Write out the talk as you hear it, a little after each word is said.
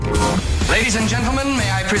Ladies and gentlemen, may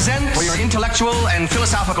I present for your intellectual and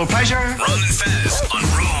philosophical pleasure, Ron and Fez on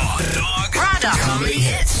Raw Dog Comedy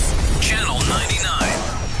Hits, Channel 99.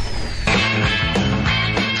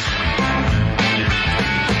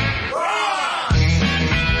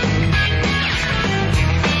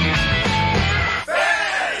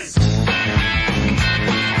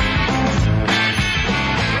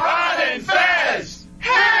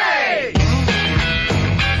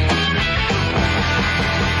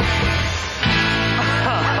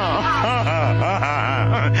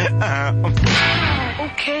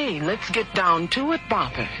 Okay, let's get down to it,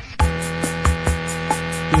 boppers.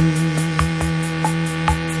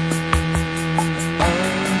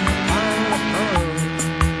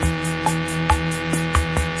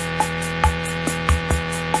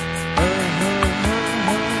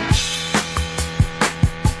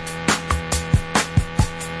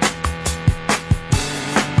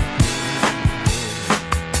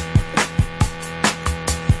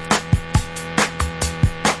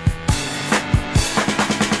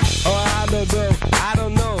 I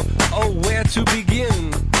don't know, where to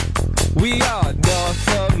begin. We are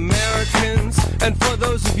North Americans, and for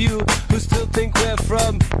those of you who still think we're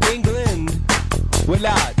from England, we're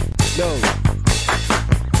not, no.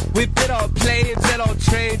 We've been on planes and on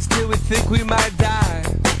trains till we think we might die.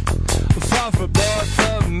 Far from North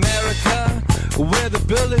America, where the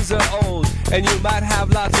buildings are old, and you might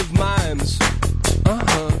have lots of mimes.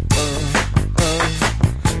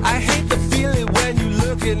 I hate the feeling when you're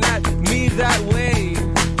looking at me that way,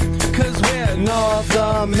 'cause we're North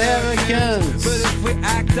Americans. But if we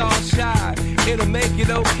act all shy, it'll make it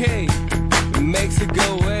okay. It makes it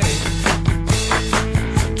go away.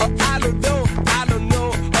 I don't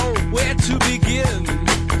know, where to begin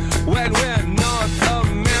when we're North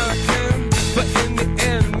American. But in the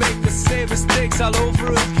end, make the same mistakes all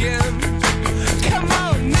over again. Come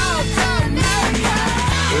on, North America!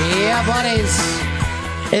 Yeah, buddies.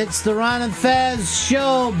 It's the Ron and Fez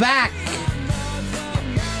show back.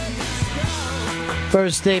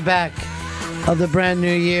 First day back of the brand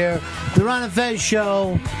new year. The Ron and Fez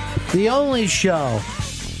show, the only show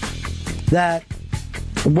that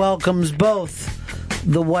welcomes both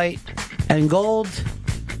the white and gold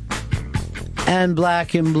and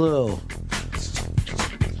black and blue.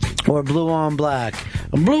 Or blue on black.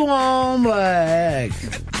 Blue on black.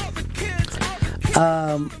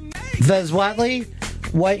 Fez Watley,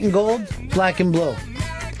 white and gold, black and blue.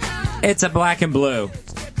 It's a black and blue.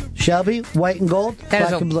 Shelby, white and gold,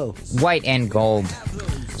 black and blue. White and gold.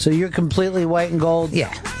 So you're completely white and gold?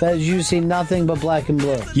 Yeah. Fez, you see nothing but black and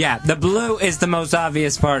blue. Yeah, the blue is the most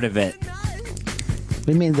obvious part of it. What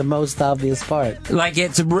do you mean the most obvious part? Like,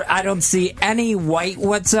 I don't see any white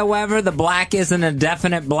whatsoever. The black isn't a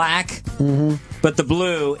definite black, but the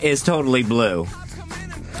blue is totally blue.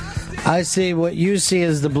 I see what you see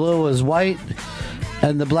as the blue is white,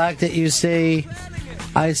 and the black that you see,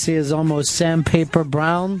 I see as almost sandpaper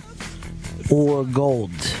brown or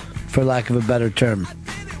gold, for lack of a better term.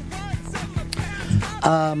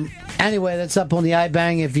 Anyway, that's up on the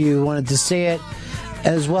iBang if you wanted to see it,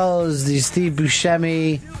 as well as the Steve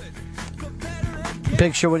Buscemi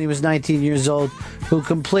picture when he was 19 years old, who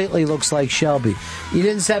completely looks like Shelby. You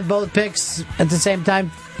didn't send both pics at the same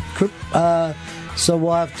time, so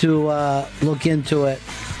we'll have to look into it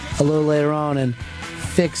a little later on and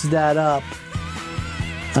fix that up.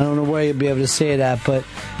 I don't know where you'll be able to see it at, but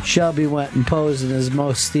Shelby went and posed in his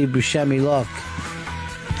most Steve Buscemi look.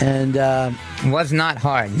 And was not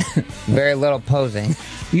hard. Very little posing.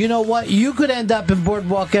 You know what? You could end up in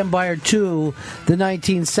Boardwalk Empire 2, the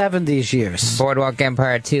 1970s years. Boardwalk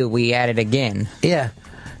Empire 2, we added again. Yeah.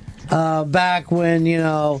 Back when, you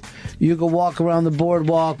could walk around the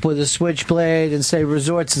boardwalk with a switchblade and say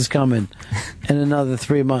Resorts is coming in another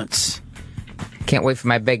 3 months. Can't wait for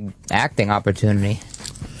my big acting opportunity.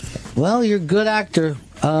 Well, you're a good actor.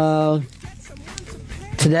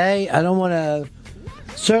 Today, I want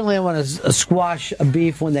to squash a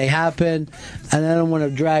beef when they happen, and I don't want to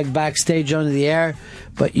drag backstage under the air,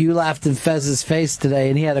 but you laughed in Fez's face today,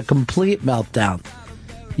 and he had a complete meltdown.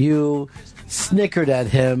 You snickered at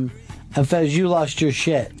him, and Fez, you lost your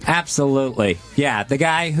shit. Absolutely. Yeah, the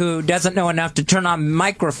guy who doesn't know enough to turn on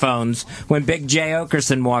microphones when Big Jay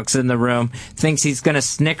Okerson walks in the room thinks he's going to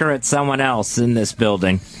snicker at someone else in this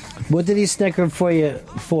building. What did he snicker for you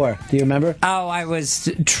for? Do you remember? Oh, I was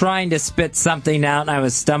trying to spit something out, and I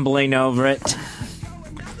was stumbling over it.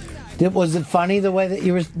 Was it funny the way that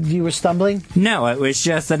you were stumbling? No, it was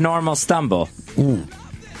just a normal stumble.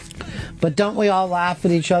 But don't we all laugh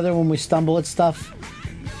at each other when we stumble at stuff?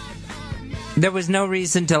 There was no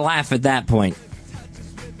reason to laugh at that point.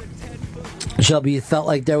 Shelby, you felt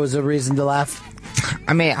like there was a reason to laugh?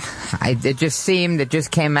 I mean, it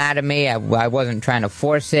just came out of me. I wasn't trying to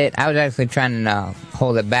force it. I was actually trying to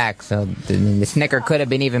hold it back, so the snicker could have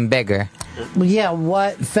been even bigger. Yeah,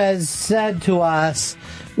 what Fez said to us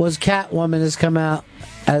was Catwoman has come out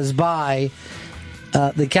as bi.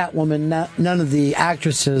 The Catwoman, none of the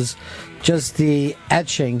actresses, just the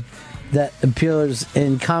etching that appears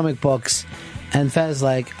in comic books. And Fez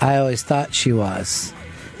like, I always thought she was.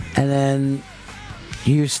 And then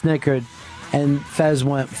you snickered, and Fez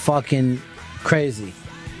went fucking crazy.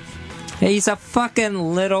 He's a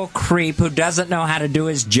fucking little creep who doesn't know how to do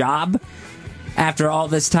his job after all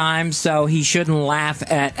this time, so he shouldn't laugh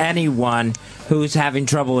at anyone who's having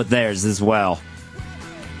trouble with theirs as well.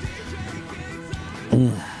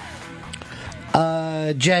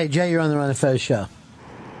 Jay, you're on the Ron and Fez show.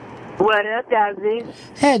 What up, Dogsy?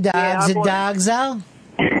 Hey, Dogs Yeah, and Dogso.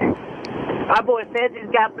 Our boy Fez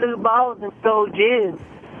has got blue balls and stole jizz.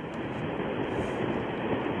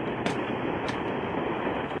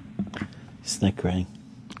 Snickering.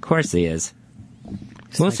 Of course he is.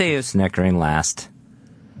 We'll see who's snickering last.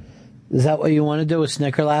 Is that what you want to do, a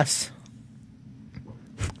snicker last?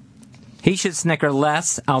 He should snicker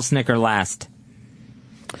less, I'll snicker last.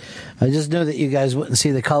 I just knew that you guys wouldn't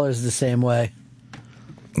see the colors the same way.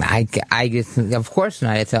 I just, of course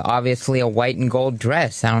not. It's obviously a white and gold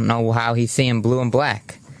dress. I don't know how he's seeing blue and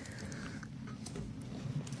black.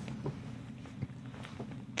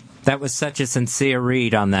 That was such a sincere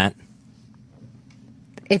read on that.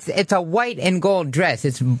 It's a white and gold dress.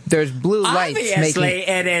 There's blue lights. Obviously,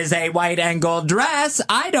 it is a white and gold dress.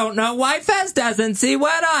 I don't know why Fez doesn't see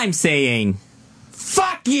what I'm seeing.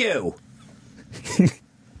 Fuck you!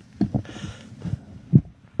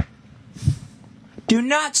 Do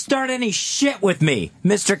not start any shit with me,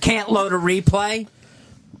 Mr. Can't Load a Replay.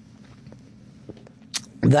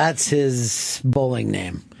 That's his bowling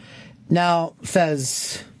name. Now,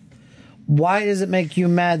 Fez, why does it make you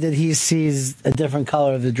mad that he sees a different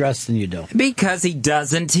color of the dress than you do? Because he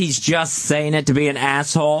doesn't. He's just saying it to be an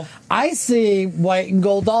asshole. I see white and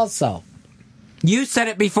gold also. You said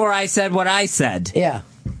it before I said what I said. Yeah.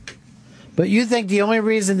 But you think the only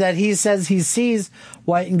reason that he says he sees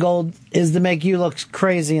white and gold is to make you look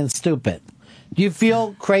crazy and stupid. Do you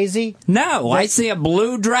feel crazy? No, I see a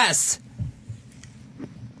blue dress.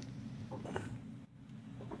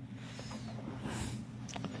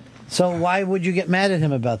 So why would you get mad at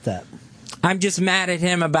him about that? I'm just mad at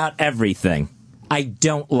him about everything. I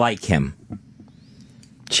don't like him.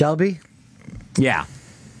 Shelby? Yeah.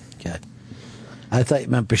 Okay. I thought you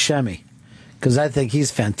meant Buscemi. Because I think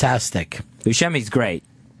he's fantastic. Buscemi's great.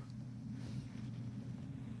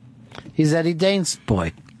 He's Eddie Dane's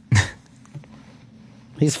boy.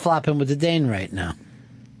 He's flopping with the Dane right now.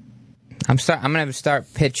 I'm going to start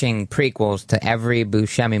pitching prequels to every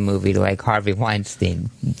Buscemi movie like Harvey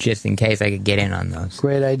Weinstein, just in case I could get in on those.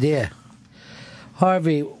 Great idea.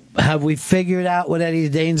 Harvey, have we figured out what Eddie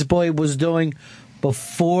Dane's boy was doing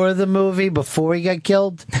before the movie, before he got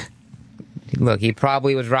killed? Look, he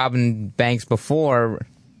probably was robbing banks before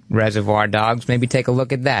Reservoir Dogs. Maybe take a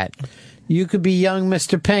look at that. You could be young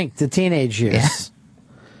Mr. Pink, the teenage years. Yeah.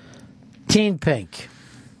 Teen Pink.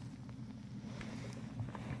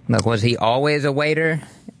 Look, was he always a waiter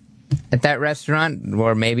at that restaurant?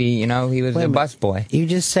 Or maybe, he was a busboy. You're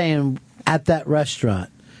just saying at that restaurant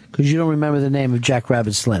because you don't remember the name of Jack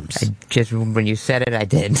Rabbit Slims. When you said it, I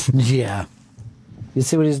did. Yeah. You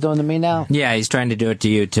see what he's doing to me now? Yeah, he's trying to do it to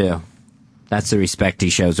you, too. That's the respect he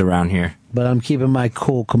shows around here. But I'm keeping my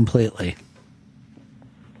cool completely.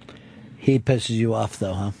 He pisses you off,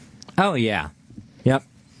 though, huh? Oh, yeah. Yep.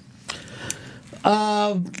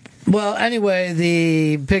 Well, anyway,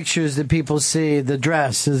 the pictures that people see, the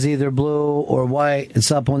dress is either blue or white.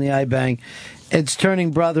 It's up on the iBank. It's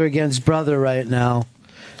turning brother against brother right now.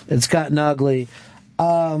 It's gotten ugly.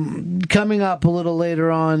 Coming up a little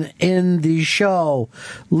later on in the show,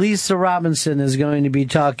 Lisa Robinson is going to be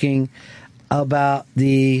talking about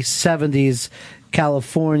the 70s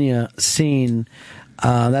California scene.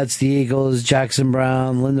 That's the Eagles, Jackson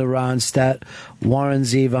Browne, Linda Ronstadt, Warren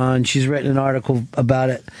Zevon. She's written an article about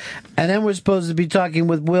it. And then we're supposed to be talking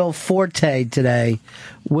with Will Forte today.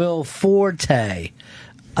 Will Forte.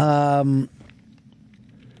 There's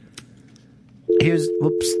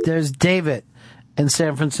David in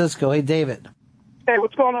San Francisco. Hey, David. Hey,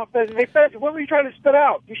 what's going on, Fez? Hey, Fez, what were you trying to spit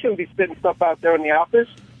out? You shouldn't be spitting stuff out there in the office.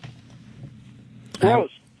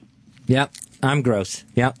 Gross. Yep, I'm gross.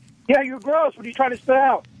 Yep. Yeah, you're gross. What are you trying to spit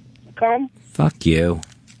out? Come? Fuck you.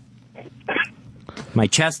 My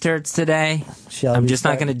chest hurts today. I'm just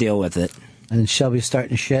not going to deal with it. And Shelby's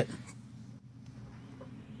starting shit?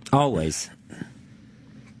 Always.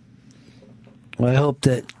 Well, I hope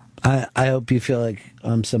that I hope you feel like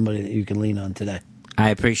I'm somebody that you can lean on today. I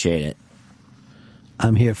appreciate it.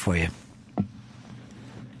 I'm here for you.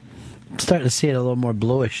 I'm starting to see it a little more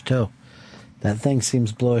bluish too. That thing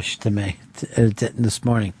seems bluish to me this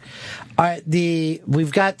morning. All right,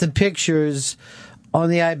 we've got the pictures on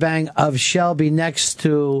the iBang of Shelby next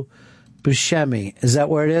to Buscemi. Is that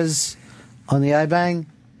where it is? On the iBang?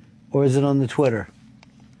 Or is it on the Twitter?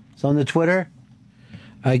 It's on the Twitter?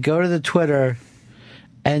 All right, go to the Twitter,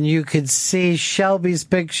 and you could see Shelby's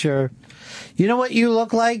picture. You know what you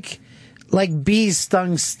look like? Like bees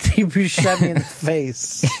stung Steve Buscemi in the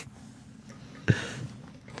face.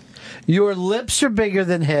 Your lips are bigger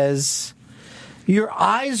than his. Your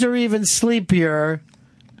eyes are even sleepier.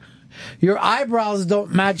 Your eyebrows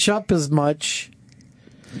don't match up as much.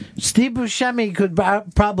 Steve Buscemi could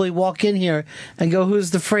probably walk in here and go,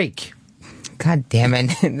 "Who's the freak?" God damn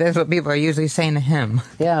it. That's what people are usually saying to him.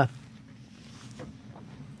 Yeah.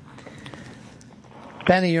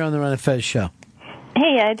 Benny, you're on the Run of Fez show.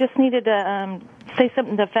 Hey, I just needed to say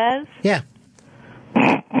something to Fez. Yeah.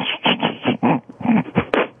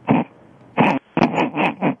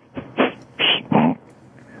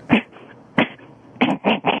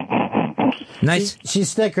 Nice. She's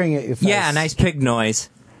snickering at your face. Yeah, nice pig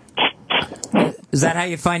noise. Is that how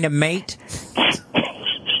you find a mate?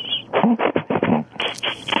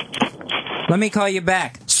 Let me call you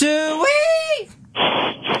back. Suey!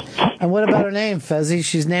 And what about her name, Fezzy?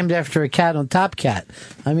 She's named after a cat on Top Cat.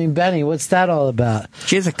 I mean, Benny, what's that all about?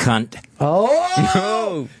 She's a cunt. Oh!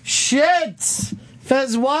 No. Shit!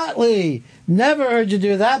 Fez Watley! Never heard you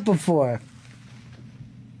do that before.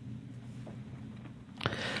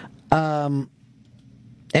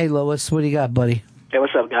 Hey, Lois, what do you got, buddy? Hey,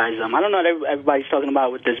 what's up, guys? I don't know what everybody's talking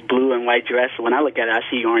about with this blue and white dress. When I look at it, I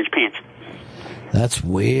see orange pants. That's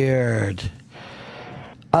weird.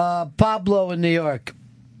 Pablo in New York.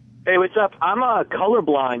 Hey, what's up? I'm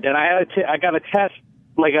colorblind, and I got a test.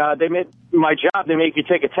 Like they made my job. They make you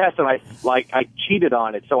take a test, and I cheated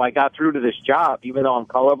on it, so I got through to this job, even though I'm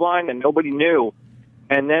colorblind, and nobody knew.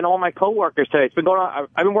 And then all my coworkers today, it's been going on.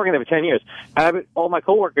 I've been working there for 10 years. All my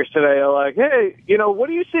coworkers today are like, "Hey, what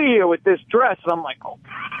do you see here with this dress?" And I'm like, "Oh,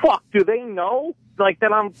 fuck, do they know?" Like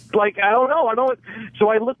that I'm like, I don't know. So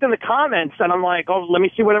I looked in the comments, and I'm like, "Oh, let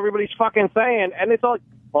me see what everybody's fucking saying." And it's all like,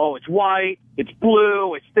 "Oh, it's white, it's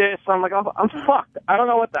blue, it's this." I'm like, I'm fucked. I don't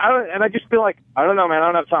know what. And I just feel like, I don't know, man. I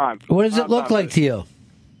don't have time. What does it look like to you?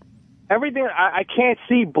 Everything. I can't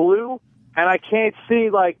see blue, and I can't see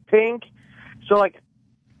like pink. So like.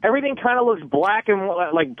 Everything kind of looks black and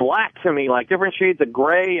like black to me, like different shades of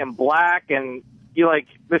gray and black, and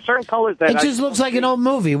there's certain colors that it just looks like an old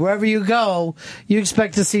movie. Wherever you go, you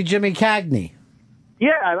expect to see Jimmy Cagney.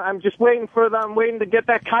 Yeah, I'm just waiting for them. I'm waiting to get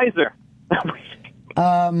that Kaiser.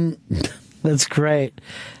 That's great.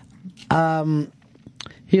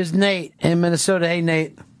 Here's Nate in Minnesota. Hey,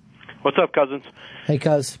 Nate. What's up, cousins? Hey,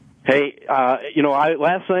 cuz. Hey,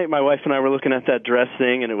 last night my wife and I were looking at that dress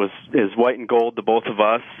thing, and it was white and gold to both of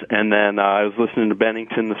us. And then I was listening to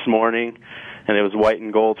Bennington this morning, and it was white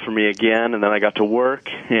and gold for me again. And then I got to work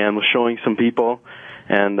and was showing some people,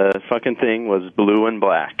 and the fucking thing was blue and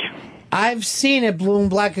black. I've seen it blue and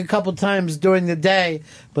black a couple times during the day,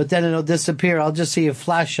 but then it'll disappear. I'll just see a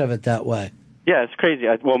flash of it that way. Yeah, it's crazy.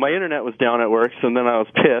 Well, my internet was down at work, so then I was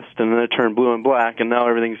pissed, and then it turned blue and black, and now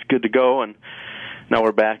everything's good to go, and now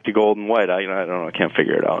we're back to gold and white. I don't know. I can't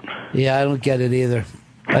figure it out. Yeah, I don't get it either.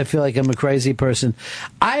 I feel like I'm a crazy person.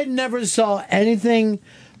 I never saw anything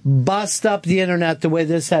bust up the internet the way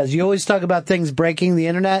this has. You always talk about things breaking the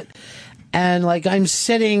internet. And, I'm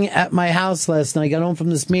sitting at my house last night. I got home from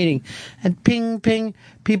this meeting. And ping, ping.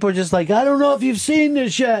 People are just like, "I don't know if you've seen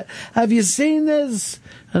this yet. Have you seen this?"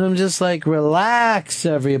 And I'm just like, relax,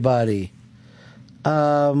 everybody.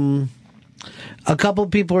 A couple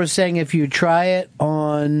people are saying if you try it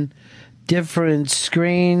on different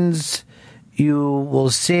screens, you will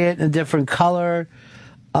see it in a different color.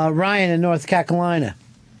 Ryan in North Carolina.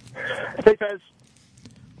 Hey, Fez.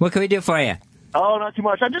 What can we do for you? Oh, not too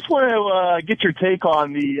much. I just want to get your take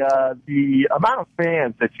on the amount of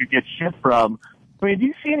fans that you get shit from. I mean, do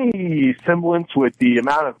you see any semblance with the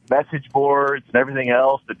amount of message boards and everything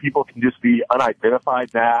else that people can just be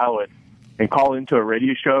unidentified now and call into a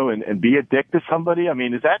radio show and be a dick to somebody? I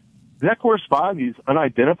mean, does that correspond, these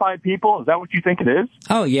unidentified people? Is that what you think it is?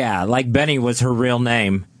 Oh, yeah, like Benny was her real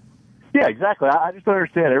name. Yeah, exactly. I just don't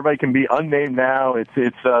understand. Everybody can be unnamed now.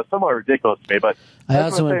 It's somewhat ridiculous to me. But I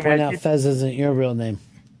also want to point out Fez isn't your real name.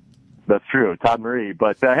 That's true, Todd Marie.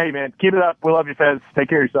 But, hey, man, keep it up. We love you, Fez. Take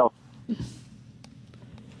care of yourself. I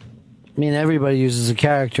mean, everybody uses a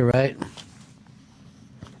character, right?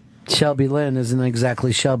 Shelby Lynn isn't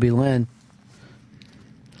exactly Shelby Lynn.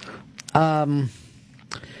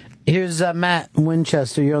 Here's Matt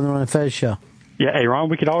Winchester. You're on the Ron and Fez show. Yeah, hey, Ron,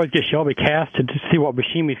 we could always get Shelby casted to see what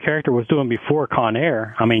Buscemi's character was doing before Con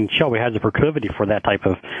Air. I mean, Shelby has a proclivity for that type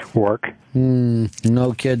of work.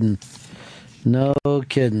 No kidding. No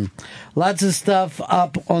kidding. Lots of stuff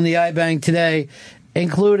up on the iBank today,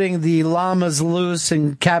 including the llamas loose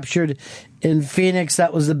and captured in Phoenix.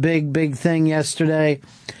 That was the big thing yesterday.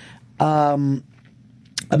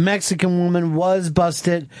 A Mexican woman was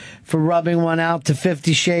busted for rubbing one out to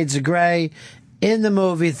 50 Shades of Grey in the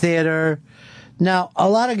movie theater. Now, a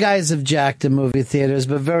lot of guys have jacked in movie theaters,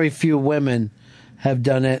 but very few women have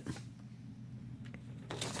done it.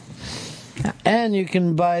 And you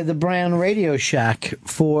can buy the brand Radio Shack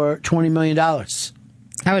for $20 million.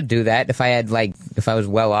 I would do that if I was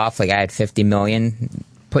well off, like I had $50 million.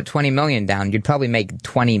 Put $20 million down, you'd probably make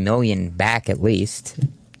 $20 million back at least.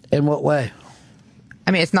 In what way?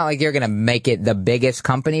 I mean, it's not like you're going to make it the biggest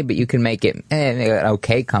company, but you can make it an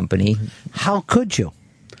okay company. How could you?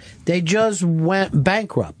 They just went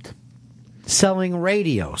bankrupt selling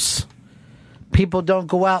radios. People don't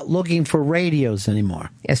go out looking for radios anymore.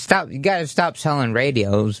 Yeah, you got to stop selling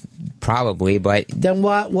radios, probably. But then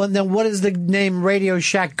what? Well, then what is the name Radio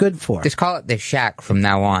Shack good for? Just call it the Shack from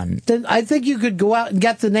now on. Then I think you could go out and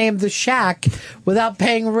get the name the Shack without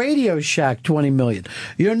paying Radio Shack $20 million.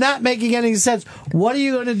 You're not making any sense. What are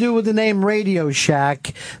you going to do with the name Radio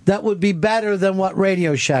Shack that would be better than what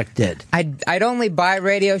Radio Shack did? I'd only buy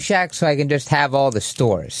Radio Shack so I can just have all the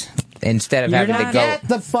stores. Instead of having to go at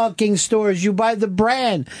the fucking stores, you buy the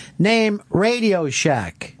brand name Radio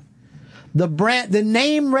Shack. The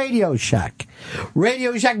name Radio Shack.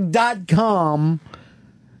 RadioShack.com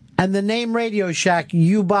and the name Radio Shack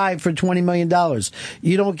you buy for $20 million.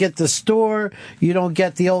 You don't get the store. You don't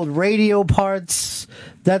get the old radio parts.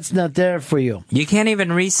 That's not there for you. You can't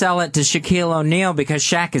even resell it to Shaquille O'Neal because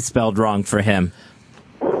Shaq is spelled wrong for him.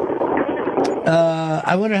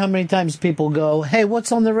 I wonder how many times people go, hey,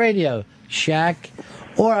 what's on the radio? Shaq.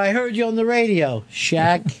 Or I heard you on the radio.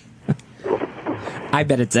 Shaq. I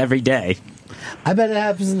bet it's every day. I bet it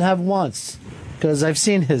happens to have once. Because I've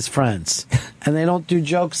seen his friends. And they don't do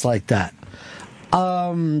jokes like that.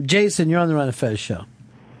 Jason, you're on the Ron and Fez show.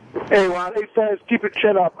 Hey, Ron. Hey, Fez, keep your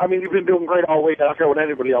chin up. I mean, you've been doing great all week. I don't care what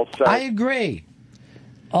anybody else says. I agree.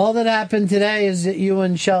 All that happened today is that you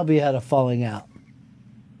and Shelby had a falling out.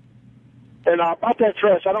 And about that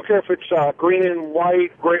dress, I don't care if it's green and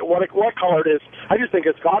white, gray, what color it is. I just think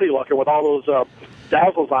it's gaudy looking with all those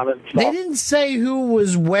dazzles on it and stuff. They didn't say who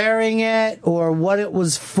was wearing it or what it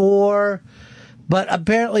was for, but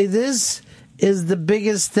apparently this is the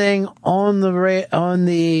biggest thing on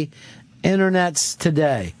the internets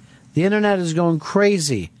today. The internet is going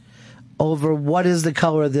crazy over what is the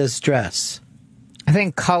color of this dress. I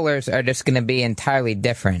think colors are just going to be entirely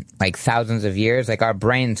different, like thousands of years. Like our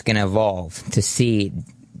brain's going to evolve to see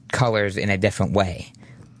colors in a different way.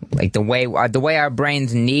 Like the way our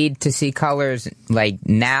brains need to see colors, like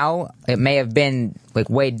now, it may have been like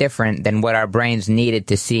way different than what our brains needed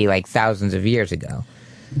to see like thousands of years ago.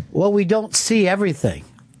 Well, we don't see everything.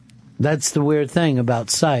 That's the weird thing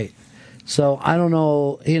about sight. So I don't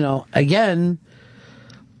know, again,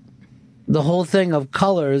 the whole thing of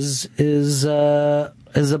colors is a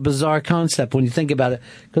bizarre concept when you think about it,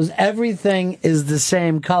 because everything is the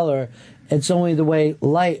same color. It's only the way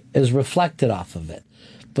light is reflected off of it.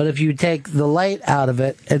 But if you take the light out of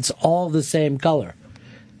it, it's all the same color.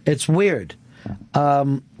 It's weird.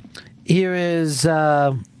 Here's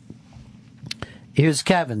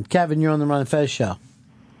Kevin. Kevin, you're on the Ron and Fez show.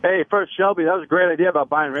 Hey, first, Shelby, that was a great idea about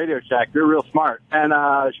buying Radio Shack. You're real smart. And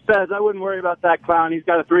Fez, I wouldn't worry about that clown. He's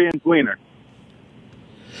got a 3-inch wiener.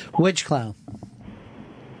 Which clown?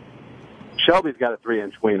 Shelby's got a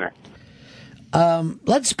 3-inch wiener.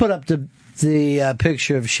 Let's put up the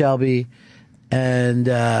picture of Shelby and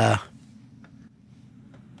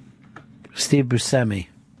Steve Buscemi.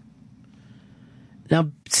 Now,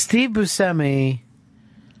 Steve Buscemi,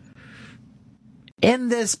 in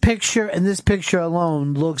this picture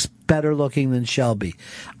alone, looks better looking than Shelby.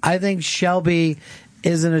 I think Shelby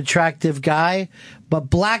is an attractive guy, but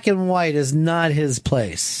black and white is not his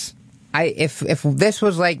place. If this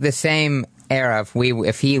was like the same era,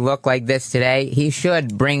 if he looked like this today, he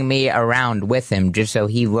should bring me around with him just so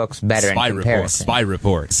he looks better in comparison. Spy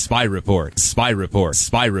report, spy report, spy report,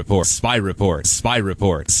 spy report, spy report, spy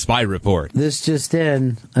report, spy report. This just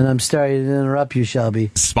in, and I'm sorry to interrupt you,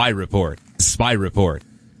 Shelby. Spy report, spy report.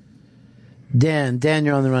 Dan,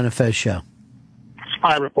 you're on the Ron and Fez show.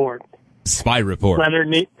 Spy report. Spy report.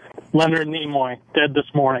 Leonard Nimoy, dead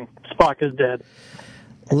this morning. Spock is dead.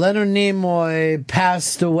 Leonard Nimoy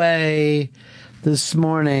passed away this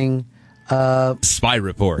morning. Spy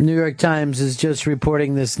report. New York Times is just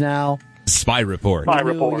reporting this now. Spy report.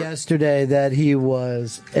 We knew yesterday that he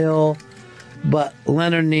was ill, but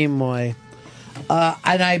Leonard Nimoy.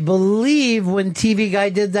 And I believe when TV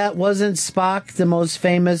Guide did that, wasn't Spock the most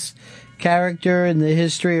famous character in the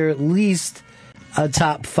history, or at least a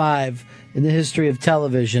top 5 in the history of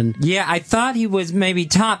television? Yeah, I thought he was maybe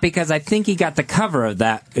top because I think he got the cover of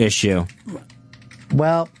that issue.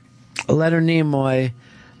 Well, Leonard Nimoy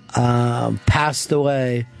passed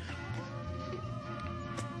away.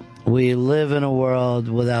 We live in a world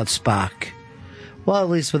without Spock. Well, at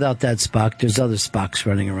least without that Spock. There's other Spocks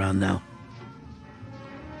running around now.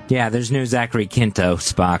 Yeah, there's new Zachary Quinto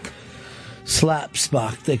Spock. Slap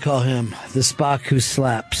Spock, they call him. The Spock who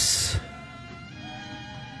slaps.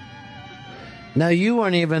 Now, you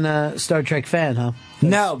weren't even a Star Trek fan, huh?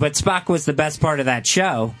 No, but Spock was the best part of that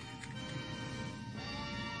show.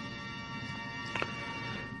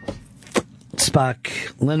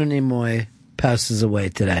 Spock, Leonard Nimoy, passes away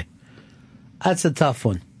today. That's a tough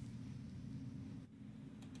one.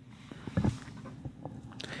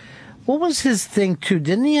 What was his thing, too?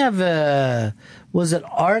 Didn't he have was it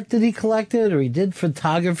art that he collected, or he did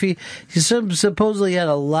photography? He supposedly had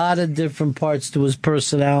a lot of different parts to his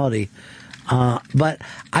personality. But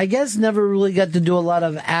I guess never really got to do a lot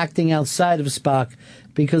of acting outside of Spock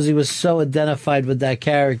because he was so identified with that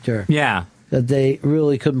character. Yeah. That they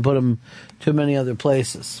really couldn't put him too many other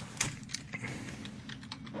places.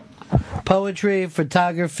 Poetry,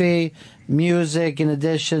 photography, music, in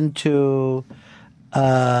addition to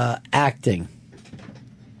acting.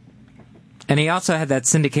 And he also had that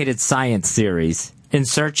syndicated science series, In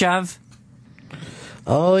Search of.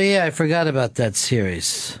 Oh, yeah, I forgot about that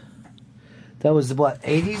series. That was, what,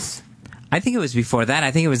 80s? I think it was before that.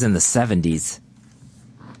 I think it was in the 70s.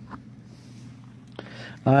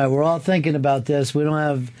 All right, we're all thinking about this. We don't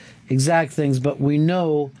have exact things, but we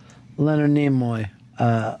know Leonard Nimoy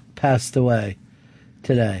passed away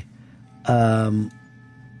today. All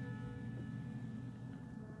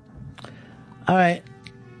right.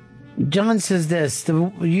 John says this: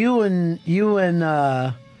 you and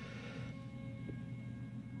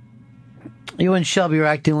Shelby are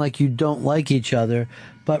acting like you don't like each other,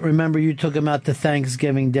 but remember you took him out to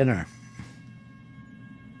Thanksgiving dinner.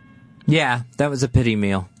 Yeah, that was a pity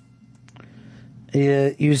meal.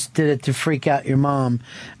 You did it to freak out your mom,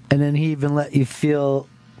 and then he even let you feel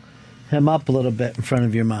him up a little bit in front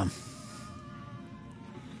of your mom.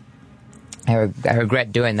 I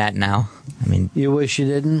regret doing that now. I mean, you wish you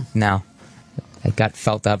didn't? No. I got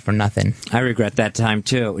felt up for nothing. I regret that time,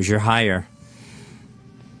 too. It was your hire.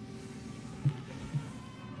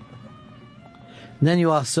 And then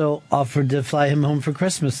you also offered to fly him home for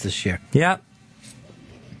Christmas this year. Yep.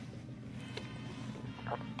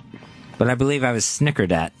 But I believe I was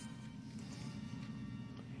snickered at.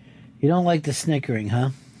 You don't like the snickering, huh?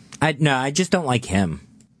 No, I just don't like him.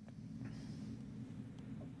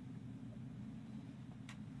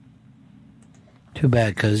 Too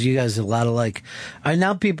bad, because you guys are a lot alike. All right,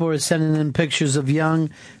 now people are sending in pictures of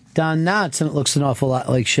young Don Knotts, and it looks an awful lot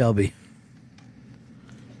like Shelby.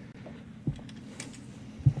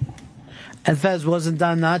 And Fez, wasn't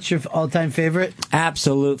Don Knotts your all-time favorite?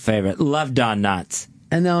 Absolute favorite. Love Don Knotts.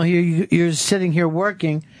 And now here you're sitting here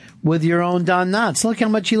working with your own Don Knotts. Look how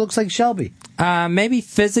much he looks like Shelby. Maybe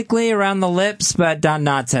physically around the lips, but Don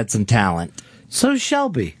Knotts had some talent. So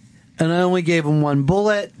Shelby. And I only gave him one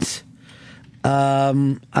bullet.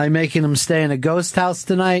 I'm making him stay in a ghost house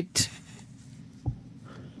tonight.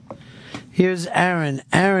 Here's Aaron.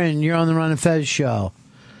 Aaron, you're on the Ron and Fez show.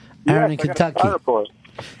 Aaron in Kentucky. Spy report.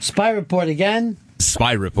 Spy report again?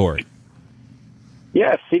 Spy report.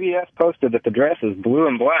 Yes, CBS posted that the dress is blue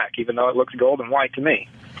and black, even though it looks gold and white to me.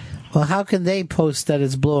 Well, how can they post that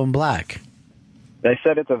it's blue and black? They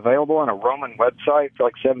said it's available on a Roman website for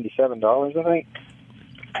like $77, I think.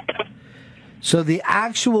 So the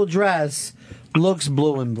actual dress looks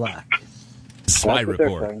blue and black. Spy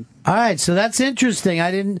report. All right, so that's interesting.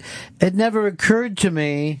 It never occurred to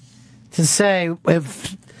me to say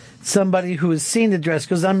if somebody who has seen the dress,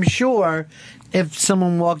 because I'm sure if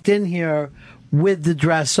someone walked in here with the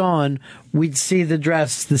dress on, we'd see the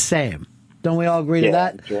dress the same. Don't we all agree to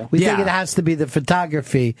that? Sure. We think it has to be the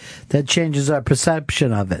photography that changes our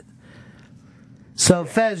perception of it. So,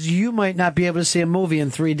 Fez, you might not be able to see a movie in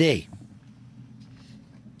 3D.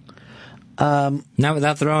 Not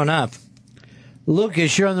without throwing up.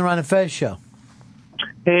 Lucas, you're on the Ron and Fez show.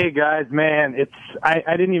 Hey guys, man, I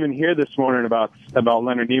didn't even hear this morning about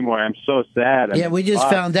Leonard Nimoy. I'm so sad. Yeah, we just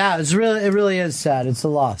found out. It really is sad. It's a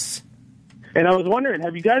loss. And I was wondering,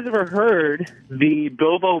 have you guys ever heard the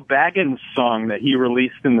Bilbo Baggins song that he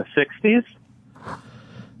released in the 60s?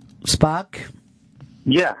 Spock?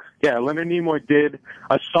 Yeah. Leonard Nimoy did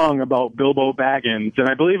a song about Bilbo Baggins, and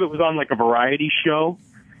I believe it was on like a variety show.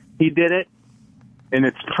 He did it, and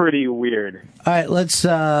it's pretty weird. All right, let's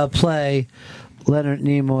play Leonard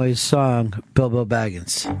Nimoy's song, Bilbo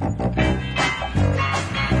Baggins.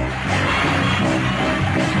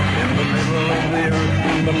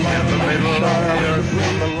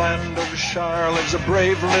 In the land of Shire lives a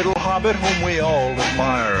brave little hobbit whom we all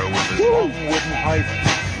admire. With his long wooden pipe,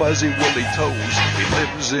 fuzzy woolly toes, he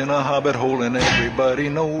lives in a hobbit hole and everybody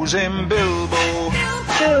knows him. Bilbo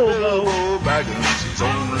Baggins, he's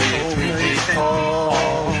only 3 feet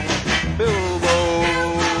tall. Bilbo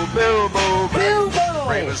Baggins,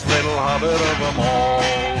 bravest little hobbit of them all.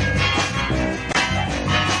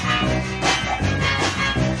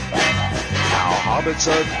 Hobbits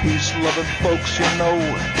are peace-loving folks, you know.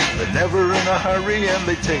 They're never in a hurry and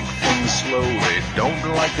they take things slow. They don't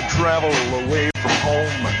like to travel away from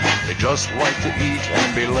home. They just like to eat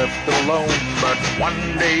and be left alone. But one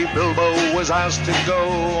day Bilbo was asked to go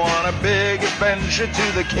on a big adventure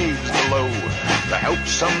to the caves below to help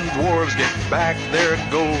some dwarves get back their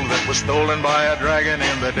gold that was stolen by a dragon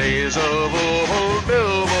in the days of old.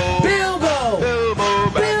 Bilbo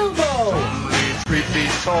Baggins, only 3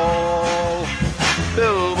 feet tall.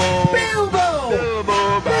 Bilbo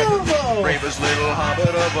Baggins, bravest little hobbit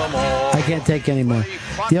of them all. I can't take any more.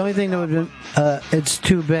 The only thing that would have been, it's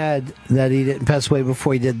too bad that he didn't pass away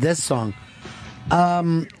before he did this song.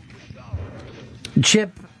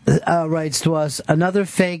 Chip writes to us, another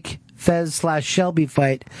fake Fez/Shelby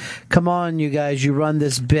fight. Come on, you guys, you run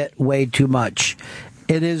this bit way too much.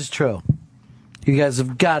 It is true. You guys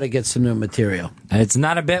have got to get some new material. It's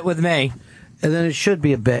not a bit with me. And then it should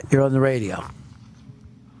be a bit. You're on the radio.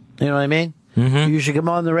 You know what I mean? Mm-hmm. You should come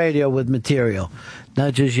on the radio with material,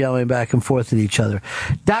 not just yelling back and forth at each other.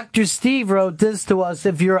 Dr. Steve wrote this to us.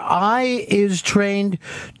 If your eye is trained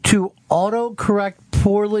to autocorrect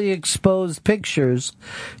poorly exposed pictures,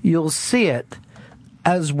 you'll see it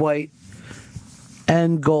as white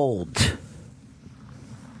and gold.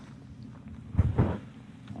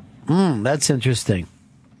 That's interesting.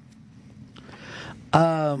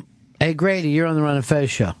 Hey, Grady, you're on the Ron and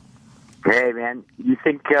Fez show. Hey, man, you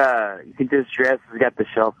think this dress has got the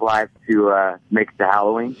shelf life to make it to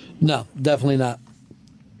Halloween? No, definitely not.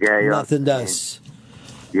 Yeah, nothing does.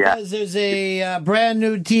 Yeah, because there's a brand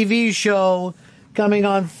new TV show coming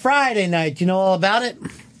on Friday night. You know all about it?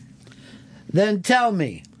 Then tell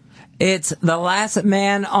me. It's The Last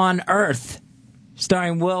Man on Earth,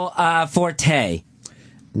 starring Will Forte.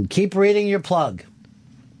 And keep reading your plug.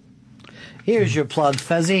 Here's your plug,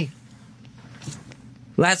 Fezzy.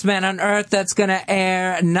 Last Man on Earth, that's going to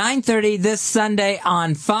air 9:30 this Sunday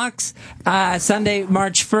on Fox. Sunday,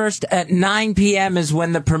 March 1st at 9 p.m. is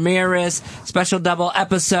when the premiere is. Special double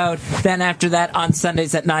episode. Then after that, on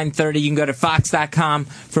Sundays at 9:30, you can go to Fox.com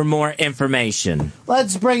for more information.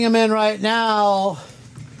 Let's bring him in right now.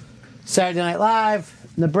 Saturday Night Live,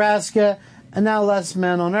 Nebraska, and now Last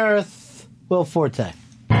Man on Earth, Will Forte.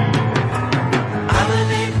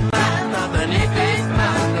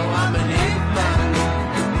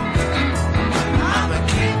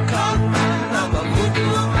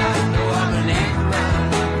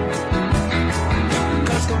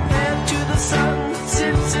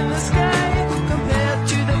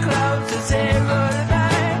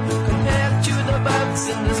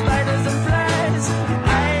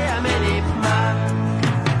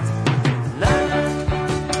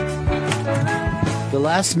 The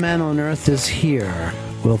Last Man on Earth is here.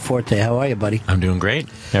 Will Forte, how are you, buddy? I'm doing great.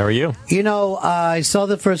 How are you? You know, I saw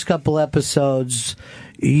the first couple episodes.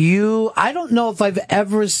 I don't know if I've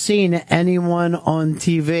ever seen anyone on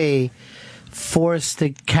TV forced to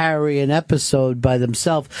carry an episode by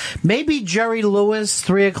themselves. Maybe Jerry Lewis,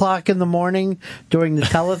 3 o'clock in the morning during the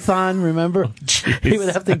telethon, remember? He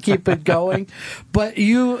would have to keep it going. But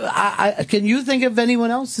can you think of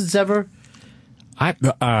anyone else that's ever...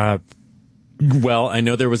 Well, I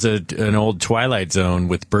know there was an old Twilight Zone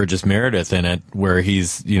with Burgess Meredith in it, where he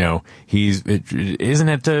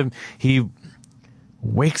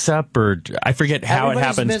wakes up, or I forget how it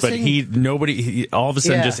happens, missing. But all of a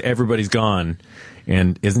sudden, just everybody's gone.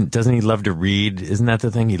 And doesn't he love to read? Isn't that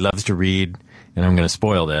the thing? He loves to read. And I'm going to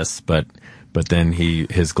spoil this, but then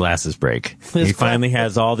his glasses break. He finally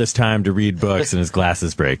has all this time to read books, and his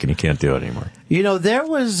glasses break, and he can't do it anymore. You know, there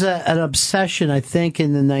was an obsession, I think,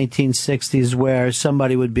 in the 1960s where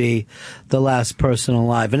somebody would be the last person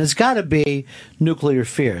alive. And it's got to be nuclear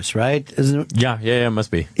fears, right? Isn't it? Yeah, it must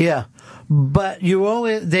be. Yeah. but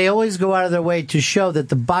they always go out of their way to show that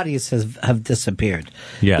the bodies have disappeared.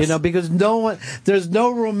 Yes. Because there's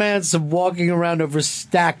no romance of walking around over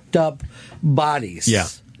stacked up bodies. Yeah.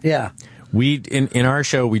 Yeah. We in our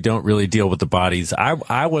show we don't really deal with the bodies.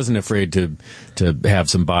 I wasn't afraid to have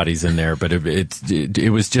some bodies in there, but it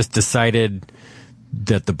was just decided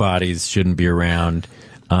that the bodies shouldn't be around.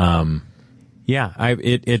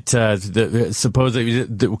 Supposedly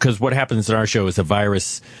because what happens in our show is a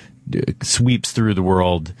virus sweeps through the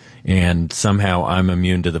world, and somehow I'm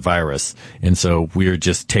immune to the virus, and so we're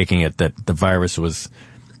just taking it that the virus was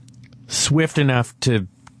swift enough to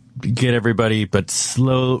get everybody, but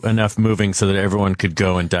slow enough moving so that everyone could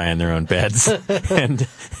go and die in their own beds,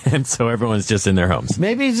 and so everyone's just in their homes.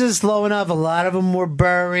 Maybe it's just slow enough. A lot of them were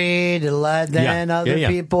buried, then other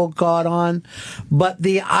people caught on. But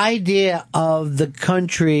the idea of the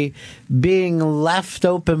country being left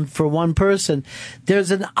open for one person,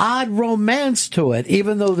 there's an odd romance to it,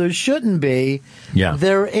 even though there shouldn't be. Yeah,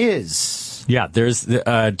 there is. Yeah, there's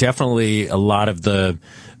definitely a lot of the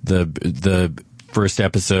first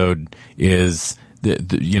episode is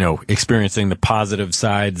experiencing the positive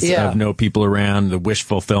sides of no people around, the wish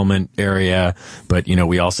fulfillment area, but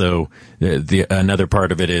we also another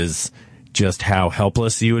part of it is just how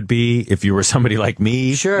helpless you would be if you were somebody like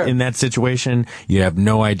me in that situation. You have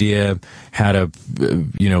no idea how to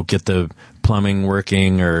get the plumbing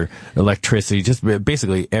working or electricity, just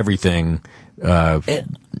basically everything.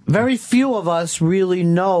 Very few of us really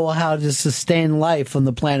know how to sustain life on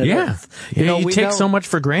the planet Earth. You take so much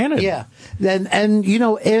for granted. Yeah. And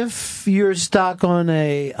if you're stuck on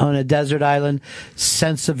a desert island,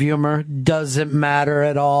 sense of humor doesn't matter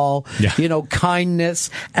at all. Yeah. Kindness,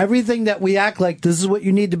 everything that we act like this is what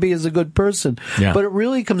you need to be as a good person. Yeah. But it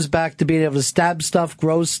really comes back to being able to stab stuff,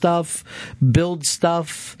 grow stuff, build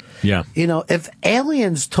stuff. Yeah. If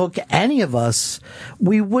aliens took any of us,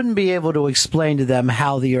 we wouldn't be able to explain to them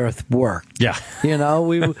how the Earth worked. Yeah.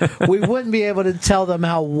 We wouldn't be able to tell them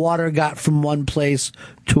how water got from one place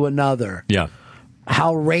to another. Yeah.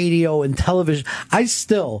 How radio and television. I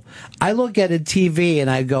look at a TV and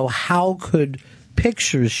I go, how could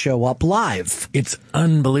pictures show up live? It's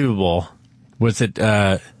unbelievable. Was it,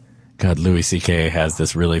 Louis C.K. has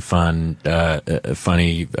this really funny,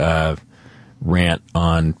 rant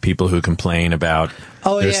on people who complain about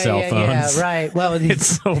their cell phones. Yeah, right. Well,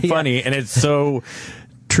 it's so funny and it's so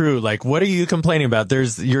true. Like, what are you complaining about?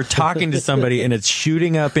 You're talking to somebody and it's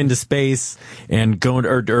shooting up into space and going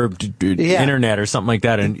or internet or something like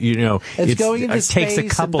that, and it's going into it takes a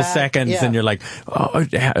couple seconds, and you're like,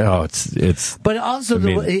 it's. But also,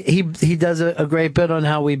 he does a great bit on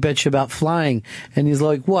how we bitch about flying, and he's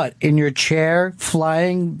like, "What, in your chair,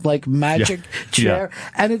 flying like magic chair?"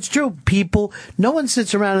 Yeah. And it's true. No one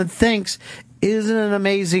sits around and thinks, "Isn't it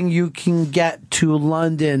amazing you can get to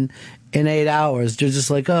London in 8 hours?" They're just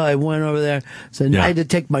like, I went over there, so I had to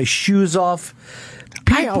take my shoes off.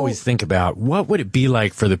 I always think about what would it be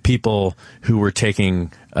like for the people who were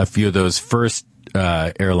taking a few of those first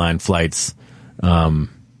airline flights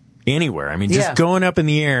anywhere. I mean, just going up in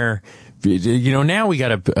the air. Now we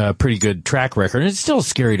got a pretty good track record. It's still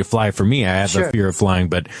scary to fly for me. I have a fear of flying,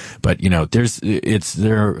 but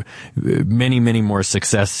there are many, many more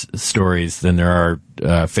success stories than there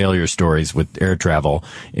are failure stories with air travel,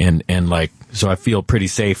 and so I feel pretty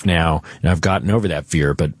safe now, and I've gotten over that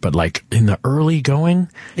fear. But like in the early going,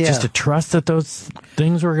 just to trust that those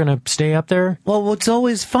things were going to stay up there. Well, what's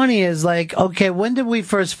always funny is when did we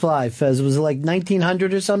first fly, Fez? Was it like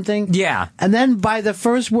 1900 or something? Yeah. And then by the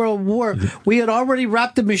First World War, we had already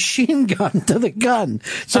wrapped a machine gun to the gun.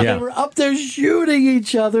 So they were up there shooting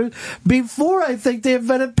each other before I think they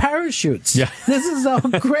invented parachutes. Yeah. This is how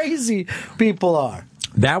crazy people are.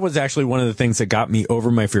 That was actually one of the things that got me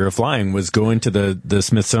over my fear of flying, was going to the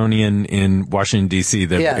Smithsonian in Washington, D.C.,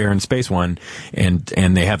 the Air and Space one, and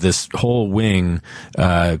they have this whole wing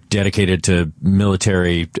dedicated to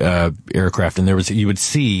military aircraft, and you would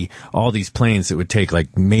see all these planes that would take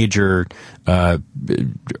like major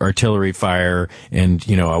artillery fire, and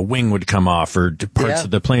a wing would come off, or parts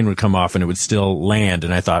of the plane would come off, and it would still land.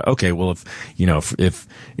 And I thought, okay, well, if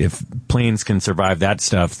planes can survive that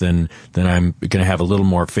stuff, then I'm going to have a little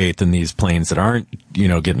more faith in these planes that aren't,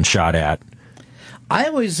 getting shot at. I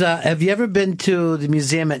always, have you ever been to the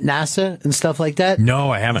museum at NASA and stuff like that? No,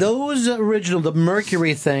 I haven't. Those the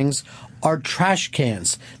Mercury things are trash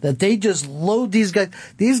cans that they just load these guys.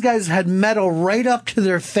 These guys had metal right up to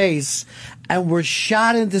their face and were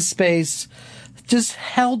shot into space, just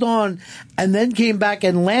held on, and then came back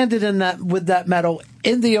and landed with that metal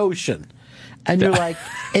in the ocean. And you're like,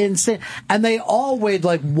 insane. And they all weighed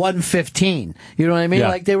like 115. You know what I mean? Yeah.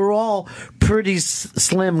 Like they were all pretty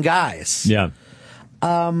slim guys. Yeah.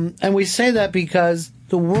 And we say that because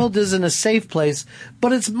the world isn't a safe place,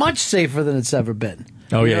 but it's much safer than it's ever been.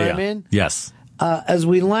 Oh, You yeah, know yeah. what I mean? Yes. As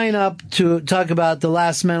we line up to talk about the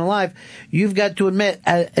last man alive, you've got to admit,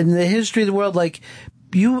 in the history of the world, like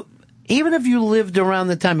even if you lived around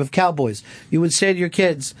the time of cowboys, you would say to your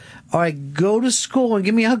kids, all right, go to school and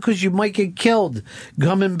give me a hug because you might get killed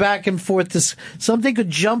coming back and forth. Something could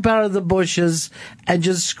jump out of the bushes and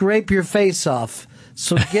just scrape your face off.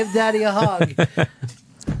 So give daddy a hug.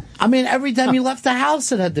 I mean, every time you left the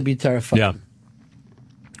house, it had to be terrifying. Yeah.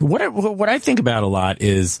 What I think about a lot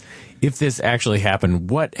is if this actually happened,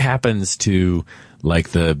 what happens to like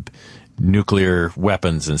the nuclear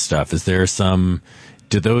weapons and stuff? Is there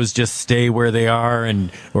do those just stay where they are?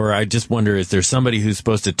 Or I just wonder, is there somebody who's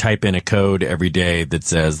supposed to type in a code every day that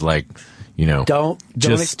says like, don't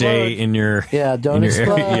just explode. stay in your don't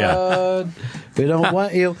explode. Yeah. We don't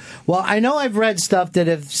want you. Well, I know I've read stuff that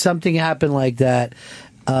if something happened like that,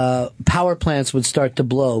 power plants would start to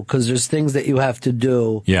blow because there's things that you have to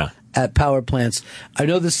do. Yeah. At power plants, I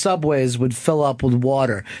know the subways would fill up with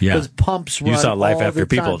water because pumps run. You saw Life all After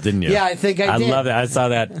the time. People, didn't you? Yeah, I think I did. I love that. I saw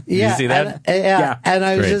that. Did Yeah, you see that? And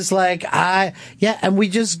I was Great. just like, and we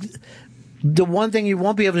just. The one thing you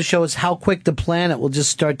won't be able to show is how quick the planet will just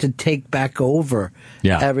start to take back over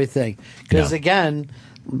everything. Because again,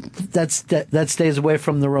 that stays away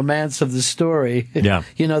from the romance of the story. Yeah.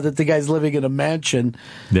 That the guy's living in a mansion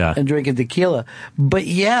and drinking tequila. But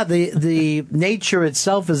the nature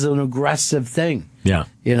itself is an aggressive thing. Yeah.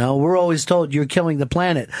 We're always told you're killing the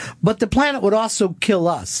planet. But the planet would also kill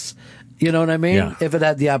us. You know what I mean? Yeah. If it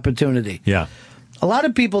had the opportunity. Yeah. A lot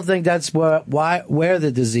of people think that's where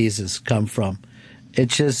the diseases come from.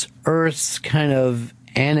 It's just Earth's kind of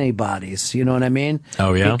antibodies. You know what I mean?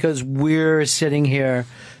 Oh, yeah? Because we're sitting here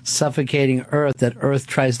suffocating Earth, that Earth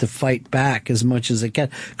tries to fight back as much as it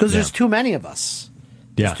can. Because there's too many of us.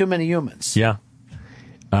 There's too many humans. Yeah.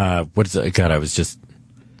 What is it? God, I was just...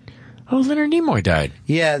 Oh, Leonard Nimoy died.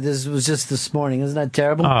 Yeah, this was just this morning. Isn't that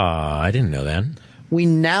terrible? I didn't know that. We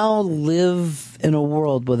now live in a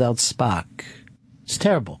world without Spock. It's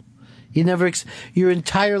terrible. You never, your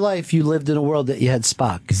entire life, you lived in a world that you had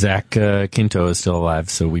Spock. Zach Quinto is still alive,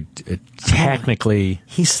 so we technically...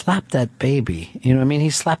 He slapped that baby. You know what I mean? He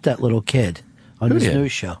slapped that little kid on his new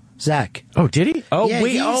show. Zach. Oh, did he? Oh, yeah,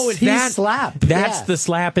 wait. He's slap. That's the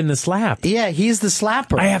slap in the slap. Yeah, he's the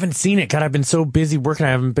slapper. I haven't seen it. God, I've been so busy working, I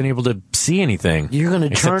haven't been able to see anything. You're going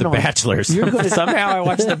to turn on... The Bachelor. Somehow I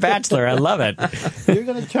watched The Bachelor. I love it. You're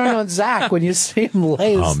going to turn on Zach when you see him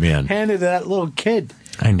lay his hand into that little kid.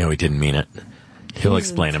 I know he didn't mean it. He'll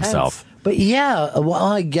explain himself. But yeah, well,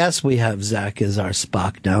 I guess we have Zach as our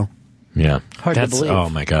Spock now. Yeah. Hard to believe. Oh,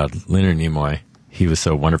 my God. Leonard Nimoy. He was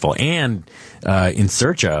so wonderful. And In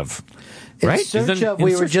Search Of... Right? In Search Of,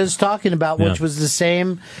 we were just talking about, which was the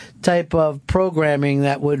same type of programming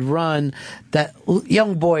that would run, that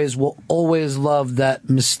young boys will always love that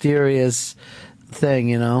mysterious thing,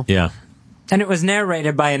 Yeah. And it was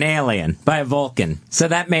narrated by an alien, by a Vulcan. So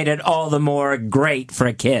that made it all the more great for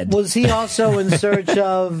a kid. Was he also in search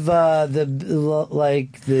of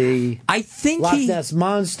the I think Loch Ness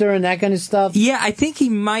Monster and that kind of stuff? Yeah, I think he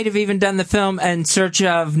might have even done the film In Search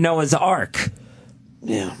of Noah's Ark.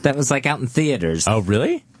 Yeah. That was like out in theaters. Oh,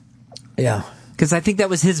 really? Yeah. Because I think that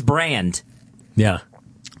was his brand. Yeah.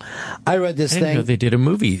 I read this I didn't thing. know they did a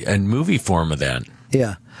movie form of that.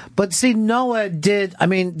 Yeah. But see, Noah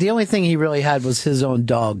the only thing he really had was his own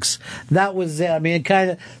dogs. That was it. I mean,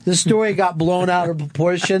 the story got blown out of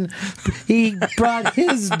proportion. He brought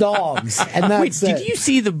his dogs, and that's it. Did you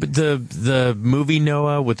see the movie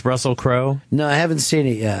Noah with Russell Crowe? No, I haven't seen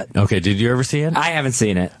it yet. Okay, did you ever see it? I haven't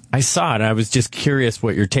seen it. I saw it, and I was just curious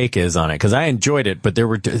what your take is on it, because I enjoyed it, but there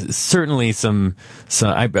were certainly my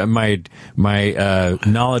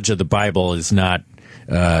knowledge of the Bible is not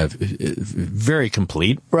very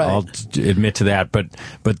complete. Right. I'll admit to that, but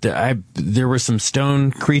there were some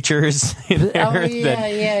stone creatures in there that I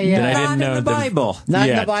didn't know. Not in the Bible. Not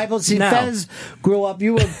in the Bible. See, Fez grew up.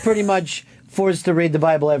 You were pretty much forced to read the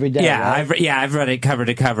Bible every day. Yeah, right? I've read it cover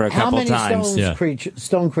to cover a couple times. How many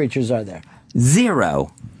stone creatures are there?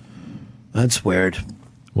 0. That's weird.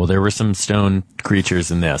 Well, there were some stone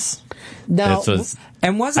creatures in this. Now,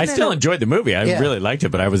 I still enjoyed the movie. I really liked it,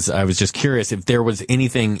 but I was just curious if there was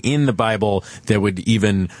anything in the Bible that would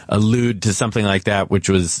even allude to something like that, which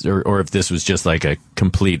was, or if this was just like a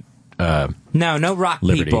complete no rock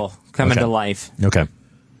liberty. people coming to life. Okay.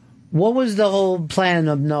 What was the whole plan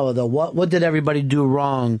of Noah, though? What did everybody do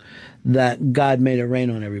wrong that God made it rain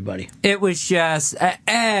on everybody? It was just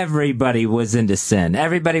everybody was into sin.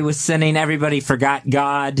 Everybody was sinning. Everybody forgot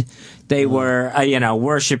God. They were,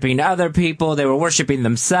 worshiping other people. They were worshiping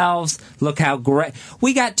themselves. Look how great.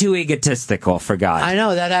 We got too egotistical for God. I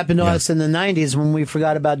know. That happened to us in the 90s when we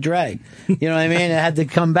forgot about Dre. You know what I mean? It had to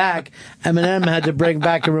come back. Eminem had to bring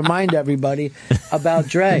back and remind everybody about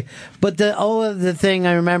Dre. But the thing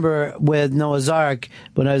I remember with Noah's Ark,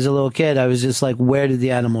 when I was a little kid, I was just like, where did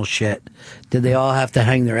the animals shit? Did they all have to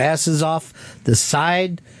hang their asses off the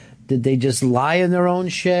side? Did they just lie in their own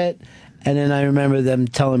shit? And then I remember them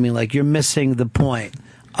telling me, like, you're missing the point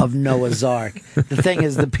of Noah's Ark. The thing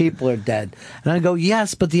is, the people are dead. And I go,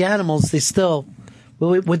 yes, but the animals, they still...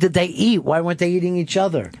 Well, what did they eat? Why weren't they eating each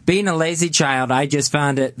other? Being a lazy child, I just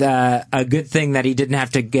found it a good thing that he didn't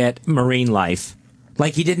have to get marine life.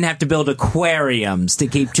 Like, he didn't have to build aquariums to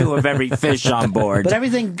keep 2 of every fish on board. But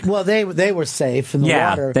everything, well, they were safe in the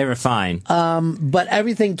water. Yeah, they were fine. But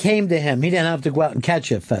everything came to him. He didn't have to go out and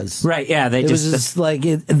catch it, Fez. Right, yeah. They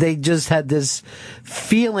just had this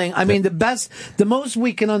feeling. I mean, the most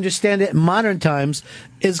we can understand it in modern times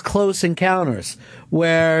is Close Encounters,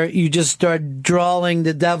 where you just start drawing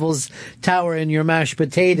the Devil's Tower in your mashed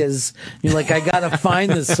potatoes. You're like, I gotta find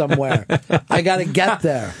this somewhere. I gotta get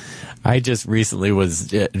there. I just recently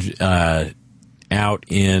was out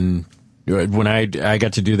in when I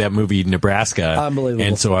got to do that movie Nebraska. Unbelievable.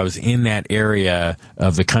 And so I was in that area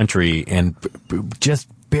of the country and just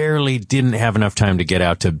barely didn't have enough time to get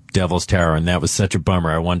out to Devil's Tower, and that was such a bummer.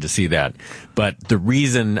 I wanted to see that. But the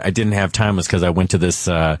reason I didn't have time was because I went to this,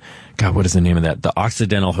 God, what is the name of that? The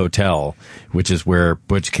Occidental Hotel, which is where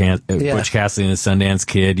Butch Cassidy and the Sundance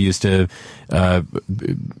Kid used to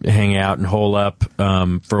hang out and hole up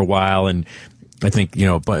for a while. And I think,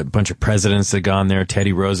 a bunch of presidents had gone there,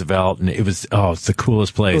 Teddy Roosevelt, and it's the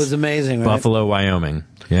coolest place. It was amazing, right? Buffalo, Wyoming.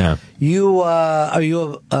 Yeah. Are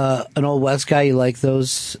you an old West guy? You like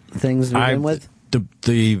those things to begin with?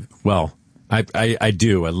 I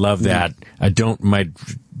do. I love that. I don't. My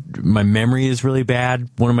memory is really bad.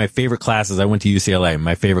 One of my favorite classes, I went to UCLA.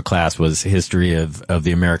 My favorite class was history of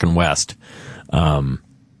the American West. I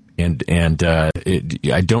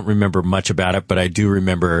don't remember much about it, but I do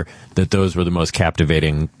remember that those were the most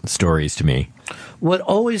captivating stories to me. What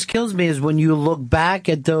always kills me is when you look back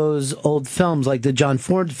at those old films, like the John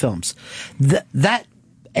Ford films, that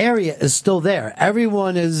area is still there.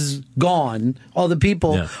 Everyone is gone. All the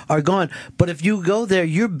people are gone. But if you go there,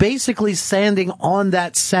 you're basically standing on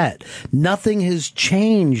that set. Nothing has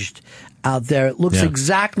changed out there. It looks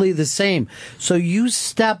exactly the same. So you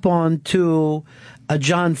step onto a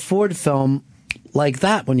John Ford film like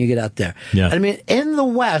that when you get out there. Yeah. I mean, in the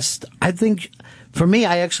West, I think, for me,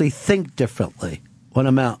 I actually think differently when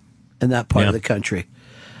I'm out in that part of the country.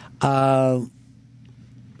 Oh,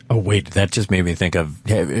 wait, that just made me think of,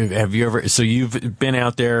 have you ever, so you've been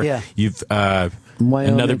out there, you've,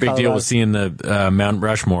 Wyoming, another big deal was seeing the Mount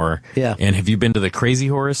Rushmore. Yeah. And have you been to the Crazy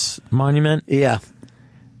Horse Monument? Yeah.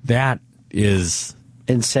 That is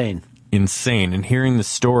insane. And hearing the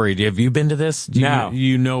story, have you been to this? No.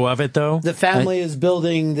 You know of it, though? The family is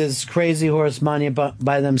building this Crazy Horse Monument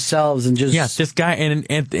by themselves and just... Yeah, this guy, and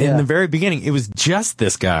in the very beginning, it was just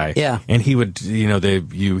this guy. Yeah. And he would,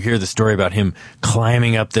 you hear the story about him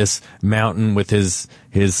climbing up this mountain with his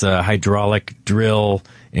hydraulic drill,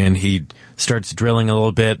 and he starts drilling a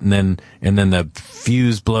little bit, and then the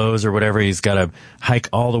fuse blows or whatever. He's got to hike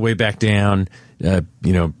all the way back down,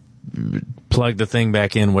 plug the thing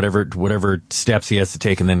back in, whatever steps he has to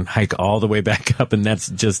take, and then hike all the way back up, and that's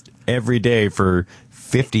just every day for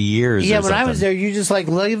 50 years. Yeah, when I was there, you just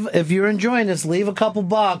leave, if you're enjoying this, leave a couple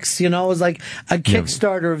bucks. It was like a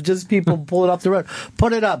Kickstarter of just people pull it off the road.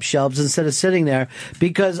 Put it up, Shelbs, instead of sitting there,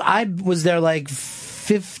 because I was there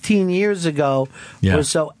 15 years ago or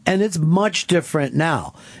so, and it's much different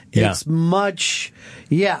now. It's much,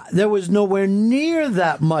 there was nowhere near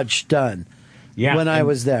that much done. Yeah, when I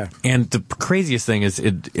was there. And the craziest thing is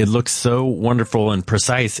it looks so wonderful and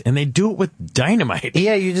precise, and they do it with dynamite.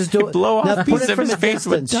 Yeah, you just do it. Blow off a piece put it of from his a face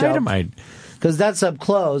with dynamite. Because that's up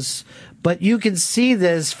close. But you can see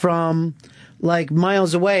this from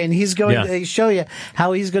miles away, and he's going to show you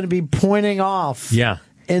how he's going to be pointing off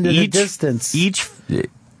into the distance.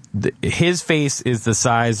 His face is the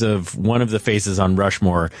size of one of the faces on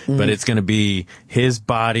Rushmore, but it's going to be his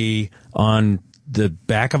body on the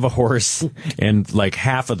back of a horse and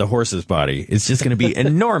half of the horse's body. It's just going to be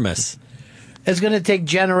enormous. It's going to take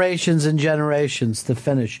generations and generations to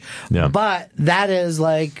finish. Yeah. But that is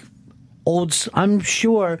old, I'm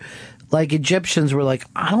sure Egyptians were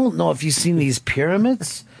I don't know if you've seen these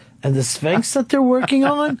pyramids. and the Sphinx that they're working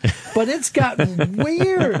on, but it's gotten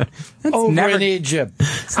weird over in Egypt.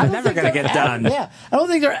 It's never going to get done. Yeah, I don't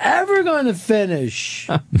think they're ever going to finish.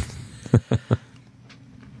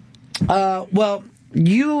 Well,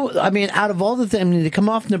 out of all the things, to come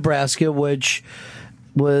off Nebraska, which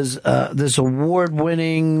was this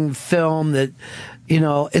award-winning film that,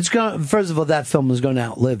 it's going. First of all, that film is going to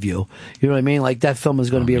outlive you. You know what I mean? Like, that film is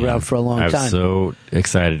going to be around for a long time. I'm so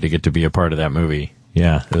excited to get to be a part of that movie.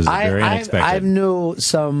 Yeah, it was very unexpected. I knew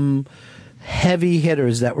some heavy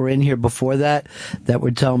hitters that were in here before that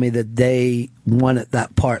were telling me that they wanted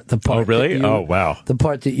that part. The part. Oh, really? Oh, wow. The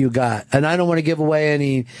part that you got. And I don't want to give away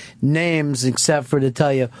any names except for to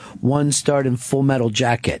tell you one starred in Full Metal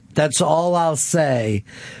Jacket. That's all I'll say.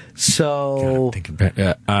 So...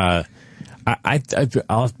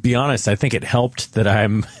 I'll be honest. I think it helped that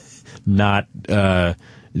I'm not, it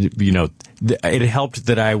helped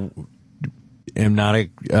that I am not a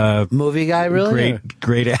movie guy, really,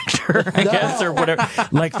 great actor, I guess, or whatever.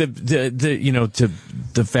 Like the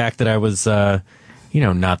fact that I was,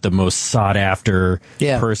 not the most sought after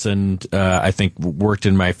person. I think worked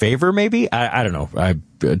in my favor. Maybe I don't know. I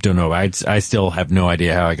don't know. I still have no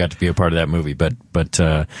idea how I got to be a part of that movie. But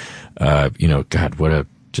God, what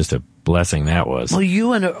just a blessing that was. Well,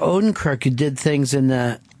 you and Odenkirk did things in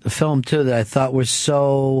that film too that I thought were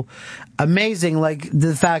so amazing, like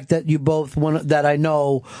the fact that you both that I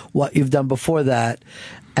know what you've done before that,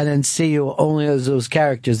 and then see you only as those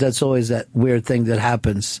characters. That's always that weird thing that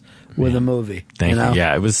happens with a movie. Thank you.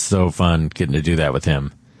 Yeah, it was so fun getting to do that with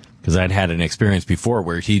him, because I'd had an experience before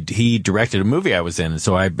where he directed a movie I was in,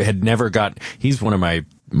 so I had never he's one of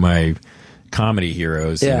my comedy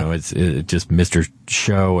heroes. Yeah. It's just Mr.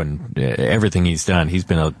 Show and everything he's done. He's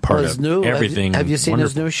been a part of everything. Have you seen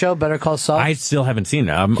his new show, Better Call Saul? I still haven't seen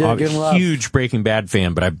it. I'm a huge Breaking Bad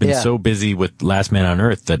fan, but I've been so busy with Last Man on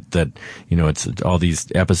Earth that it's all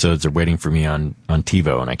these episodes are waiting for me on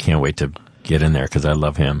TiVo, and I can't wait to get in there because I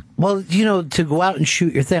love him. Well, to go out and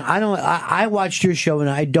shoot your thing. I watched your show and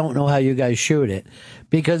I don't know how you guys shoot it,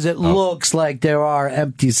 because it looks like there are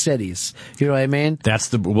empty cities. You know what I mean? That's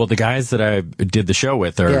the guys that I did the show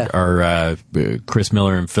with are Chris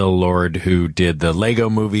Miller and Phil Lord, who did the Lego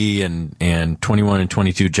Movie and 21 and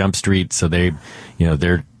 22 Jump Street. So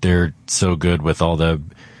they're so good with all the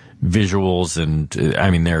visuals, and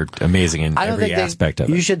they're amazing in every aspect of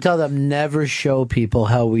it. You should tell them never show people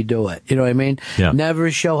how we do it. You know what I mean? Yeah.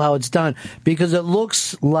 Never show how it's done, because it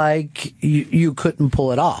looks like you couldn't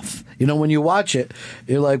pull it off. When you watch it,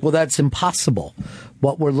 you're like, well, that's impossible.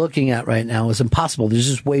 What we're looking at right now is impossible. There's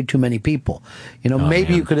just way too many people.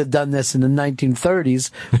 Maybe you could have done this in the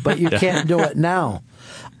 1930s, but you can't do it now.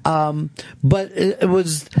 But it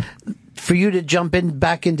was... For you to jump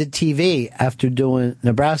back into TV after doing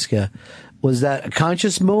Nebraska, was that a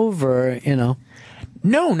conscious move, or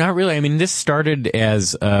No, not really. This started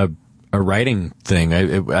as a writing thing.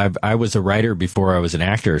 I was a writer before I was an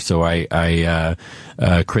actor, so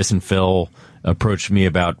Chris and Phil approached me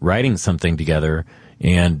about writing something together,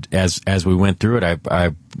 and as we went through it,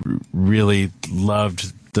 I really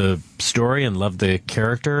loved the story and loved the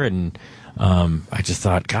character, and I just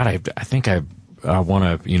thought, God, I think I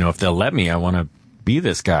want to, if they'll let me, I want to be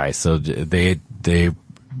this guy. So they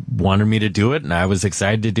wanted me to do it, and I was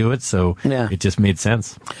excited to do it. So it just made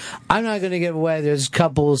sense. I'm not going to give away. There's a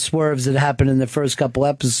couple of swerves that happened in the first couple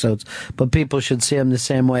episodes, but people should see them the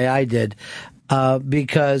same way I did.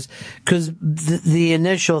 Because the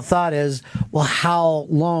initial thought is, well, how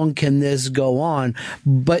long can this go on?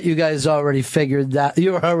 But you guys already figured that.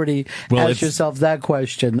 You already asked yourself that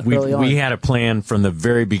question early on. We had a plan from the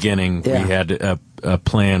very beginning. Yeah. We had a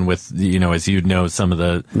plan with, as you know, some of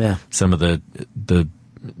the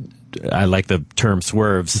I like the term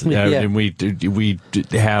swerves, and we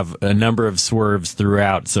have a number of swerves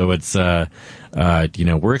throughout. So it's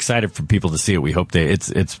we're excited for people to see it. We hope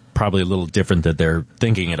it's probably a little different that they're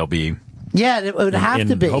thinking it'll be. Yeah, it would have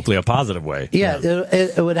to be. Hopefully a positive way. Yeah,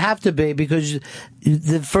 it would have to be, because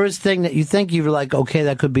the first thing that you think, you're like, okay,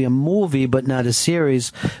 that could be a movie, but not a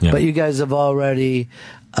series. Yeah. But you guys have already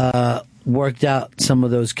worked out some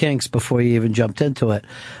of those kinks before you even jumped into it.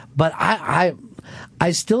 But I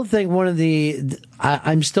still think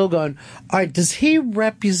I'm still going, all right, does he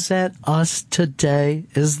represent us today?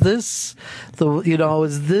 Is this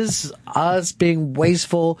is this us being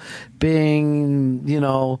wasteful, being,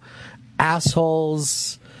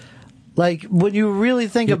 assholes? Like, when you really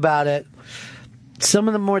think about it, some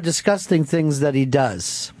of the more disgusting things that he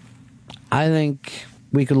does, I think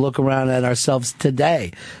we could look around at ourselves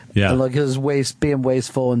today. Yeah. And look at his being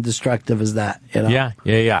wasteful and destructive as that. Yeah.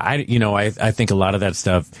 I think a lot of that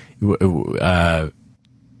stuff,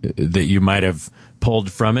 that you might have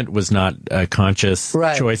pulled from it was not a conscious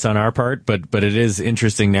choice on our part, but it is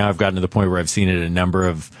interesting now. I've gotten to the point where I've seen it a number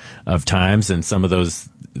of times, and some of those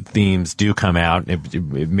themes do come out.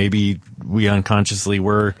 Maybe we unconsciously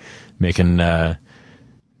were making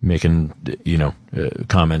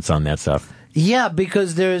comments on that stuff. Yeah,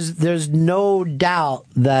 because there's no doubt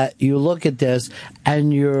that you look at this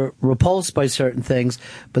and you're repulsed by certain things,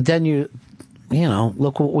 but then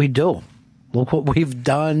look what we do. Look what we've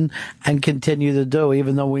done and continue to do,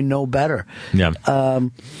 even though we know better. Yeah.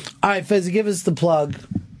 All right, Fez, give us the plug.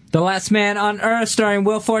 The Last Man on Earth, starring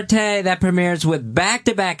Will Forte, that premieres with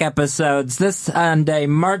back-to-back episodes this Sunday,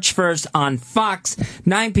 March 1st on Fox,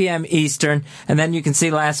 9 p.m. Eastern. And then you can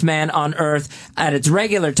see Last Man on Earth at its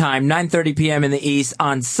regular time, 9:30 p.m. in the East,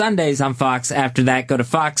 on Sundays on Fox. After that, go to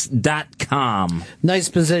fox.com. Nice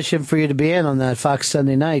position for you to be in on that Fox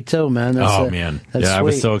Sunday night, too, man. Man. That's I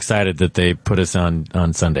was sweet. so excited that they put us on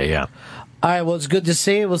Sunday, yeah. All right, well, it's good to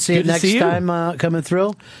see you. We'll see you next time coming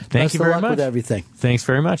through. Thank you very much. Best of luck with everything. Thanks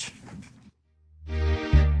very much.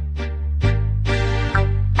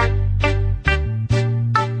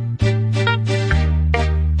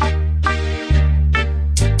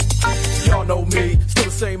 Y'all know me, still the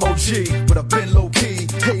same OG, but I've been low-key,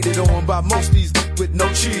 hated on by most these with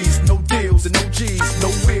no cheese, no deals and no G's, no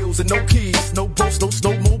wheels and no keys, no boats, no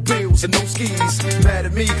snowmobiles and no skis. Mad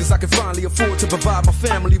at me cause I can finally afford to provide my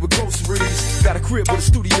family with groceries. Got a crib with a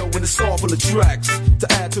studio and it's all full of tracks to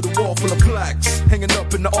add to the wall full of plaques, hanging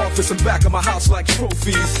up in the office and back of my house like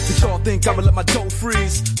trophies. Did y'all think I'ma let my dough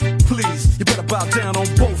freeze? Please, you better bow down on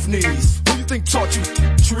both knees. Who you think taught you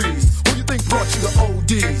trees? Who you think brought you the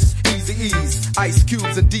ODs? Eazy-E's, Ice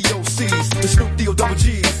Cubes and DOCs, the Snoop D-O-double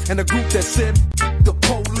G's, and the group that said the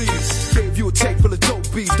police gave you a tape full of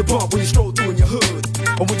dope beats to bump when you stroll through in your hood,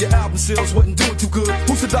 or when your album sales wasn't doing too good.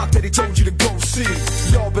 Who's the doc that he told you to go see?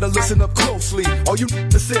 Y'all better listen up closely. All you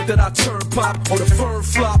that said that I turn pop or the firm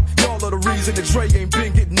flop, y'all are the reason that Dre ain't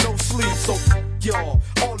been getting no sleep. So y'all,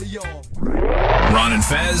 all of y'all. Ron and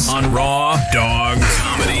Fez on Raw Dog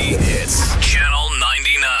Comedy Hits. Channel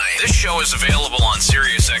 99. This show is available on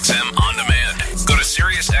SiriusXM On Demand. Go to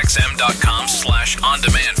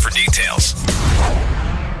SiriusXM.com/on-demand for details.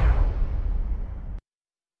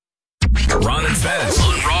 Ron and Fez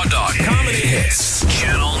on Raw Dog Comedy Hits.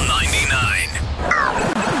 Channel 99.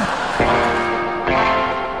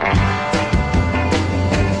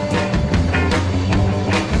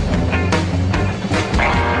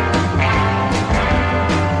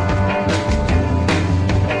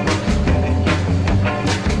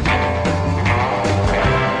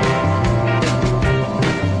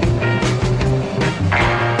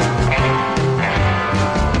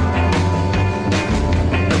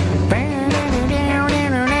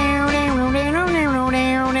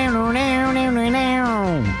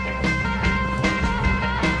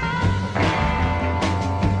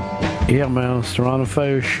 Yeah, man, it's the Ron and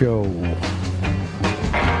Fez show.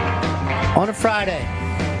 On a Friday.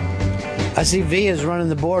 I see V is running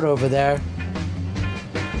the board over there.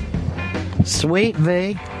 Sweet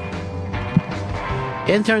V.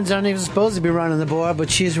 Interns aren't even supposed to be running the board, but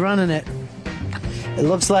she's running it. It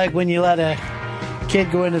looks like when you let a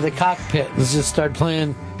kid go into the cockpit and just start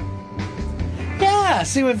playing. Yeah,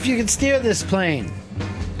 see if you can steer this plane.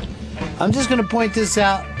 I'm just going to point this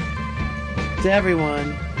out to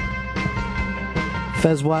everyone.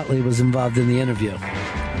 Fez Whatley was involved in the interview.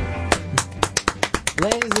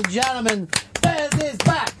 Ladies and gentlemen, Fez is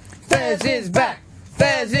back! Fez is back!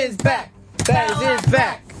 Fez is back! Fez is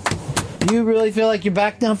back! Do you really feel like you're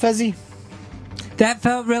back now, Fezzy? That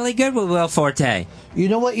felt really good with Will Forte. You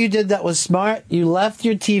know what you did that was smart? You left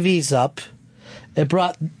your TVs up. It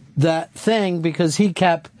brought that thing because he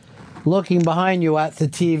kept looking behind you at the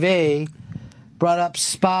TV. Brought up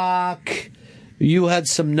Spock. You had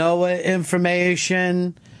some Noah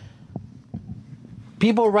information.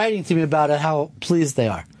 People writing to me about it, how pleased they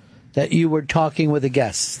are that you were talking with a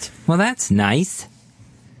guest. Well, that's nice.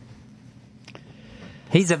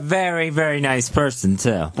 He's a very, very nice person,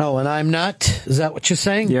 too. Oh, and I'm not? Is that what you're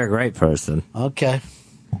saying? You're a great person. Okay.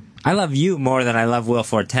 I love you more than I love Will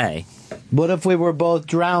Forte. What if we were both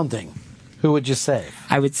drowning? Who would you save?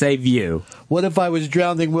 I would save you. What if I was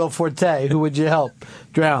drowning Will Forte? Who would you help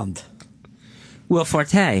drowned? Will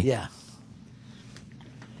Forte? Yeah.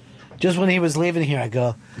 Just when he was leaving here, I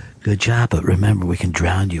go, good job, but remember, we can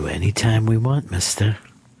drown you anytime we want, mister.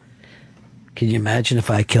 Can you imagine if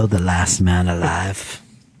I killed the last man alive?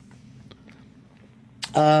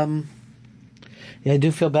 Yeah, I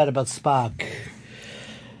do feel bad about Spock.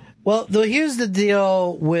 Well, though, here's the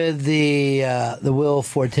deal with the Will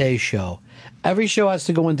Forte show. Every show has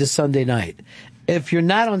to go into Sunday night. if you're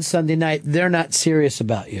not on Sunday night, they're not serious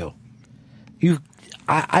about you.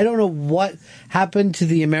 I don't know what happened to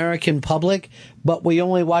the American public, but we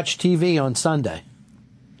only watch TV on Sunday.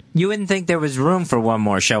 You wouldn't think there was room for one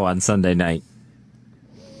more show on Sunday night.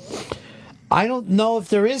 I don't know if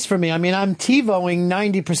there is for me. I mean, I'm TiVoing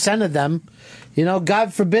 90% of them. You know,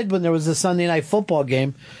 God forbid when there was a Sunday night football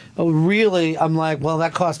game. Really, I'm like, well,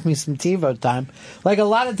 that cost me some TiVo time. Like a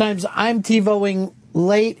lot of times I'm TiVoing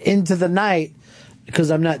late into the night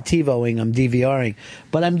because I'm not TiVoing, I'm DVRing.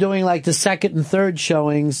 But I'm doing like the second and third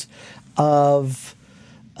showings of,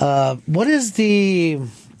 what's the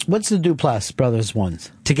Duplass Brothers ones?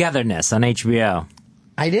 Togetherness on HBO.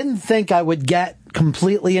 I didn't think I would get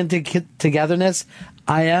completely into Togetherness.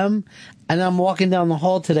 I am. And I'm walking down the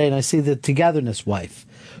hall today and I see the Togetherness wife,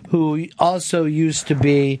 who also used to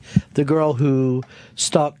be the girl who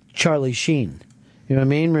stalked Charlie Sheen. You know what I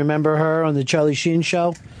mean? Remember her on the Charlie Sheen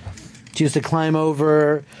show? She used to climb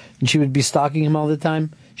over and she would be stalking him all the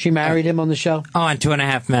time. She married him on the show. Oh, on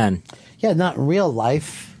 2.5 Men. Yeah, not in real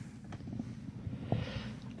life.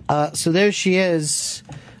 So there she is.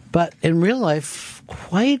 But in real life,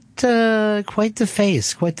 quite the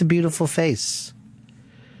face, quite the beautiful face.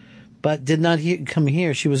 But did not come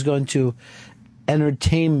here. She was going to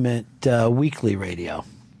Entertainment Weekly Radio.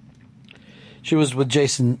 She was with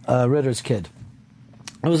Jason Ritter's kid.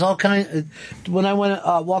 It was all kind. When I went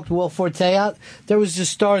walked Will Forte out, there was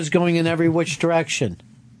just stars going in every which direction.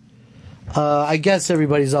 I guess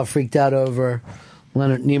everybody's all freaked out over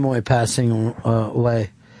Leonard Nimoy passing away.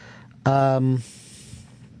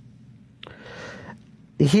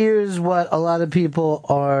 Here's what a lot of people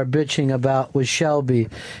are bitching about with Shelby,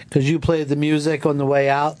 because you played the music on the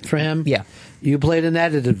way out for him. Yeah. You played an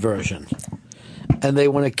edited version, and they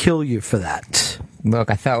want to kill you for that.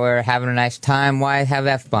 Look, I thought we were having a nice time. Why have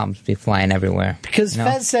F-bombs be flying everywhere? Because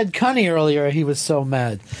Fez said cunny earlier, he was so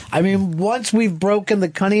mad. I mean, once we've broken the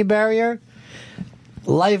cunny barrier,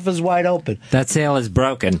 life is wide open. That sail is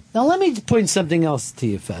broken. Now let me point something else to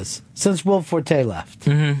you, Fez, since Will Forte left.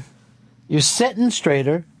 Mm-hmm. You're sitting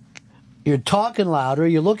straighter, you're talking louder,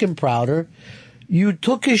 you're looking prouder. You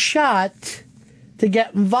took a shot to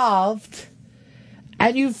get involved,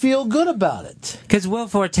 and you feel good about it. Because Will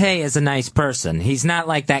Forte is a nice person. He's not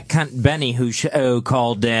like that cunt Benny who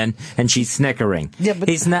called in and she's snickering. Yeah, but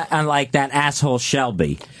he's not like that asshole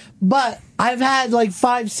Shelby. But I've had like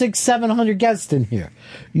 500, 600, 700 guests in here.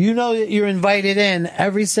 You know that you're invited in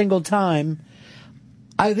every single time.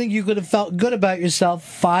 I think you could have felt good about yourself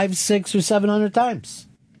 500, 600, or 700 times.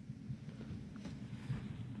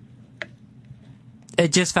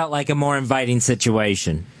 It just felt like a more inviting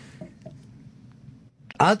situation.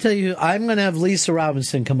 I'll tell you, I'm going to have Lisa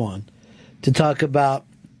Robinson come on to talk about,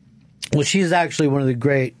 well, she's actually one of the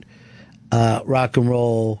great rock and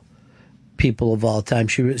roll people of all time.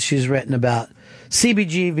 She's written about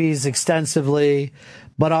CBGBs extensively,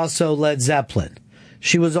 but also Led Zeppelin.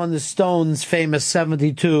 She was on the Stones' famous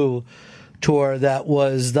 72 tour that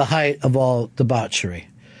was the height of all debauchery.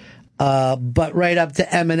 But right up to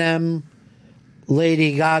Eminem,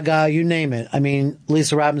 Lady Gaga, you name it. I mean,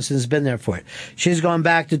 Lisa Robinson's been there for it. She's gone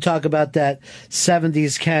back to talk about that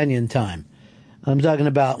 70s Canyon time. I'm talking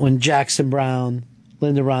about when Jackson Browne,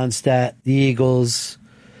 Linda Ronstadt, the Eagles,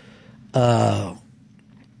 Warren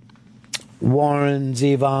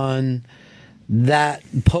Zevon, that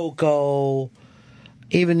Poco,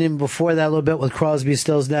 even in before that a little bit with Crosby,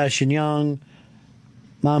 Stills, Nash and Young,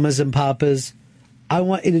 Mamas and Papas. I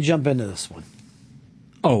want you to jump into this one.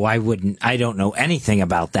 Oh, I wouldn't. I don't know anything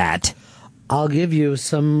about that. I'll give you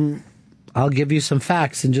some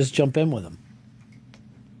facts and just jump in with them.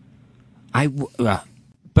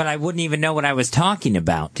 But I wouldn't even know what I was talking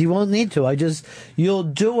about. You won't need to. You'll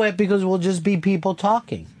do it because we'll just be people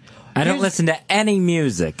talking. I don't listen to any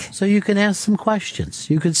music. So you can ask some questions.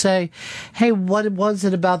 You could say, hey, what was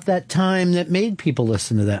it about that time that made people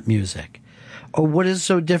listen to that music? Or what is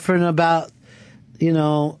so different about,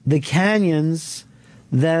 the Canyons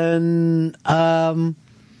than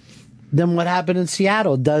what happened in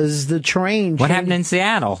Seattle? Does the terrain change? What happened in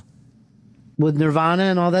Seattle? With Nirvana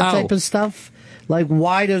and all that type of stuff? Like,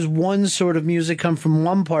 why does one sort of music come from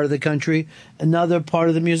one part of the country, another part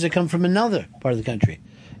of the music come from another part of the country?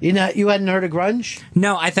 You hadn't heard of grunge?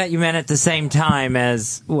 No, I thought you meant at the same time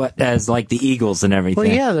as like the Eagles and everything.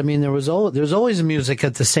 Well, yeah, I mean there's always music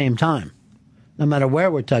at the same time, no matter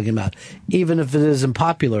where we're talking about, even if it isn't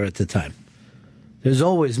popular at the time. There's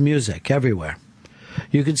always music everywhere.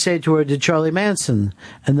 You could say to her, did Charlie Manson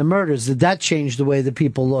and the murders, did that change the way that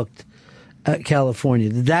people looked at California?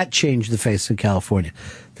 Did that change the face of California?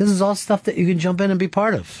 This is all stuff that you can jump in and be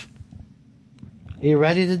part of. Are you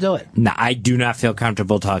ready to do it? No, I do not feel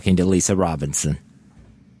comfortable talking to Lisa Robinson.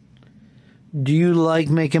 Do you like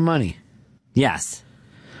making money? Yes.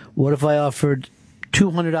 What if I offered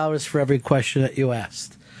 $200 for every question that you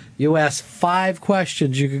asked? You asked 5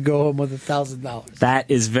 questions, you could go home with $1,000.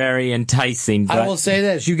 That is very enticing. But I will say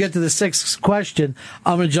this. You get to the 6th question,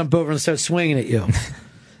 I'm going to jump over and start swinging at you.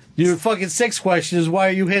 Your fucking 6th question is, why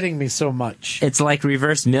are you hitting me so much? It's like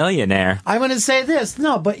Reverse Millionaire. I'm going to say this.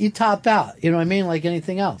 No, but you top out. You know what I mean? Like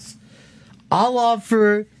anything else. I'll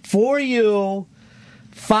offer for you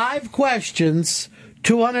 5 questions,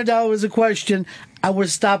 $200 a question, and we're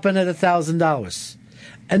stopping at $1,000.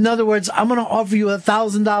 In other words, I'm going to offer you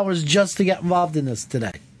 $1,000 just to get involved in this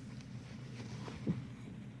today.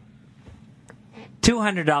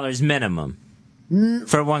 $200 minimum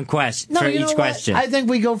for one question. No, for you know each what? question. I think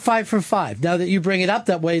we go 5 for 5. Now that you bring it up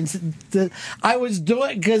that way, I was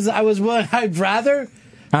doing because I was willing. I'd rather.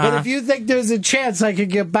 But if you think there's a chance I could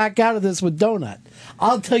get back out of this with Donut,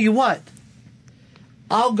 I'll tell you what.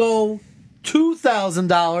 I'll go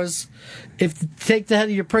 $2,000 if take the head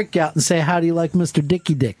of your prick out and say, how do you like Mr.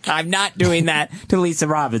 Dicky Dick? I'm not doing that to Lisa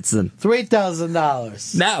Robinson.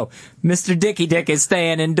 $3,000. No, Mr. Dicky Dick is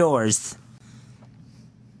staying indoors.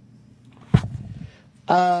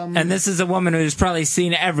 And this is a woman who's probably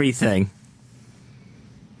seen everything.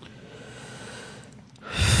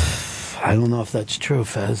 I don't know if that's true,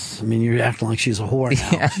 Fez. I mean, you're acting like she's a whore now.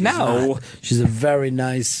 Yeah, no. She's a very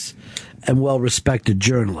nice and well-respected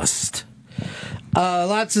journalist.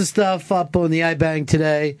 Lots of stuff up on the iBang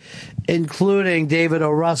today, including David O.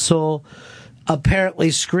 Russell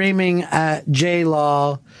apparently screaming at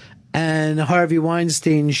J-Law, and Harvey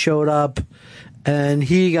Weinstein showed up, and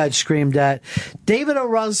he got screamed at. David O.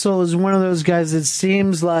 Russell is one of those guys that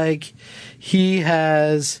seems like he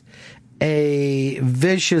has a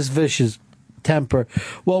vicious, vicious temper.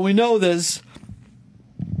 Well, we know this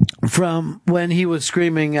from when he was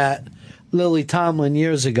screaming at Lily Tomlin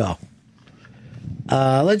years ago.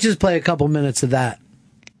 Let's just play a couple minutes of that.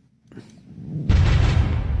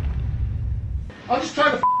 I'm just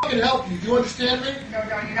trying to fucking help you. Do you understand me? No, you're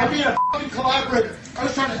not. I'm being a fucking collaborator. I'm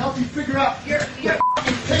just trying to help you figure out the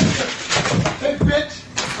fucking hey, bitch,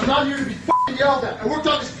 I'm not here to be fucking yelled at. I worked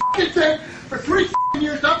on this fucking thing for 3 fucking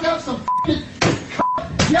years, not to have some fucking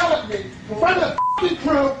yell at me in front of the fucking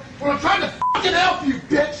crew when I'm trying to fucking help you,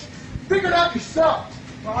 bitch. Figure it out yourself.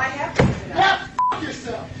 Well, I have to figure it out. Yeah, fuck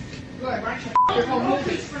yourself. Good. Why don't you your whole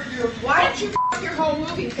movie? Why don't you your whole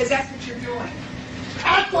movie? Because that's what you're doing.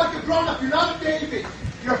 Act like a grown-up. You're not a baby.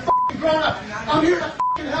 You're a fucking grown-up. I'm here to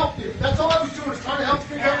fucking help you. That's all I was doing, was trying to help you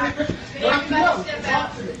figure out everything. You don't have to yell. You can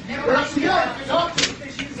talk to me. You don't have to yell. You can talk to me.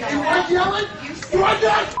 You like yelling? Do I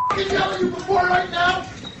not fucking yell at you before right now?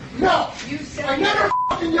 No. I never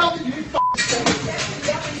fucking yelled at you. You fucking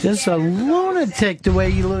said. Just a lunatic the way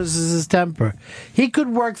he loses his temper. He could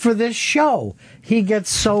work for this show. He gets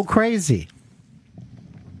so crazy.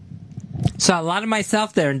 Saw a lot of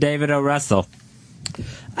myself there in David O. Russell.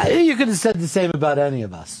 You could have said the same about any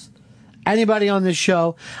of us. Anybody on this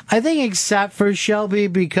show. I think except for Shelby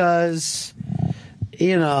because,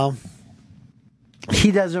 you know,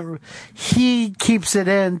 he keeps it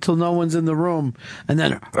in till no one's in the room. And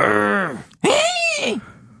then,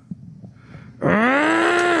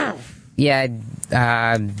 yeah,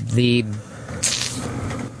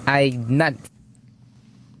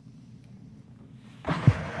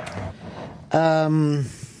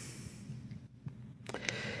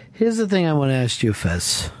 here's the thing I want to ask you,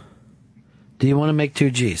 Fez. Do you want to make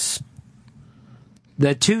 2 Gs?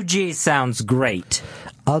 The 2 Gs sounds great.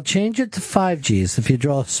 I'll change it to 5 Gs if you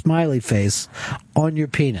draw a smiley face on your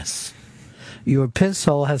penis. Your piss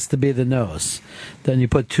hole has to be the nose. Then you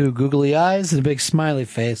put 2 googly eyes and a big smiley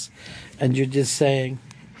face, and you're just saying,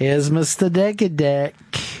 here's Mr. Dicky Dick.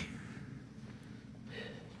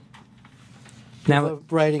 Now,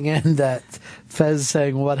 writing in that Fez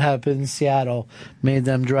saying what happened in Seattle made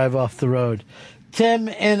them drive off the road. Tim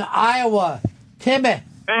in Iowa. Timmy.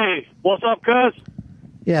 Hey, what's up, cuz?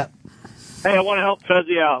 Yeah. Hey, I want to help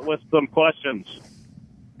Fezzy out with some questions.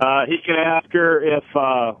 He can ask her if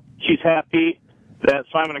she's happy that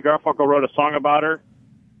Simon & Garfunkel wrote a song about her,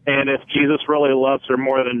 and if Jesus really loves her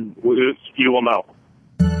more than you will know.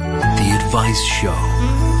 The Advice Show.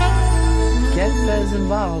 Get Fez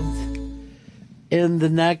involved in the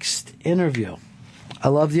next interview. I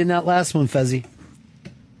loved you in that last one, Fezzy.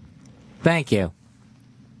 Thank you.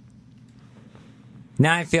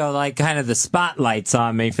 Now I feel like kind of the spotlight's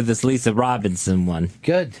on me for this Lisa Robinson one.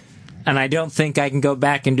 Good. And I don't think I can go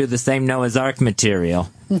back and do the same Noah's Ark material.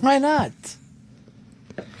 Why not?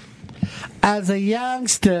 As a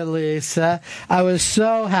youngster, Lisa, I was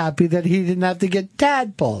so happy that he didn't have to get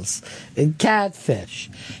tadpoles and catfish.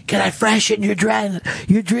 Can I freshen your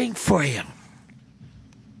drink for you?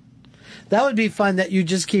 That would be fun, that you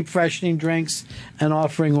just keep freshening drinks and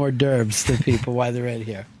offering hors d'oeuvres to people while they're in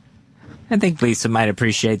here. I think Lisa might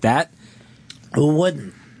appreciate that. Who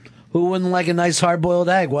wouldn't? Who wouldn't like a nice hard-boiled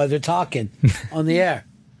egg while they're talking on the air?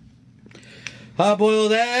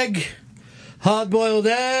 Hard-boiled egg. Hard-boiled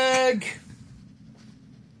egg.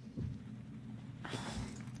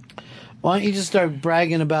 Why don't you just start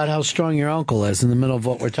bragging about how strong your uncle is in the middle of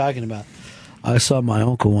what we're talking about? I saw my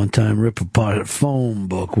uncle one time rip apart a phone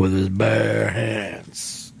book with his bare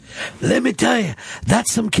hands. Let me tell you,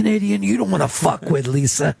 that's some Canadian you don't want to fuck with,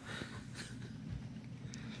 Lisa.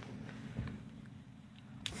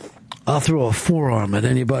 I'll throw a forearm at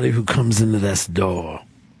anybody who comes into this door.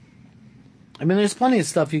 I mean, there's plenty of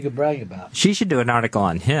stuff you could brag about. She should do an article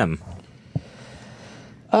on him.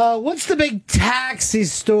 What's the big taxi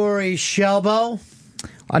story, Shelbo?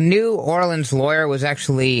 A New Orleans lawyer was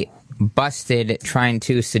actually busted trying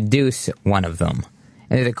to seduce one of them.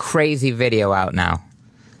 And there's a crazy video out now.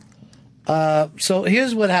 So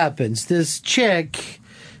here's what happens. This chick,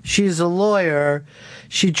 she's a lawyer.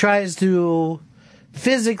 She tries to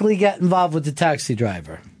physically get involved with the taxi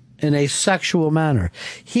driver in a sexual manner.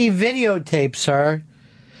 He videotapes her,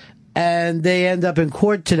 and they end up in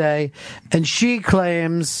court today, and she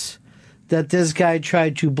claims that this guy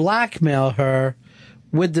tried to blackmail her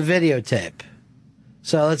with the videotape.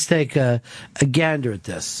 So let's take a gander at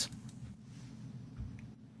this.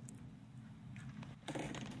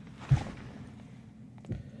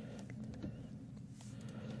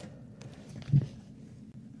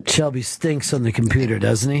 Shelby stinks on the computer,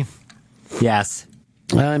 doesn't he? Yes.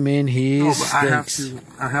 I mean, he stinks.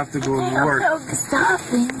 I have to go to work. Stop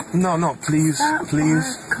it. No, please,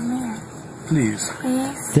 please. Come here. Please.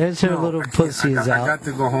 Please. There's her little pussies out. I got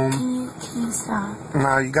to go home. Can you stop?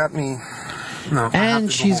 No, you got me. No.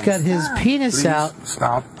 And she's got his penis Please, out.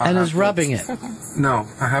 Stop. And is rubbing it. No,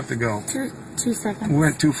 I have to go. 2 seconds. We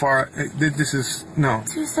went too far. This is no.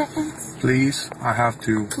 2 seconds. Please, I have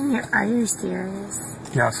to. Are you serious?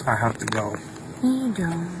 Yes, I have to go. You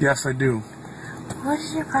don't. Yes, I do. What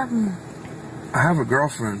is your problem? I have a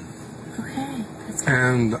girlfriend. Okay, that's fine.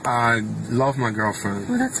 And I love my girlfriend.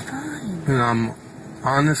 Well, that's fine. And I'm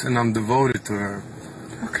honest and I'm devoted to her.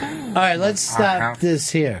 Okay. All right, let's stop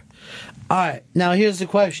this here. All right, now here's the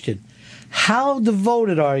question. How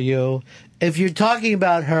devoted are you if you're talking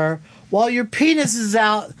about her while your penis is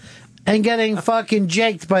out and getting fucking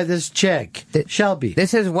jaked by this chick? Shelby.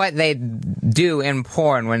 This is what they do in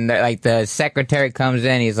porn when like the secretary comes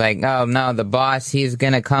in. He's like, oh no, the boss, he's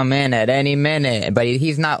gonna come in at any minute. But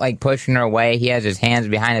he's not like pushing her away. He has his hands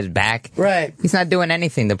behind his back. Right. He's not doing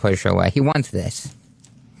anything to push her away. He wants this.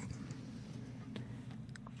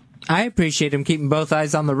 I appreciate him keeping both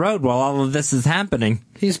eyes on the road while all of this is happening.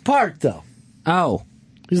 He's parked, though. Oh.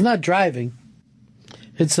 He's not driving.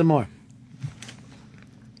 Hit some more.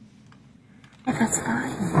 That's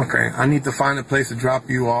fine. Okay, I need to find a place to drop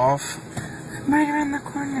you off. I'm right around the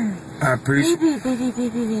corner. I appreciate. Baby.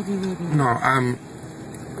 No,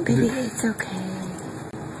 Baby, it's okay.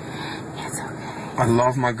 It's okay. I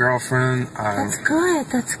love my girlfriend. That's good.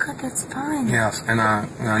 That's fine. Yes, and I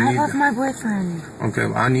I need. love my boyfriend. Okay,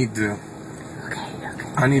 I need to. Okay.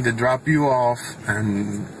 I need to drop you off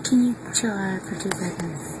and. Can you chill out for 2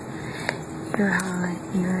 seconds? You're hot.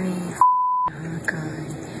 You're a hot guy.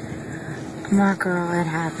 I'm not girl. It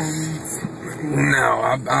happens. No,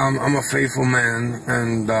 I'm a faithful man,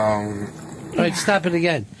 and. All right, stop it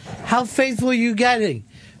again. How faithful are you getting?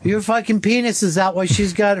 Your fucking penis is out while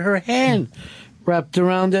she's got her hand wrapped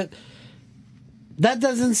around it. That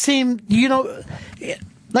doesn't seem,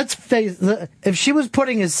 let's face it, if she was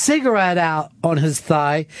putting his cigarette out on his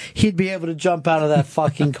thigh, he'd be able to jump out of that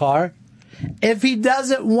fucking car. If he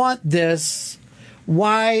doesn't want this,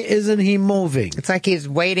 why isn't he moving? It's like he's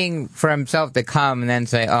waiting for himself to come and then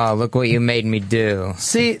say, oh, look what you made me do.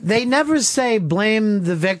 See, they never say blame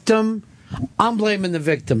the victim. I'm blaming the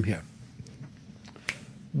victim here.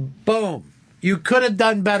 Boom. You could have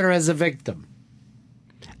done better as a victim.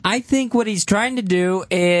 I think what he's trying to do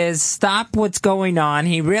is stop what's going on.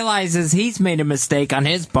 He realizes he's made a mistake on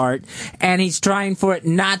his part, and he's trying for it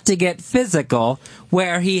not to get physical,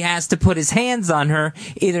 where he has to put his hands on her,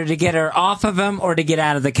 either to get her off of him or to get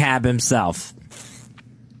out of the cab himself.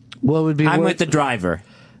 What would be? I'm with the driver.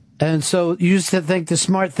 And so you used to think the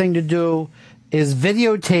smart thing to do is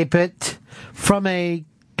videotape it from a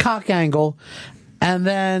cock angle, and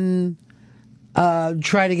then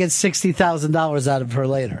try to get $60,000 out of her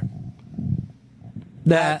later.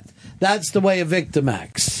 That's the way a victim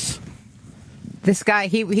acts. This guy,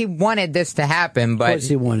 he wanted this to happen, but... Of course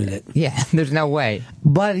he wanted it. Yeah, there's no way.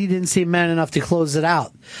 But he didn't seem man enough to close it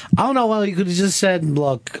out. I don't know why he could have just said,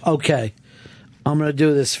 look, okay, I'm going to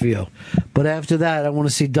do this for you. But after that, I want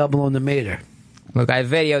to see double on the meter. Look, I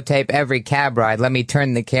videotape every cab ride. Let me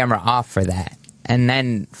turn the camera off for that. And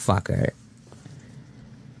then fuck her.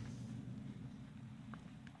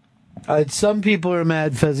 Some people are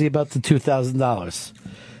mad, Fezzy, about the $2,000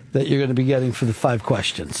 that you're going to be getting for the 5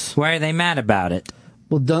 questions. Why are they mad about it?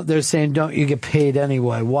 Well, they're saying, don't you get paid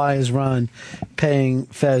anyway? Why is Ron paying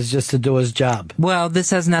Fez just to do his job? Well, this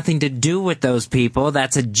has nothing to do with those people.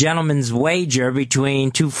 That's a gentleman's wager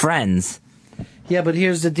between two friends. Yeah, but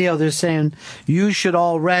here's the deal. They're saying you should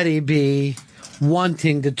already be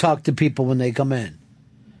wanting to talk to people when they come in.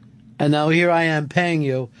 And now here I am paying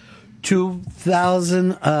you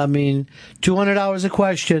 $200 a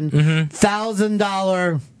question,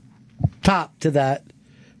 $1,000 top to that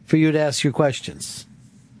for you to ask your questions.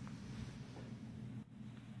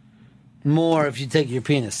 More if you take your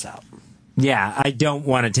penis out. Yeah, I don't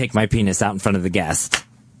want to take my penis out in front of the guest.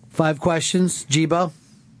 5 questions, Jibo?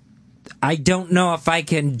 I don't know if I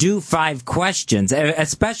can do 5 questions,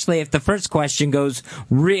 especially if the first question goes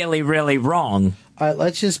really, really wrong. All right,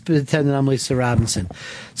 let's just pretend that I'm Lisa Robinson.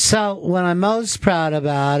 So what I'm most proud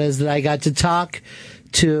about is that I got to talk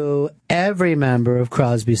to every member of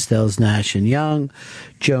Crosby, Stills, Nash and Young,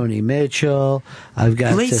 Joni Mitchell. I've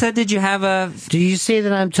got Lisa, did you have a... Do you see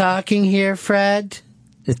that I'm talking here, Fred?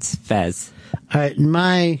 It's Fez. All right,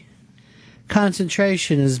 my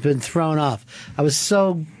concentration has been thrown off. I was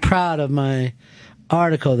so proud of my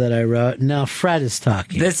article that I wrote. Now Fred is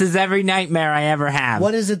talking. This is every nightmare I ever have.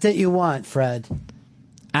 What is it that you want, Fred?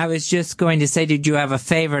 I was just going to say, did you have a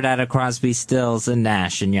favorite out of Crosby, Stills, and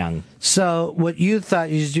Nash and Young? So what you thought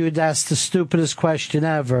is you would ask the stupidest question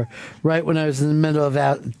ever right when I was in the middle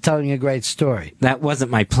of telling a great story. That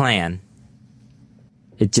wasn't my plan.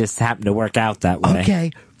 It just happened to work out that way.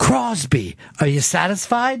 Okay, Crosby. Are you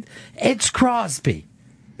satisfied? It's Crosby.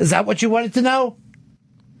 Is that what you wanted to know?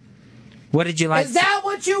 What did you like? Is that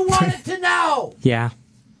what you wanted to know? Yeah.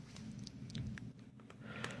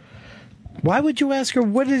 Why would you ask her,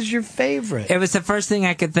 what is your favorite? It was the first thing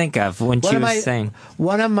I could think of when she was saying.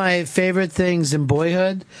 One of my favorite things in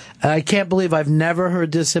boyhood, I can't believe I've never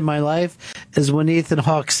heard this in my life, is when Ethan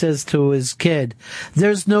Hawke says to his kid,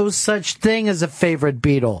 there's no such thing as a favorite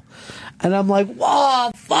Beatle. And I'm like, whoa,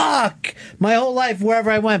 fuck! My whole life, wherever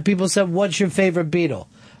I went, people said, what's your favorite Beatle?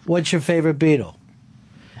 What's your favorite Beatle?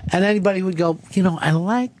 And anybody would go, I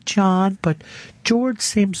like John, but George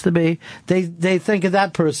seems to be... They think of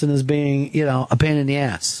that person as being, a pain in the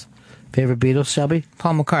ass. Favorite Beatles, Shelby?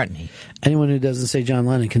 Paul McCartney. Anyone who doesn't say John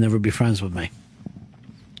Lennon can never be friends with me.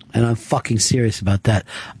 And I'm fucking serious about that.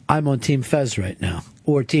 I'm on Team Fez right now.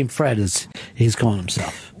 Or Team Fred, as he's calling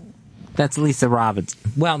himself. That's Lisa Robinson.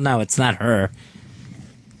 Well, no, it's not her.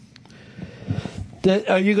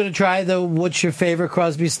 Are you going to try what's your favorite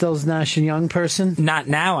Crosby, Stills, Nash and Young person? Not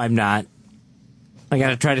now, I'm not. I got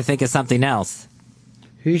to try to think of something else.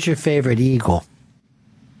 Who's your favorite Eagle?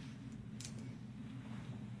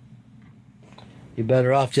 You're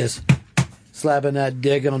better off just slapping that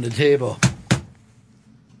dick on the table.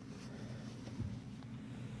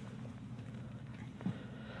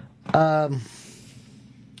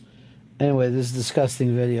 Anyway, this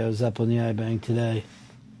disgusting video is up on the iBank today.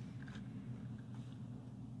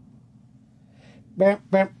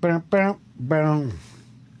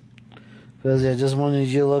 Fuzzy, I just wanted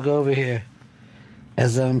you to look over here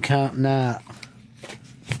as I'm counting out.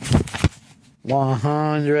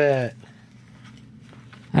 100.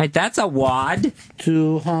 Hey, that's a wad.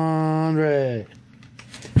 200.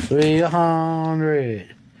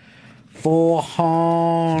 300.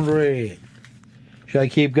 400. Should I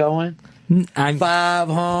keep going?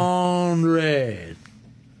 500.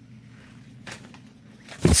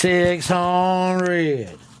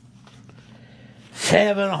 600.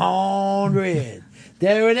 700.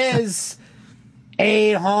 There it is.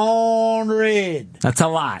 800. That's a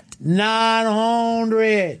lot.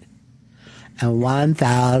 900. And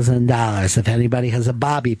 $1,000 if anybody has a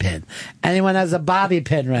bobby pin. Anyone has a bobby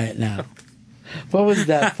pin right now? What was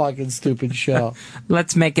that fucking stupid show?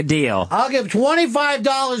 Let's make a deal. I'll give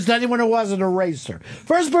 $25 to anyone who has an eraser.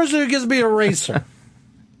 First person who gives me an eraser.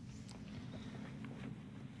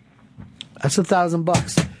 That's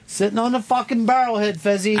 $1,000. Sitting on the fucking barrelhead,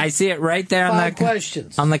 Fezzy. I see it right there on the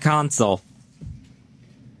questions on the console.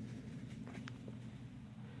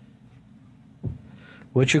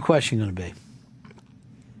 What's your question going to be?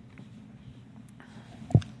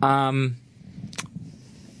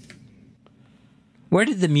 Where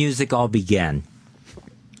did the music all begin?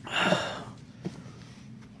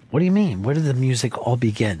 What do you mean? Where did the music all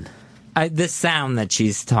begin? The sound that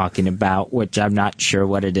she's talking about, which I'm not sure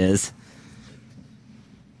what it is.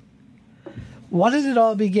 What did it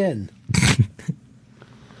all begin?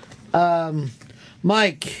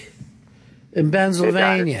 Mike in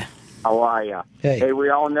Pennsylvania. Hey, how are you? Hey. We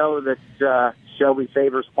all know that Shelby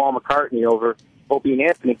favors Paul McCartney over Opie and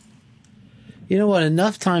Anthony. You know what?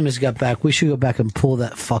 Enough time has got back. We should go back and pull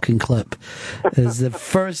that fucking clip. It's the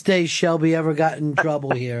first day Shelby ever got in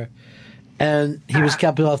trouble here. And he was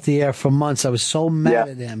kept off the air for months. I was so mad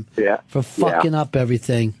at him for fucking up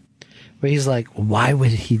everything. Where he's like, why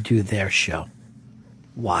would he do their show?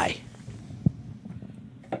 Why?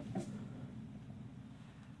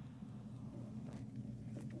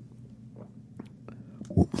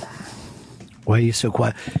 Why are you so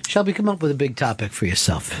quiet? Shelby, come up with a big topic for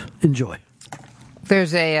yourself. Enjoy.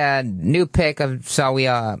 There's a new pic of, we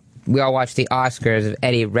all watched the Oscars of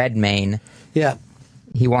Eddie Redmayne. Yeah.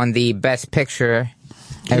 He won the Best Picture.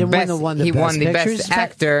 He won the Best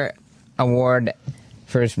Actor award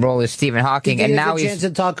for his role as Stephen Hawking. Did you and get now a chance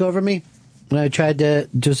to talk over me when I tried to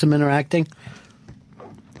do some interacting?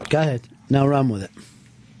 Go ahead. Now run with it.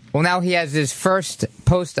 Well, now he has his first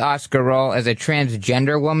post-Oscar role as a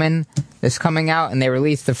transgender woman that's coming out, and they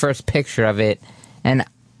released the first picture of it. And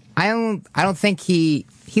I don't think he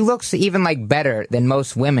looks even like better than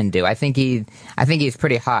most women do. I think he's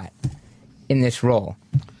pretty hot in this role.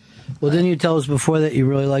 Well, didn't you tell us before that you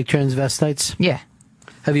really like transvestites? Yeah.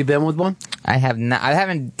 Have you been with one? I have not. I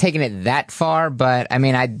haven't taken it that far, but I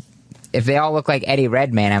mean, if they all look like Eddie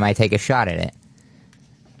Redmayne, I might take a shot at it.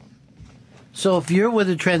 So if you're with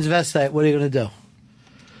a transvestite, what are you going to do?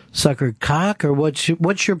 Suck her cock, or what's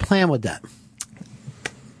your plan with that?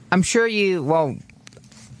 I'm sure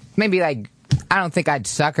maybe I don't think I'd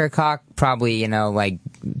suck her cock. Probably,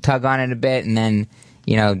 tug on it a bit and then,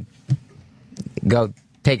 go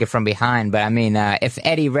take it from behind. But I mean, if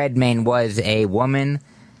Eddie Redmayne was a woman,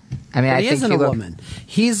 I mean, he isn't a woman.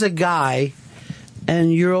 He's a guy,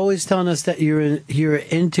 and you're always telling us that you're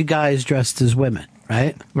into guys dressed as women,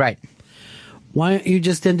 right? Right. Why aren't you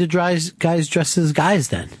just into guys dressed as guys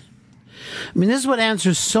then? I mean, this is what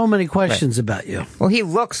answers so many questions about you. Well, he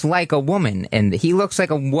looks like a woman, and he looks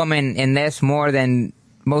like a woman in this more than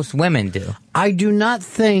most women do. I do not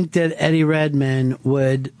think that Eddie Redmayne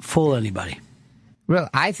would fool anybody. Really?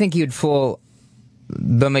 I think he'd fool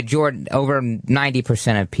the majority, over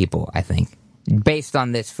 90% of people, I think, based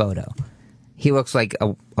on this photo. He looks like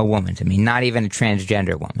a woman to me, not even a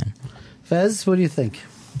transgender woman. Fez, what do you think?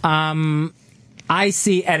 I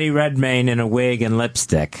see Eddie Redmayne in a wig and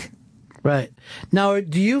lipstick. Right. Now,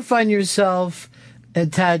 do you find yourself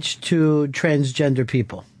attached to transgender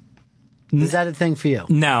people? Is that a thing for you?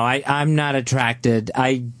 No, I'm not attracted.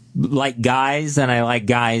 I like guys, and I like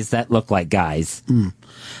guys that look like guys. Mm.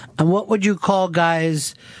 And what would you call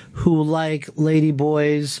guys who like lady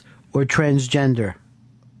boys or transgender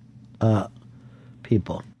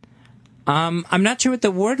people? I'm not sure what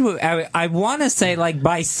the word would... I want to say like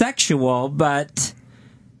bisexual, but...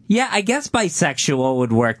 Yeah, I guess bisexual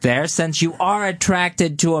would work there, since you are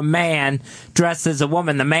attracted to a man dressed as a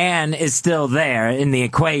woman. The man is still there in the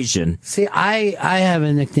equation. See, I have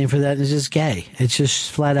a nickname for that, and it's just gay. It's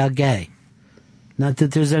just flat out gay. Not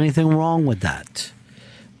that there's anything wrong with that.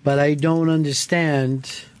 But I don't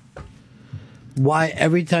understand why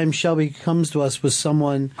every time Shelby comes to us with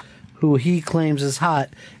someone who he claims is hot,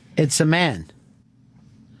 it's a man.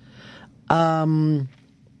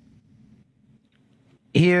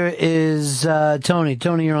 Here is Tony.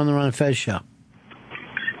 Tony, you're on the Ron and Fez show.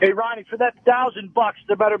 Hey, Ronnie, for that $1,000,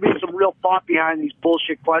 there better be some real thought behind these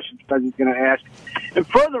bullshit questions Fezzi's going to ask. And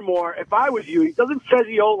furthermore, if I was you, doesn't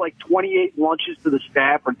Fezzi owe like 28 lunches to the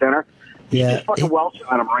staff for dinner? Yeah. He's fucking Welch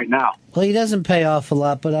on him right now. Well, he doesn't pay off a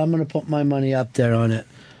lot, but I'm going to put my money up there on it.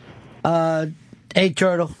 Hey,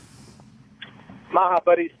 Turtle. Maha,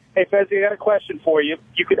 buddies. Hey, Fezzi, I got a question for you.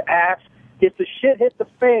 You could ask, if the shit hit the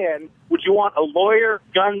fan, would you want a lawyer,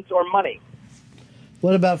 guns, or money?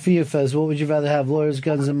 What about for you, Fez? What would you rather have, lawyers,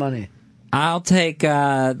 guns, and money? I'll take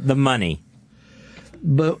the money.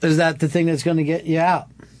 But is that the thing that's going to get you out?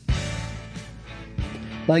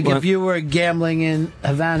 Like if you were gambling in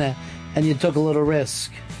Havana and you took a little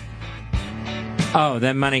risk. Oh,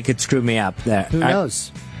 that money could screw me up there. Who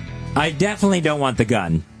knows? I definitely don't want the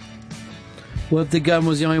gun. What if the gun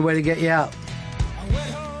was the only way to get you out?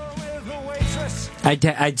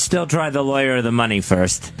 I'd still try the lawyer or the money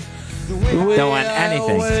first. Don't want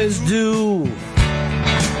anything. Always do.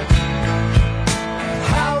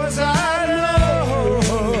 How was I know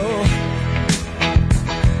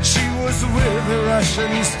she was with the Russian?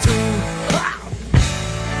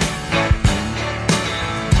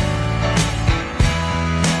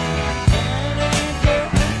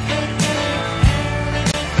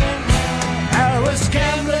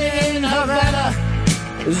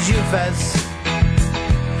 This is you, Fez.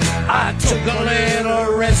 I took a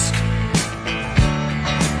little risk.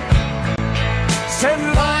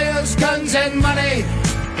 Send liars, guns, and money.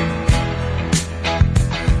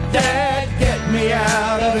 Dad, get me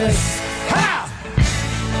out of this. Ha!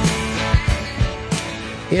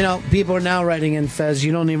 You know, people are now writing in, Fez,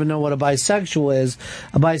 you don't even know what a bisexual is.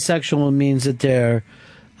 A bisexual means that they're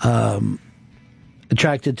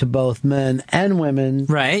attracted to both men and women.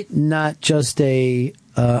 Right. Not just a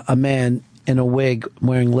man in a wig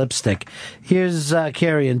wearing lipstick. Here's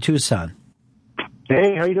Carrie in Tucson.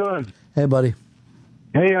 Hey, how you doing? Hey, buddy.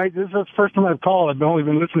 Hey, this is the first time I've called. I've only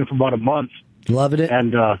been listening for about a month. Loving it?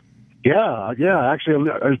 And, yeah, actually,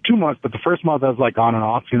 it was 2 months, but the first month I was like on and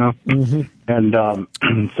off, you know? Mm-hmm. And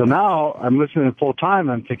so now I'm listening full time.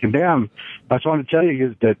 I'm thinking, damn, I just wanted to tell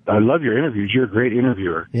you that I love your interviews. You're a great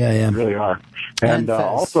interviewer. Yeah, yeah. You really are. And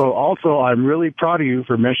also, I'm really proud of you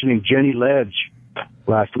for mentioning Jenny Ledge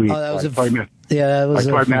last week. Oh, that was that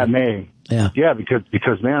was matinee. Yeah. Yeah,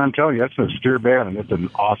 because man, I'm telling you, that's an obscure band, and it's an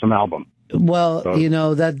awesome album. Well, So- you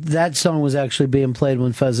know, that song was actually being played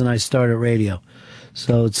when Fez and I started radio.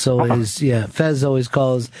 So it's always, yeah, Fez always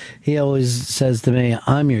calls, he always says to me,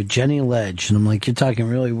 I'm your Jenny Ledge. And I'm like, you're talking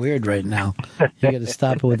really weird right now. You got to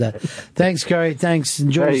stop it with that. Thanks, Gary. Thanks.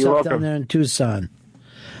 Enjoy Hey, you're yourself welcome. down there in Tucson.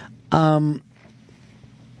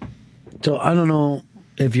 So I don't know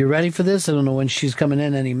if you're ready for this. I don't know when she's coming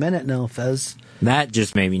in any minute now, Fez. That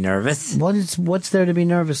just made me nervous. What's there to be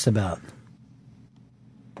nervous about?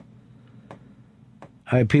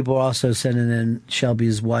 All right, people are also sending in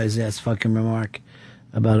Shelby's wise-ass fucking remark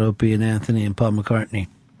about Opie and Anthony and Paul McCartney.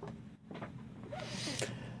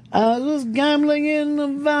 I was gambling in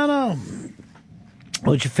Nevada.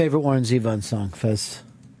 What's your favorite Warren Zevon song, Fez?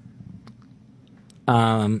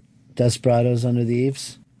 Desperados Under the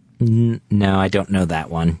Eaves? No, I don't know that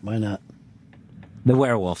one. Why not? The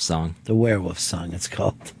Werewolf song. The Werewolf song, it's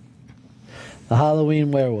called. The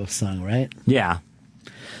Halloween Werewolf song, right? Yeah.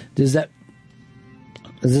 Is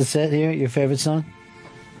this it here, your favorite song?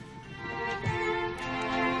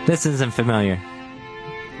 This isn't familiar.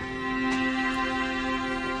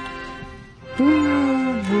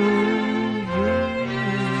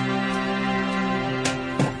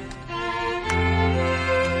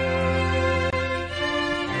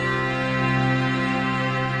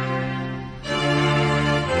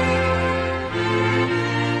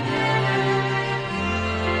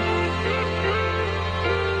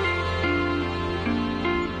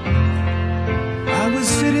 I was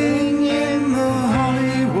sitting in the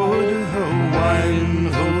Hollywood Hawaiian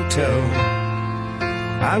Hotel.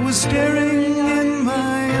 I was staring in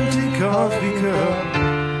my empty coffee cup.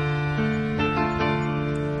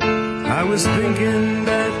 I was thinking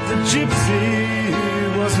that the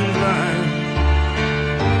gypsy wasn't lying.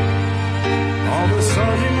 All the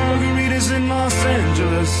salty margaritas in Los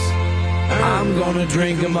Angeles, I'm gonna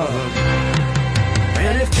drink 'em up.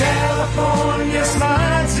 And if California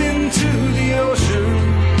slides into the ocean,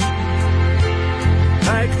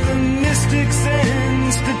 like the mystics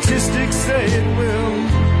and statistics say it will,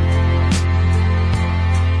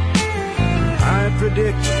 I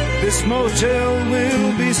predict this motel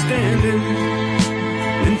will be standing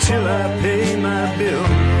until I pay my bill.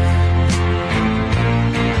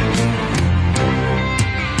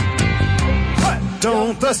 What?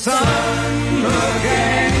 Don't the sun look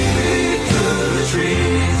angry through the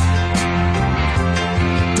trees?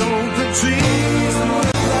 Don't the trees look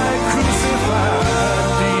like crucified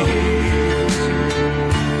thieves?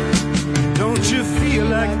 Don't you feel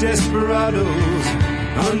like desperados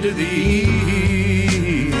under the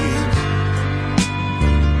eaves?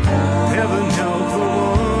 Heaven help the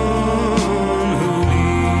one who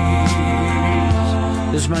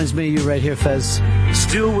leaves. This reminds me of you right here, Fez.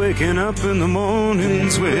 Still waking up in the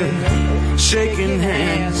mornings with shaking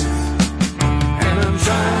hands. And I'm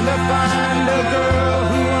trying to find a girl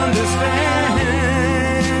who understands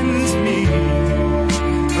me.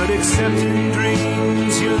 But except in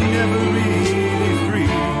dreams, you're never really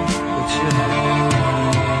free.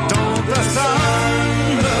 Don't the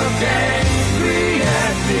sun look angry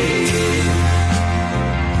at me?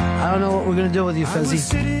 I don't know what we're going to do with you, Fezzy.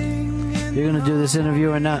 You're going to do this interview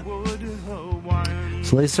or not?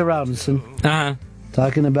 It's Lisa Robinson.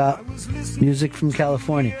 Talking about music from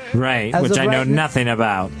California. Right, As which of I know right now- nothing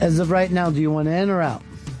about. As of right now, do you want in or out?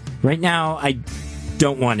 Right now, I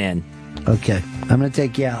don't want in. Okay, I'm going to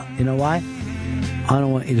take you out. You know why? I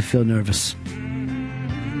don't want you to feel nervous.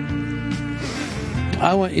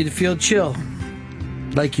 I want you to feel chill.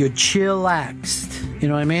 Like you're chillaxed. You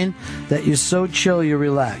know what I mean? That you're so chill, you're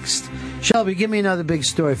relaxed. Shelby, give me another big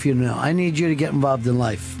story for you to know. I need you to get involved in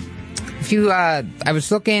life. If you, I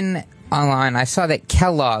was looking online, I saw that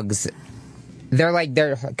Kellogg's,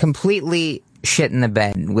 they're completely shit in the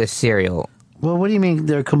bed with cereal. Well, what do you mean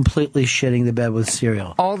they're completely shitting the bed with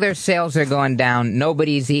cereal? All their sales are going down.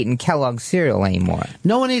 Nobody's eating Kellogg's cereal anymore.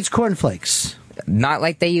 No one eats cornflakes. Not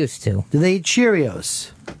like they used to. Do they eat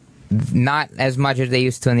Cheerios? Not as much as they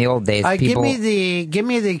used to in the old days. Give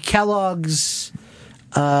me the Kellogg's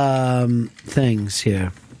things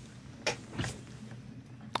here.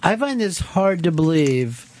 I find this hard to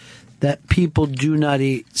believe that people do not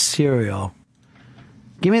eat cereal.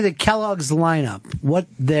 Give me the Kellogg's lineup. What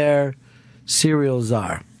their cereals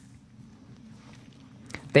are.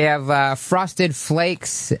 They have Frosted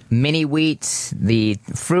Flakes, Mini Wheats, the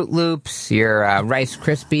Fruit Loops, your Rice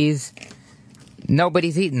Krispies.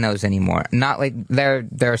 Nobody's eating those anymore. Not like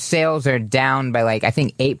their sales are down by I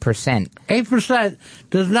think 8%. 8%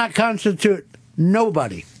 does not constitute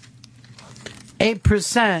nobody.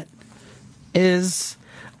 8% is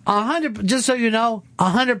 100. Just so you know,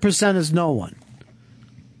 100% is no one.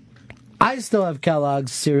 I still have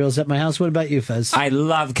Kellogg's cereals at my house. What about you, Fez? I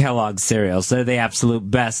love Kellogg's cereals. They're the absolute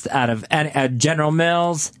best out of General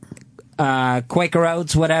Mills, Quaker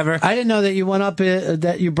Oats, whatever. I didn't know that you went up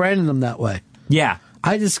that you branded them that way. Yeah.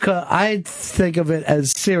 I think of it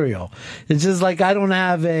as cereal. It's just like I don't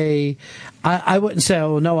have I wouldn't say,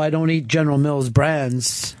 oh no, I don't eat General Mills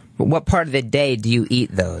brands. But what part of the day do you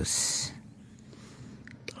eat those?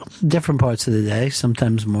 Different parts of the day.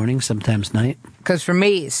 Sometimes morning, sometimes night. Because for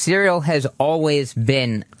me, cereal has always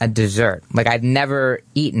been a dessert. I've never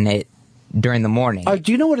eaten it during the morning.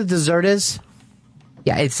 Do you know what a dessert is?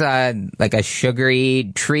 Yeah, it's like a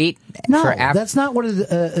sugary treat. No, that's not what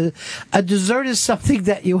a dessert is. Something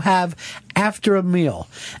that you have after a meal.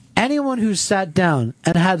 Anyone who sat down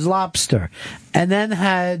and had lobster and then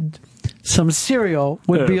had some cereal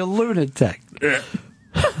would be a lunatic.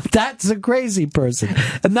 That's a crazy person.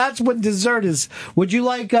 And that's what dessert is. Would you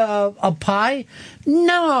like a pie?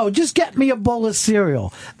 No, just get me a bowl of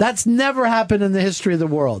cereal. That's never happened in the history of the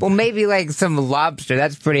world. Well, maybe some lobster.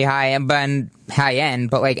 That's pretty high end,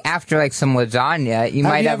 but after some lasagna, you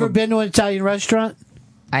might have... Have you ever been to an Italian restaurant?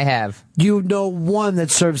 I have. You know one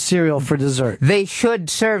that serves cereal for dessert. They should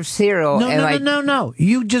serve cereal. No.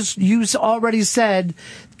 You already said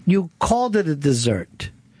you called it a dessert.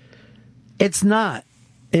 It's not.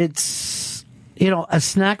 It's, a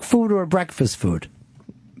snack food or a breakfast food.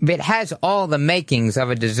 It has all the makings of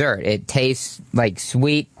a dessert. It tastes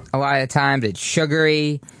sweet a lot of the times. It's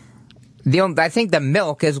sugary. I think the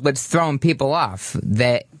milk is what's throwing people off.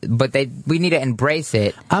 We need to embrace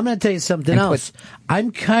it. I'm going to tell you something else.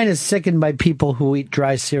 I'm kind of sickened by people who eat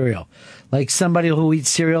dry cereal. Like somebody who eats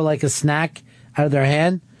cereal like a snack out of their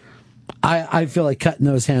hand. I feel like cutting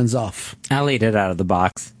those hands off. I'll eat it out of the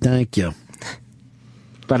box. Thank you.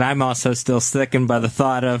 But I'm also still sickened by the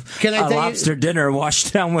thought of a lobster dinner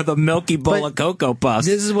washed down with a milky bowl of Cocoa Puffs.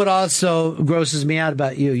 This is what also grosses me out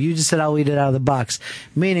about you. You just said, I'll eat it out of the box.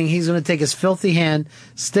 Meaning he's going to take his filthy hand,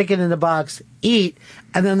 stick it in the box, eat,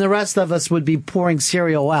 and then the rest of us would be pouring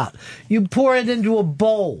cereal out. You pour it into a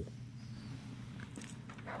bowl.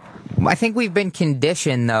 I think we've been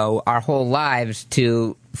conditioned, though, our whole lives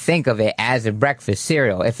to think of it as a breakfast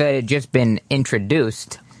cereal. If it had just been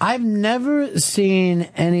introduced... I've never seen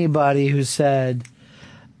anybody who said,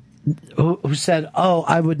 oh,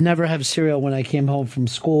 I would never have cereal when I came home from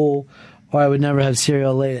school, or I would never have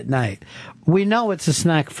cereal late at night. We know it's a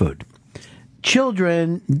snack food.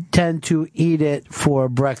 Children tend to eat it for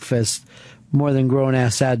breakfast more than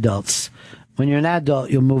grown-ass adults. When you're an adult,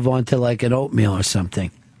 you'll move on to an oatmeal or something.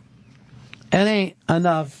 It ain't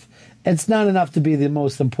enough. It's not enough to be the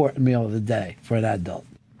most important meal of the day for an adult.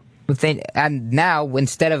 And now,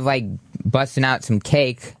 instead of busting out some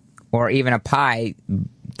cake or even a pie,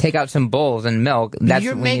 take out some bowls and milk. That's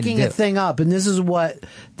You're what we need to making do. a thing up, and this is what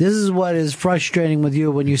is frustrating with you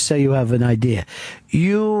when you say you have an idea.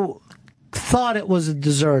 You thought it was a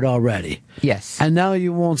dessert already. Yes. And now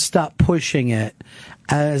you won't stop pushing it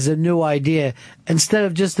as a new idea. Instead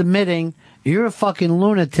of just admitting you're a fucking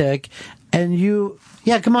lunatic and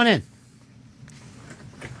come on in.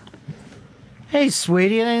 Hey,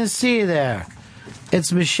 sweetie, I didn't see you there.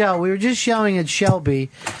 It's Michelle. We were just yelling at Shelby.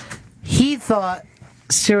 He thought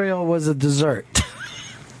cereal was a dessert.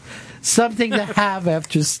 Something to have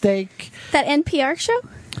after steak. That NPR show?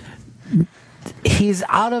 He's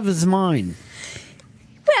out of his mind.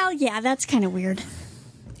 Well, yeah, that's kind of weird.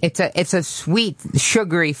 It's a sweet,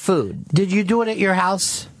 sugary food. Did you do it at your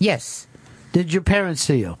house? Yes. Did your parents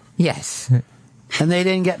see you? Yes. And they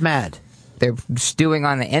didn't get mad? They're stewing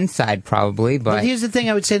on the inside, probably, But here's the thing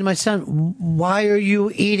I would say to my son, why are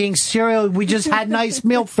you eating cereal? We just had nice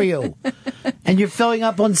milk for you. And you're filling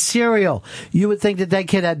up on cereal. You would think that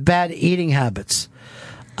kid had bad eating habits.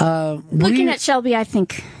 Looking at Shelby, I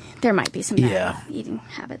think there might be some bad eating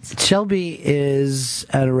habits. Shelby is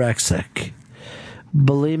anorexic.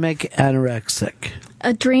 Bulimic anorexic.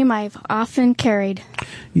 A dream I've often carried.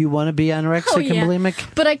 You want to be anorexic and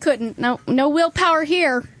bulimic? But I couldn't. No willpower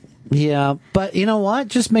here. Yeah, but you know what?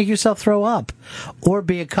 Just make yourself throw up. Or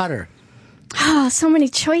be a cutter. Oh, so many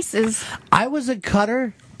choices. I was a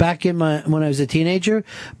cutter back when I was a teenager,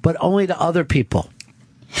 but only to other people.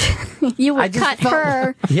 You would cut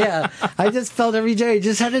her. Yeah, I just felt every day.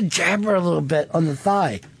 Just had to jab her a little bit on the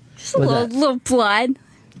thigh. Just a little blood.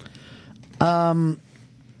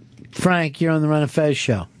 Frank, you're on the Ron and Fez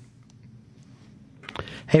show.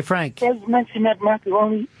 Hey, Frank. Fez mentioned that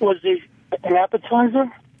macaroni was an appetizer.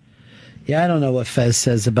 Yeah, I don't know what Fez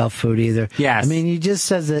says about food either. Yes. I mean, he just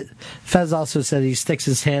says that. Fez also said he sticks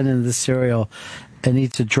his hand into the cereal and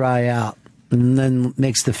eats it dry out, and then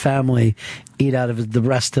makes the family eat out of the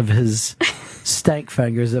rest of his stank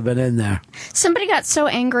fingers that have been in there. Somebody got so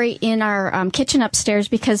angry in our kitchen upstairs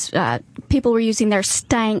because people were using their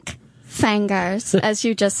stank fingers, as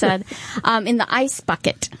you just said, in the ice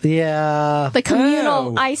bucket. Yeah. The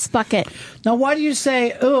communal ice bucket. Now, why do you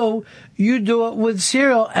say, oh, you do it with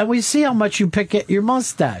cereal, and we see how much you pick at your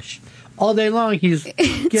mustache? All day long, he's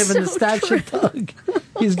giving the stash a tug.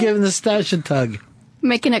 He's giving the stash a tug.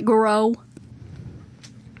 Making it grow.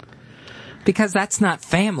 Because that's not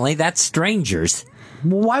family, that's strangers.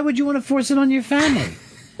 Well, why would you want to force it on your family?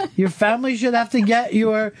 Your family should have to get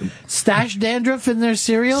your stash dandruff in their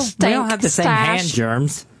cereal? We don't have the same hand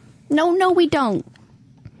germs. No, we don't.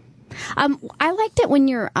 I liked it when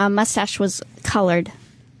your mustache was colored.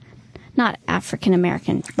 Not African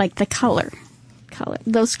American, like the color.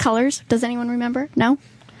 Those colors, does anyone remember? No?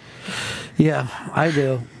 Yeah, I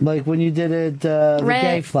do. Like when you did it, the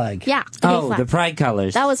gay flag. Yeah. The pride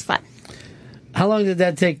colors. That was fun. How long did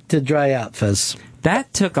that take to dry out, Fez?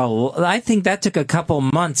 I think that took a couple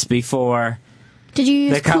months before. Did you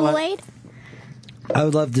use Kool-Aid? I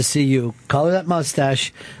would love to see you color that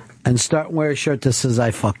mustache and start wearing a shirt that says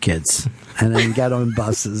 "I fuck kids," and then get on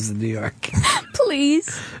buses in New York.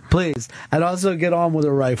 Please. And also get on with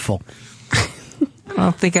a rifle. I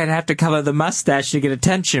don't think I'd have to color the mustache to get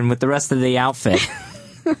attention with the rest of the outfit.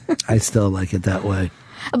 I still like it that way.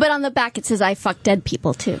 But on the back it says I fuck dead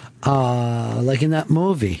people too. Like in that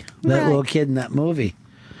movie. That little kid in that movie.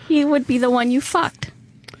 He would be the one you fucked.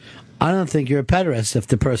 I don't think you're a pederast if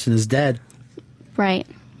the person is dead. Right.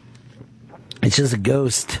 It's just a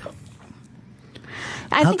ghost.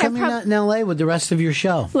 How come you're not in L.A. with the rest of your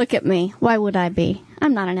show? Look at me. Why would I be?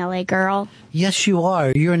 I'm not an L.A. girl. Yes, you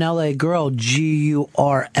are. You're an L.A. girl.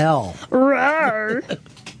 G-U-R-L. Rawr.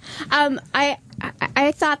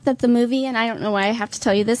 I thought that the movie, and I don't know why I have to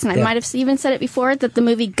tell you this, and I might have even said it before, that the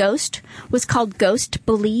movie Ghost was called Ghost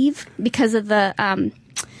Believe because of the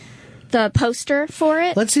poster for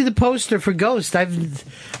it. Let's see the poster for Ghost. I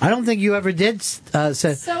don't think you ever did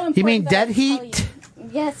say. You mean Dead Heat?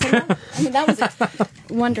 Yes. I mean, that was a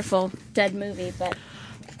wonderful dead movie, but...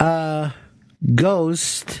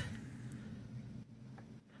 Ghost.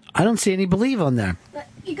 I don't see any Believe on there.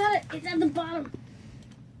 You got it. It's at the bottom.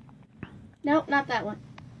 No, not that one.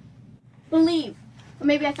 Believe. Or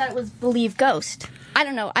maybe I thought it was Believe Ghost. I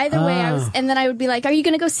don't know. Either way, and then I would be like, are you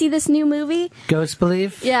going to go see this new movie? Ghost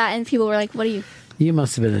Believe? Yeah, and people were like, what are you... You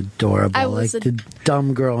must have been adorable. I was like the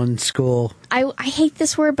dumb girl in school. I hate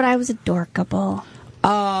this word, but I was adorkable.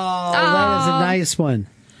 Oh, that is a nice one.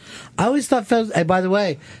 I always thought Fez, by the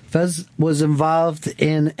way, Fez was involved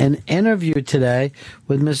in an interview today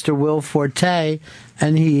with Mr. Will Forte,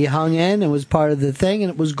 and he hung in and was part of the thing, and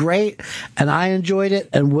it was great, and I enjoyed it,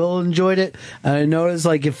 and Will enjoyed it, and I noticed,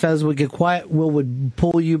 like, if Fez would get quiet, Will would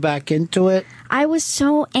pull you back into it. I was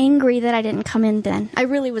so angry that I didn't come in then. I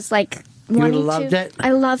really was, like, wanting to. You loved it?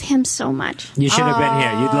 I love him so much. You should have been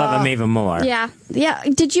here. You'd love him even more. Yeah.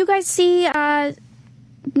 Did you guys see...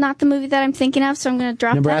 not the movie that I'm thinking of, so I'm going to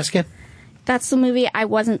drop Nebraska? That's the movie I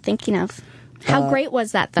wasn't thinking of. How great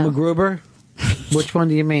was that, though? MacGruber? Which one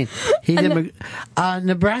do you mean? He did.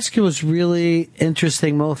 Nebraska was really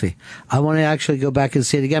interesting movie. I want to actually go back and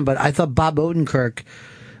see it again, but I thought Bob Odenkirk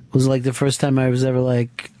was like the first time I was ever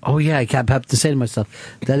like, oh yeah, I kept having to say to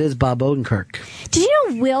myself, that is Bob Odenkirk. Did you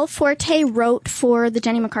know Will Forte wrote for the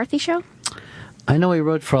Jenny McCarthy Show? I know he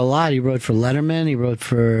wrote for a lot. He wrote for Letterman. He wrote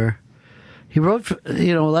for,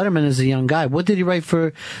 Letterman is a young guy. What did he write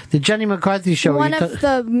for the Jenny McCarthy Show? One of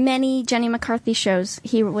the many Jenny McCarthy shows.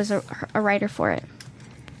 He was a writer for it.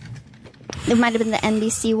 It might have been the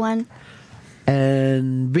NBC one.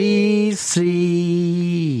 NBC.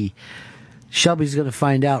 Shelby's going to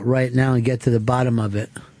find out right now and get to the bottom of it.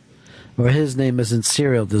 Or his name isn't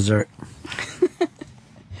cereal dessert.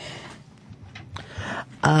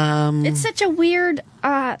 It's such a weird.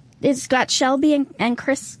 It's got Shelby and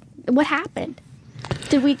Chris. What happened?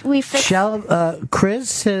 Did we fix?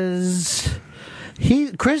 Chris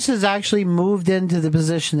has actually moved into the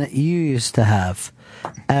position that you used to have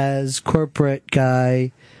as corporate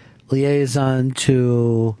guy, liaison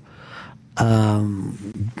to Don.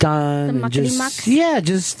 And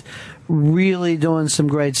just really doing some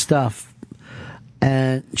great stuff.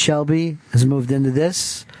 And Shelby has moved into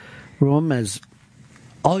this room as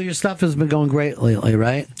all your stuff has been going great lately,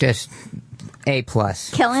 right? Just A+.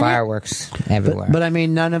 Killing Fireworks everywhere. But I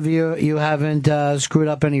mean, none of you haven't screwed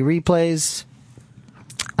up any replays?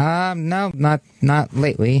 No, not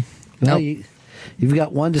lately. Well, Nope. you've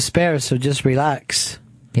got one to spare, so just relax.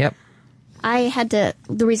 Yep. The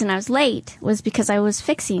reason I was late was because I was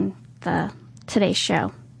fixing the Today's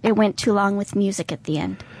show. It went too long with music at the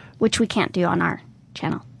end, which we can't do on our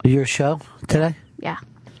channel. Your show today? Yeah.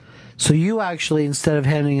 So you actually, instead of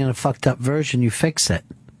handing in a fucked up version, you fix it.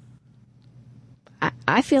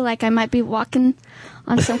 I feel like I might be walking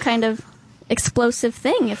on some kind of explosive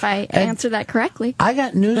thing if I answer that correctly. I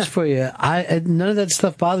got news for you. None of that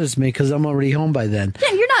stuff bothers me because I'm already home by then.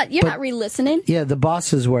 Yeah, you're not re-listening. Yeah, the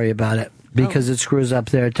bosses worry about it because it screws up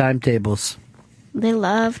their timetables. They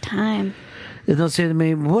love time. They'll say to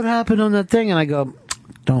me, "What happened on that thing?" And I go,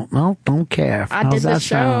 "Don't know, don't care." I did the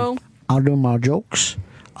show. Sound? I'll do my jokes.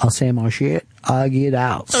 I'll say my shit. I'll get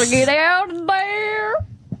out. So get out of there.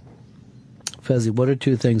 Fezzi, what are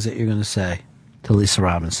two things that you're going to say to Lisa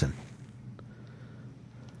Robinson?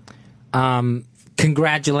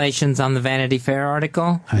 Congratulations on the Vanity Fair article.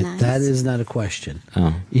 All right, that is not a question.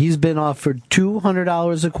 Oh. He's been offered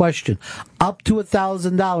 $200 a question, up to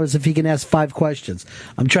 $1,000 if he can ask 5 questions.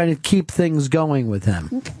 I'm trying to keep things going with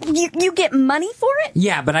him. You get money for it?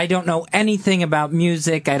 Yeah, but I don't know anything about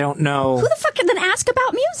music. I don't know. Who the fuck can then ask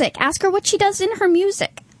about music? Ask her what she does in her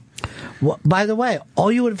music. Well, by the way,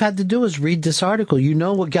 all you would have had to do is read this article. You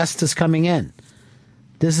know what guest is coming in.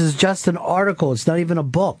 This is just an article. It's not even a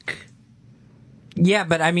book. Yeah,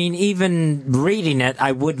 but I mean, even reading it,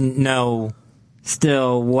 I wouldn't know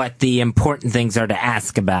still what the important things are to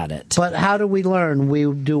ask about it. But how do we learn? We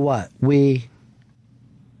do what? We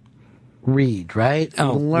read, right?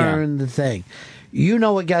 Oh, we learn the thing. You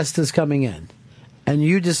know a guest is coming in, and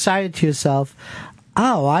you decided to yourself,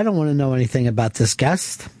 oh, I don't want to know anything about this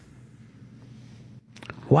guest.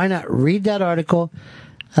 Why not read that article,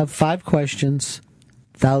 have 5 questions,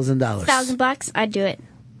 $1,000. $1,000, I'd do it.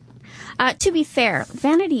 To be fair,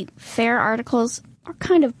 Vanity Fair articles are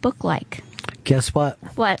kind of book-like. Guess what?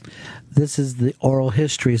 What? This is the oral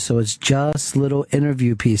history, so it's just little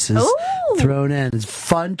interview pieces thrown in. It's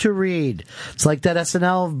fun to read. It's like that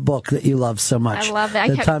SNL book that you love so much. I love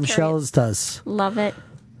it. That Tom Schells does. Love it.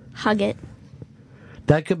 Hug it.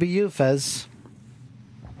 That could be you, Fez.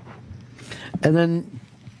 And then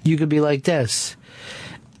you could be like this.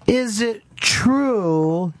 Is it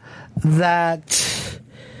true that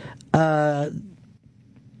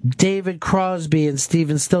David Crosby and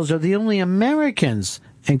Stephen Stills are the only Americans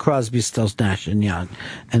in Crosby, Stills, Nash and Young?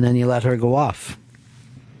 And then you let her go off.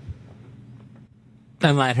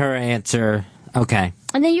 And let her answer. Okay.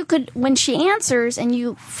 And then you could, when she answers and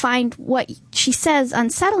you find what she says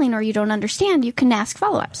unsettling or you don't understand, you can ask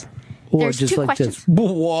follow-ups. Or There's just 2 like questions. this.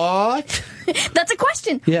 What? That's a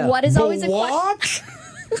question. Yeah. What is always a What? question?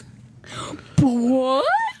 What?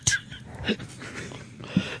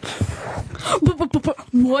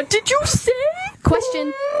 What did you say?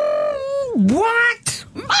 Question. What?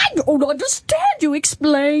 I don't understand. You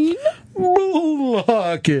explain.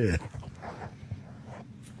 Bullhockey.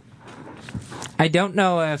 I don't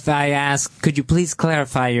know if I ask, could you please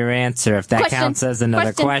clarify your answer if that Question. counts as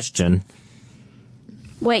another question.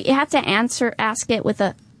 Wait, you have to ask it with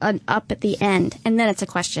an up at the end, and then it's a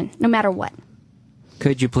question, no matter what.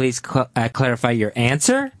 Could you please clarify your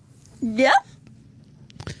answer? Yep.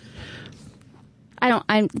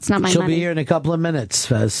 It's not my She'll money. be here in a couple of minutes,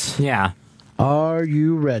 Fez. Yeah. Are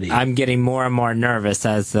you ready? I'm getting more and more nervous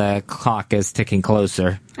as the clock is ticking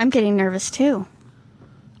closer. I'm getting nervous, too.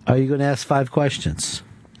 Are you going to ask 5 questions?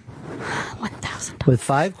 1,000. With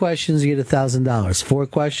 5 questions, you get $1,000. 4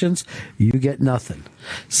 questions, you get nothing.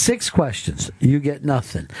 6 questions, you get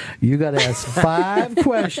nothing. You got to ask 5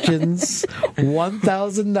 questions,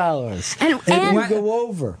 $1,000. And you go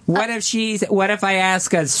over. What if I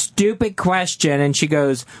ask a stupid question and she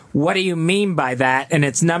goes, "What do you mean by that?" and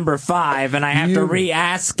it's number 5 and I have to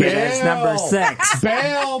re-ask it as number 6.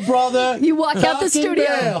 Bail, brother. You walk out the Fucking studio.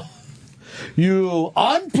 bail. You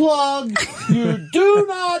unplug. You do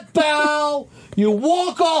not bow. You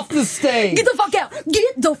walk off the stage. Get the fuck out.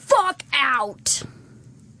 Get the fuck out.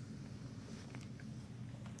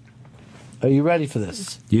 Are you ready for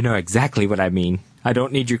this? You know exactly what I mean. I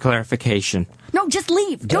don't need your clarification. No, just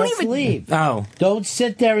leave. Don't Just even leave. Oh. Don't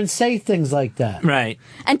sit there and say things like that. Right.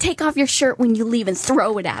 And take off your shirt when you leave and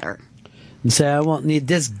throw it at her. And say, I won't need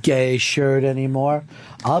this gay shirt anymore.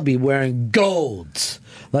 I'll be wearing golds.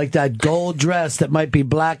 Like that gold dress that might be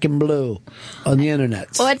black and blue on the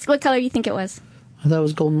internet. What color do you think it was? I thought it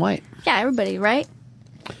was gold and white. Yeah, everybody, right?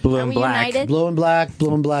 Blue Are and we black. united? Blue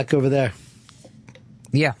and black over there.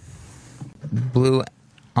 Yeah. Blue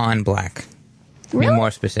on black. Really? Be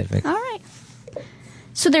more specific. All right.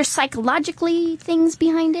 So there's psychologically things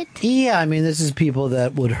behind it? Yeah, I mean, this is people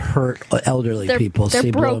that would hurt elderly people. They're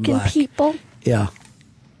see blue and broken black. people. Yeah.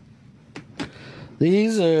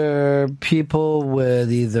 These are people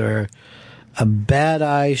with either a bad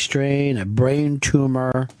eye strain, a brain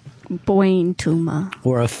tumor,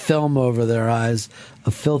 or a film over their eyes,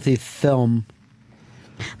 a filthy film.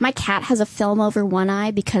 My cat has a film over one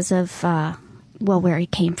eye because of, where he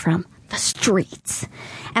came from. The streets.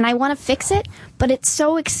 And I want to fix it, but it's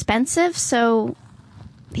so expensive, so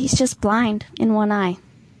he's just blind in one eye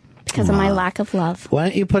because of my lack of love. Why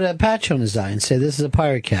don't you put a patch on his eye and say, this is a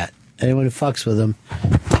pirate cat. Anyone who fucks with him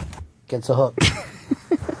gets a hook.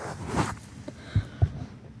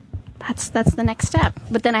 That's the next step.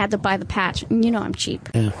 But then I had to buy the patch. And you know I'm cheap.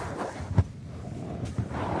 Yeah.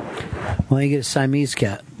 Why don't you get a Siamese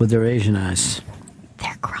cat with their Asian eyes?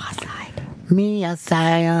 They're cross-eyed. Me a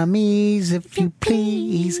Siamese, if you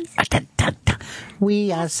please.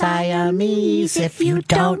 We are Siamese, if you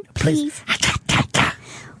don't please.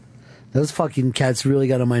 Those fucking cats really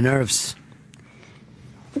got on my nerves.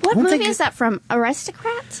 What movie is that from?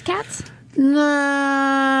 Aristocrats? Cats?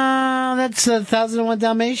 No, that's 1001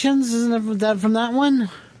 Dalmatians. Isn't that from that one?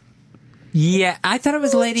 Yeah, I thought it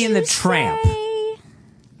was Lady and the Tramp.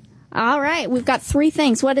 All right, we've got 3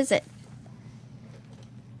 things. What is it?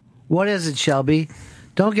 What is it, Shelby?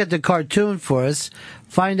 Don't get the cartoon for us.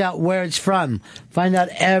 Find out where it's from. Find out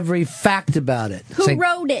every fact about it. Who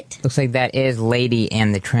wrote it? Looks like that is Lady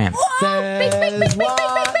and the Tramp. Says what Mr.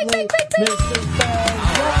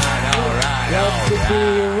 Got to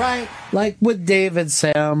be right, like with David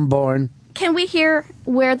Sanborn. Can we hear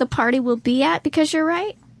where the party will be at? Because you're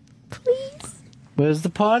right. Where's the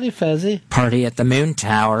party, Fezzy? Party at the Moon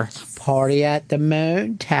Tower. Party at the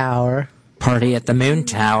Moon Tower. Party at the Moon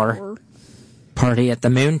Tower. Party at the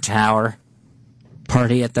Moon Tower.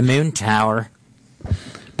 Party at the Moon Tower.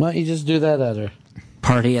 Why don't you just do that at her?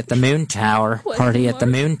 Party at the Moon Tower. Party at the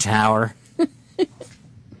Moon Tower.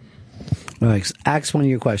 All right, ask one of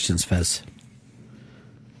your questions, Fez.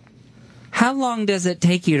 How long does it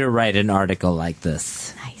take you to write an article like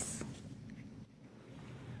this? Nice.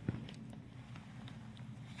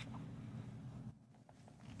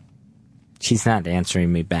 She's not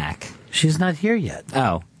answering me back. She's not here yet.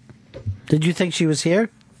 Oh. Did you think she was here?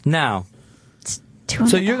 No.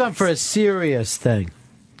 So you're going for a serious thing.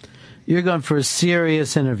 You're going for a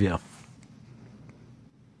serious interview.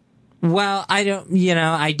 Well,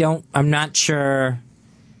 I'm not sure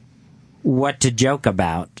what to joke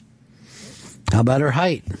about. How about her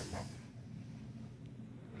height?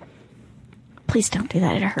 Please don't do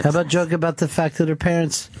that. It hurts. How about joke about the fact that her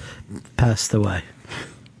parents passed away?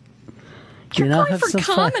 You're going for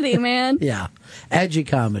comedy, man. Yeah. Edgy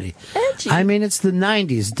comedy. Edgy. I mean, it's the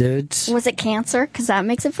 90s, dudes. Was it cancer? Because that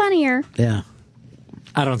makes it funnier. Yeah.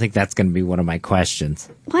 I don't think that's going to be one of my questions.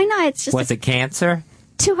 Why not? It's just Was it cancer?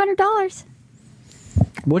 $200.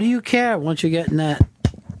 What do you care once you're getting that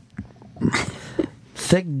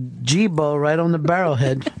thick G-bow right on the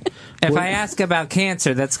barrelhead? If I ask about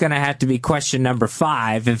cancer, that's going to have to be question number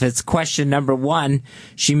 5. If it's question number 1,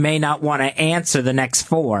 she may not want to answer the next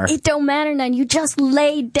 4. It don't matter none. You just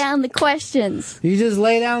laid down the questions. You just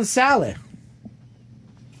lay down salad.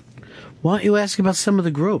 Why don't you ask about some of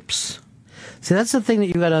the groups? See, that's the thing that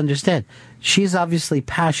you got to understand. She's obviously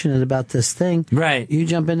passionate about this thing. Right. You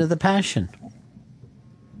jump into the passion.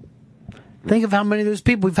 Think of how many of those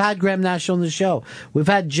people. We've had Graham Nash on the show. We've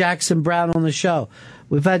had Jackson Brown on the show.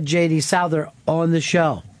 We've had J.D. Souther on the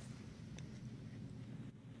show.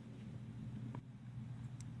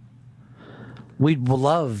 We'd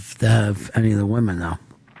love to have any of the women, though.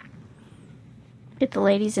 Get the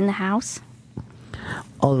ladies in the house.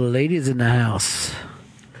 All the ladies in the house.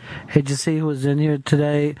 Hey, did you see who was in here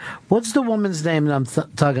today? What's the woman's name that I'm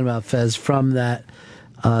talking about, Fez, from that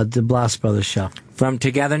the Blas Brothers show? From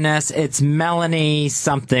Togetherness, it's Melanie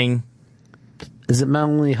something. Is it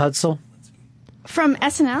Melanie Hutzel? From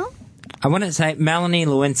SNL? I want to say Melanie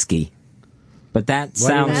Lewinsky. But that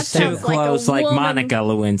sounds too close, like Monica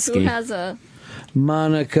Lewinsky. Who has a...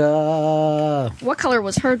 Monica. What color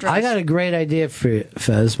was her dress? I got a great idea for you,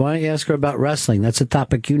 Fez. Why don't you ask her about wrestling? That's a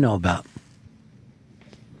topic you know about.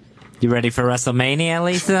 You ready for WrestleMania,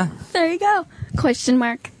 Lisa? There you go. Question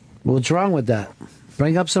mark. What's wrong with that?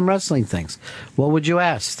 Bring up some wrestling things. What would you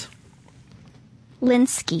ask?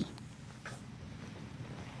 Linsky.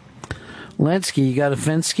 Linsky, you got a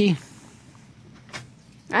Finsky?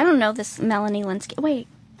 I don't know this Melanie Linsky. Wait.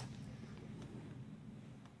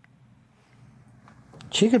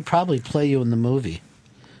 She could probably play you in the movie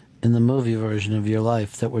version of your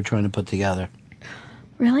life that we're trying to put together.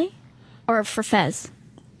 Really? Or for Fez?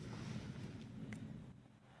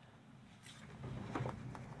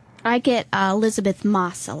 I get Elizabeth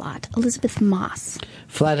Moss a lot. Elizabeth Moss.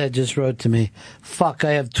 Flathead just wrote to me, fuck,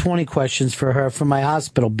 I have 20 questions for her from my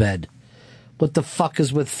hospital bed. What the fuck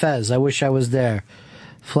is with Fez? I wish I was there.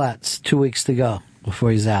 Flats, 2 weeks to go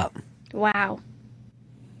before he's out. Wow.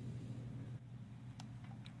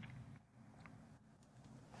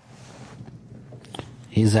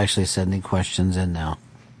 He's actually sending questions in now.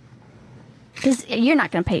 Because you're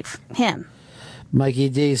not going to pay him. Mikey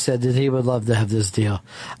D said that he would love to have this deal.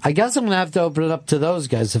 I guess I'm going to have to open it up to those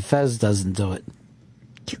guys if Fez doesn't do it.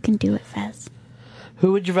 You can do it, Fez.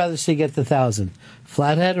 Who would you rather see get the 1,000?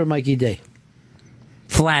 Flathead or Mikey D?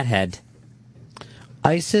 Flathead.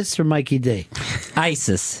 ISIS or Mikey D?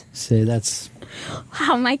 ISIS. See, that's...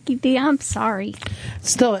 Wow, Mikey D, I'm sorry.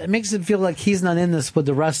 Still, it makes it feel like he's not in this with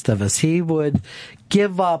the rest of us. He would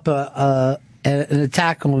give up an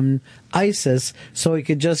attack on ISIS so he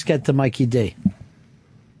could just get to Mikey D.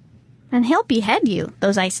 And he'll behead you,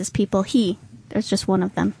 those ISIS people. There's just one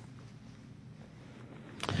of them.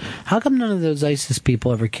 How come none of those ISIS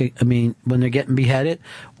people ever kick? I mean, when they're getting beheaded,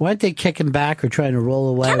 why aren't they kicking back or trying to roll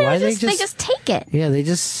away? Why they just take it. Yeah, they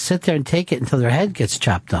just sit there and take it until their head gets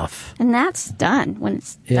chopped off. And that's done when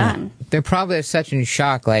it's done. They're probably such in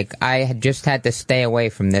shock. Like, I had just had to stay away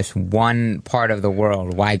from this one part of the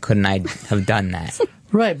world. Why couldn't I have done that?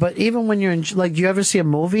 Right, but even when you're in, like, do you ever see a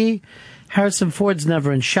movie? Harrison Ford's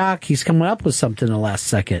never in shock. He's coming up with something in the last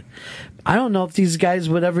second. I don't know if these guys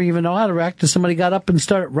would ever even know how to react if somebody got up and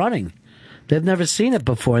started running. They've never seen it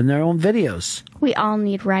before in their own videos. We all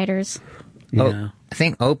need writers. Yeah. I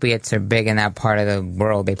think opiates are big in that part of the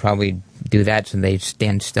world. They probably do that so they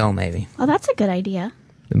stand still, maybe. Oh, that's a good idea.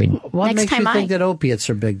 I mean, what makes you think that opiates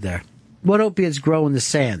are big there? What opiates grow in the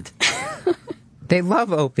sand? They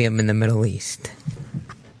love opium in the Middle East.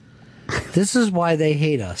 This is why they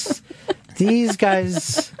hate us. These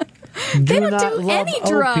guys They don't not do love any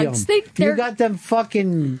opium. drugs. You got them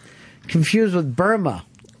fucking confused with Burma.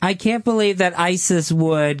 I can't believe that ISIS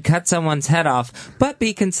would cut someone's head off, but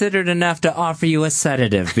be considered enough to offer you a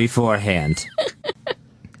sedative beforehand.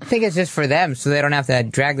 I think it's just for them, so they don't have to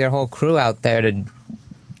drag their whole crew out there to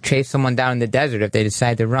chase someone down in the desert if they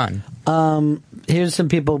decide to run. Here's some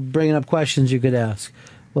people bringing up questions you could ask.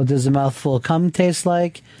 What does a mouthful of cum taste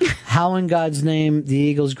like? How in God's name the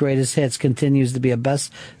Eagles' greatest hits continues to be a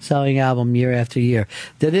best-selling album year after year?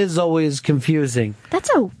 That is always confusing. That's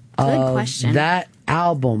a good question. That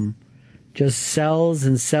album just sells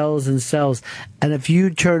and sells and sells. And if you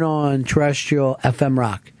turn on terrestrial FM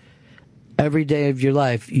rock, every day of your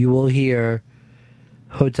life you will hear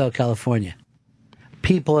Hotel California.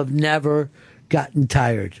 People have never gotten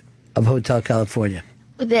tired of Hotel California.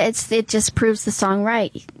 It just proves the song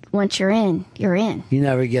right. Once you're in, you're in. You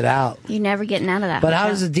never get out. You're never getting out of that. But how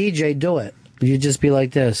does a DJ do it? You just be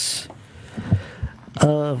like this.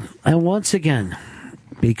 And once again,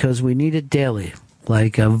 because we need it daily,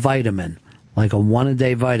 like a vitamin, like a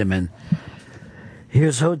one-a-day vitamin,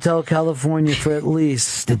 here's Hotel California for at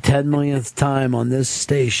least the 10 millionth time on this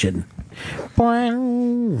station.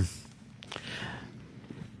 Boing.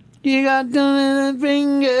 You got the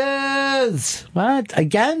fingers. What?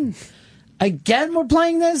 Again? Again we're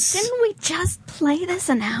playing this? Didn't we just play this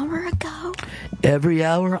an hour ago? Every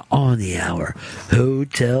hour on the hour.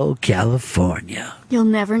 Hotel California. You'll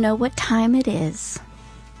never know what time it is.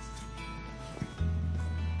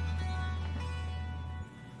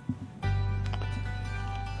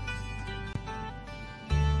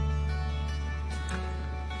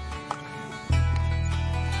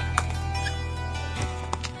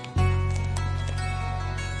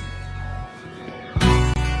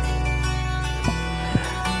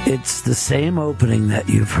 It's the same opening that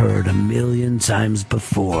you've heard a million times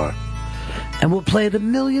before. And we'll play it a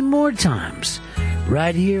million more times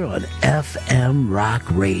right here on FM Rock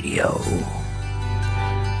Radio.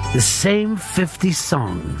 The same 50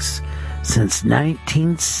 songs since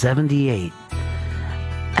 1978.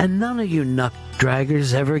 And none of you nut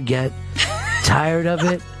draggers ever get tired of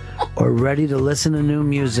it or ready to listen to new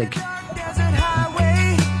music.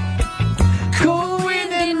 Cool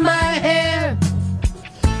wind in my hair,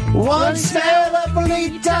 one smell of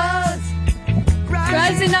bolitas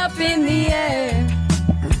rising up in the air.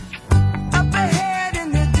 Up ahead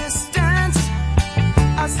in the distance,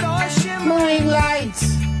 I saw shimmering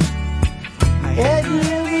lights. Head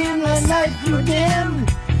in the night grew dim.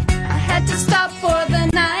 I had to stop for the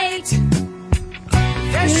night.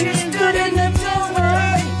 There she stood in the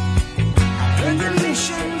doorway, in the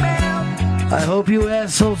mission bell. I hope you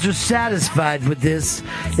assholes are satisfied with this.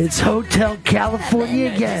 It's Hotel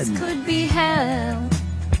California again. This could be hell.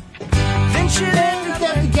 Then she lit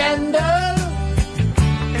the candle,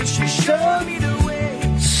 and she showed me the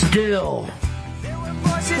way. Still.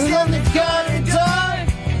 Voices on the corridor,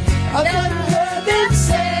 I've never heard them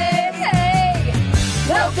say, hey,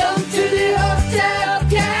 welcome to the Hotel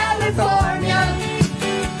California.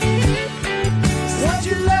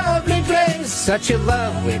 Such a lovely place. Such a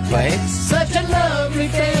lovely place. Such a lovely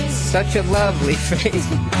face. Such a lovely face.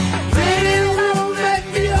 Pretty room at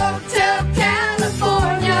the Hotel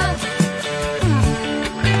California.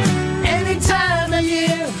 Any time of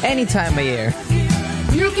year. Any time of year.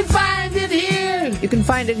 You can find it here. You can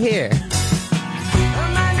find it here.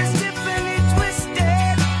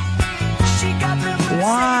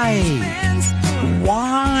 Why?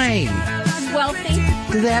 Why? Wealthy.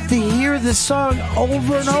 Do they have to hear this song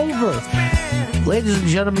over and over? Ladies and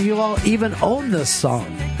gentlemen, you all even own this song.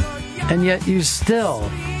 And yet you still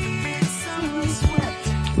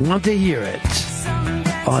want to hear it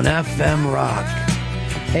on FM Rock.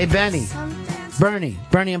 Hey,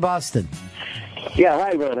 Bernie in Boston. Yeah,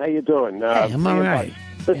 hi, Ron. How you doing? Hey, I'm all right.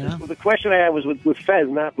 Listen, the question I had was with Fez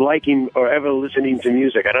not liking or ever listening to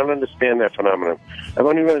music. I don't understand that phenomenon. I've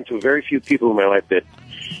only run into very few people in my life that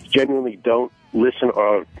genuinely don't listen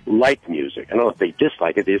or like music. I don't know if they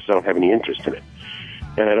dislike it, they just don't have any interest in it.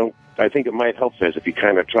 And I think it might help Fez if you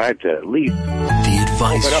kind of tried to at least... The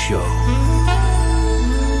Advice Show.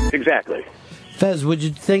 Exactly. Fez, would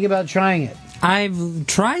you think about trying it? I've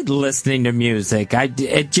tried listening to music. I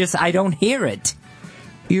don't hear it.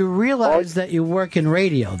 You realize that you work in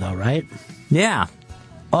radio, though, right? Yeah.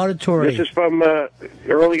 Auditory. This is from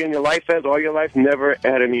early in your life, Fez, all your life, never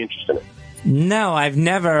had any interest in it. No, I've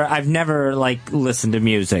never like listened to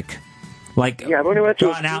music. Like, yeah, I've only went to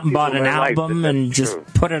gone out and bought an album and just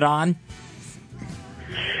put it on.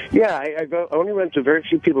 Yeah, I only went to very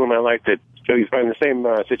few people in my life that are in the same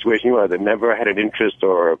situation you are, that never had an interest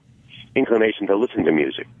or inclination to listen to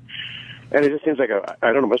music. And it just seems like I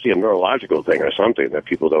don't know, it must be a neurological thing or something that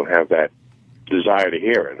people don't have that desire to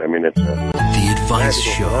hear it. I mean, it's The Advice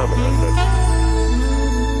Show.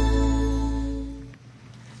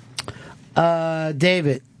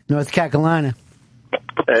 David, North Carolina.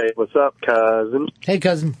 Hey, what's up, cousin? Hey,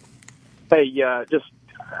 cousin. Hey, just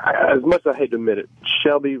as much as I hate to admit it,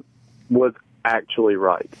 Shelby was actually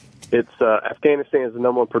right. It's Afghanistan is the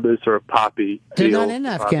number one producer of poppy. They're not in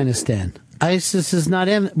Afghanistan. ISIS is not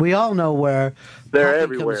in. We all know where they're poppy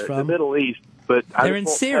everywhere. comes from. The Middle East, but they're in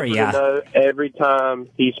Syria. Know every time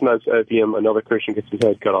he smokes opium, another Christian gets his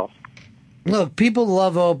head cut off. Look, people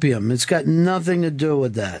love opium. It's got nothing to do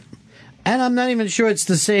with that. And I'm not even sure it's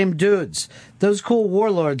the same dudes. Those cool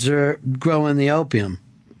warlords are growing the opium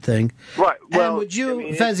thing. Right. Well, and would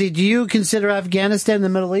you, Fezzi, do you consider Afghanistan the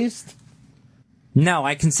Middle East? No,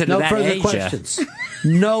 I consider that further Asia. Questions.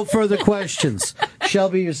 No further questions.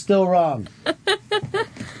 Shelby, you're still wrong. We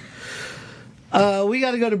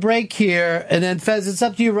got to go to break here, and then Fez, it's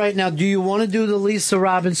up to you right now. Do you want to do the Lisa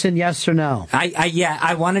Robinson? Yes or no?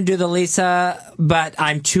 I want to do the Lisa, but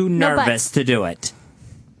I'm too nervous to do it.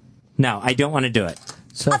 No, I don't want to do it.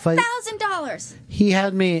 So if $1,000. He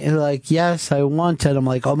had me like, yes, I want it. I'm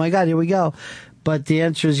like, oh my God, here we go. But the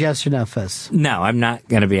answer is yes or no, Fez. No, I'm not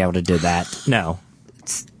going to be able to do that. No,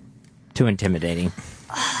 it's too intimidating.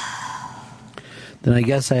 Then I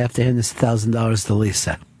guess I have to hand this $1,000 to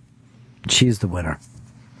Lisa. She's the winner.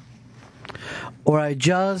 Or I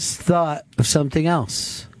just thought of something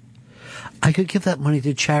else. I could give that money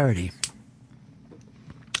to charity.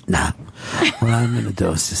 Nah. What I'm going to do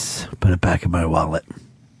is just put it back in my wallet.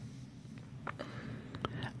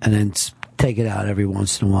 And then take it out every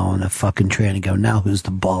once in a while on a fucking train and go, now who's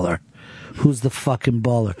the baller? Who's the fucking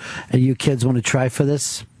baller? And you kids want to try for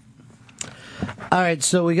this? All right,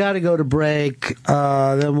 so we got to go to break.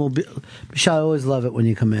 Then we'll be. Michelle, I always love it when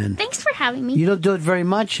you come in. Thanks for having me. You don't do it very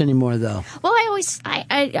much anymore, though. Well, I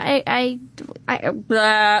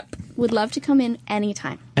would love to come in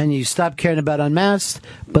anytime. And you stopped caring about Unmasked,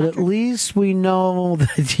 but at least we know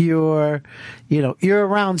that you're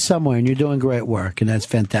around somewhere and you're doing great work, and that's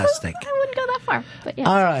fantastic. I wouldn't go that far, but yeah.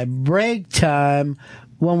 All right, break time.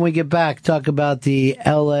 When we get back, talk about the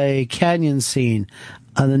L.A. Canyon scene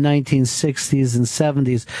of the 1960s and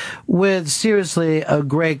 70s with, seriously, a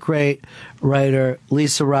great writer,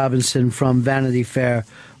 Lisa Robinson from Vanity Fair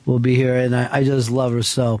will be here, and I just love her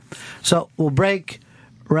so. So we'll break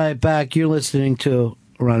right back. You're listening to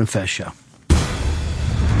Ron and Fez Show.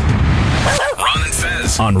 Ron and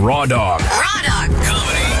Fez on Raw Dog. Raw Dog.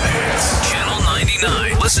 Comedy Hits. Channel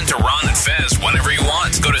 99. Listen to Ron and Fez whenever you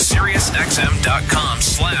want. Go to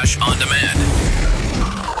SiriusXM.com/on-demand.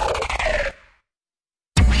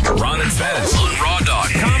 Ron and Fez on Raw Dog.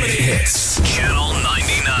 Comedy Hits. Channel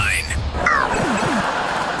 99.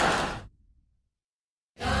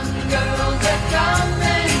 Girls are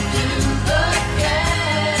coming to the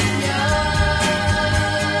canyon,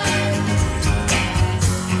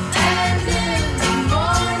 and in the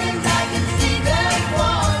mornings I can see them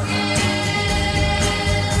walking.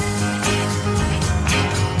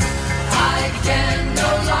 I can no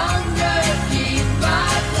longer keep my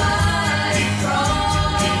flight from,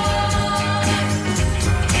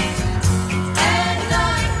 and I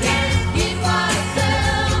can't keep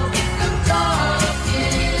myself from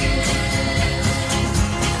talking.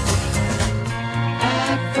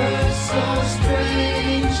 At first so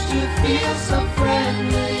strange to feel so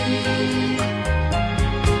friendly,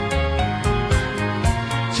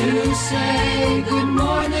 to say good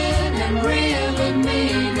morning and really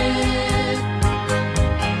mean it,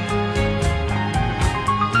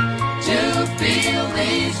 to feel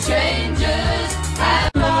these changes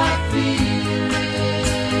and I feel it.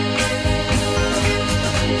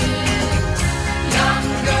 Young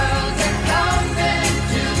girls are coming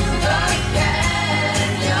to the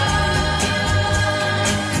canyon,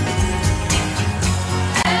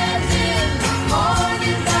 and in the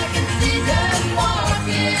mornings I can see them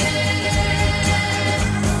walking.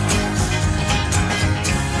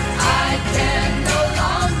 I can no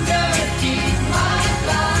longer keep my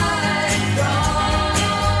flight from,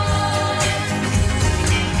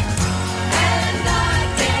 and I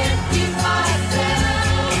can't keep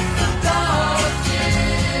myself from talking.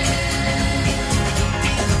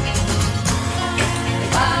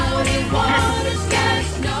 Cloudy waters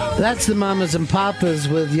cast no. That's the Mamas and Papas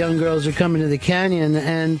with Young Girls Are Coming to the Canyon.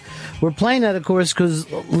 And we're playing that, of course, because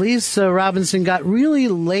Lisa Robinson got really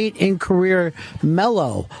late in career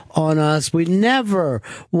mellow on us. We never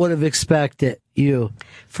would have expected you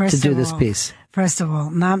to do this piece. First of all,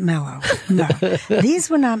 not mellow. No. These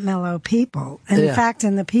were not mellow people. And Yeah. in fact,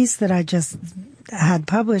 in the piece that I just had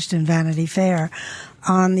published in Vanity Fair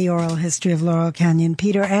on the oral history of Laurel Canyon,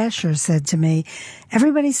 Peter Asher said to me,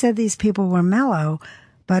 everybody said these people were mellow,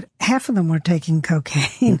 but half of them were taking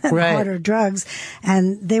cocaine and Right. harder drugs,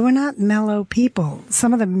 and they were not mellow people.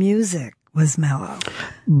 Some of the music was mellow.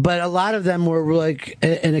 But a lot of them were like,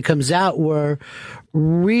 and it comes out, were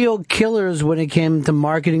real killers when it came to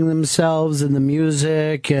marketing themselves and the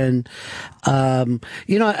music. And,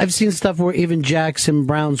 I've seen stuff where even Jackson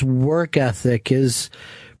Brown's work ethic is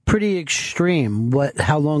pretty extreme.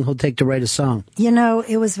 How long he'll take to write a song.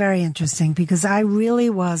 It was very interesting because I really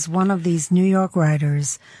was one of these New York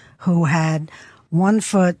writers who had one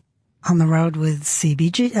foot on the road with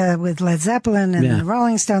with Led Zeppelin and the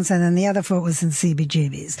Rolling Stones, and then the other foot was in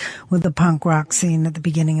CBGB's with the punk rock scene at the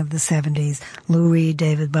beginning of the 70s, Lou Reed,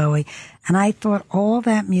 David Bowie. And I thought all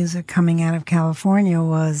that music coming out of California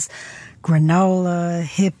was granola,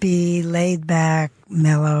 hippie, laid back,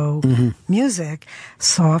 mellow music,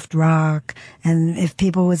 soft rock. And if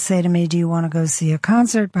people would say to me, do you want to go see a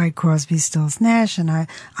concert by Crosby, Stills, Nash? And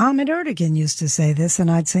Ahmet Ertegun used to say this,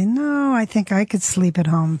 and I'd say, no, I think I could sleep at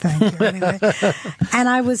home, thank you. Anyway. And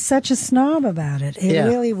I was such a snob about it. It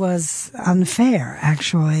really was unfair,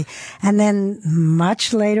 actually. And then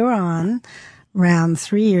much later on, around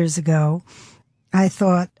 3 years ago, I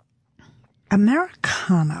thought,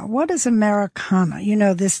 Americana. What is Americana?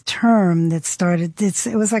 This term that started,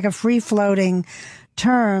 it was like a free-floating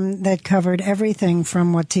term that covered everything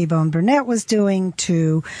from what T-Bone Burnett was doing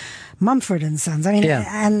to Mumford and Sons.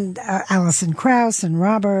 And Alison Krauss and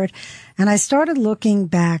Robert. And I started looking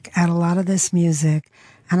back at a lot of this music,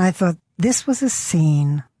 and I thought this was a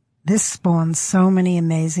scene this spawned so many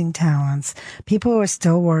amazing talents. People who are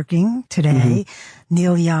still working today.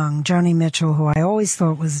 Neil Young, Joni Mitchell, who I always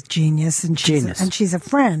thought was genius, and she's a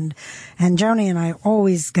friend. And Joni and I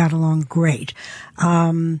always got along great.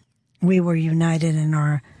 We were united in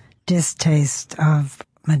our distaste of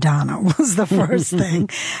Madonna was the first thing.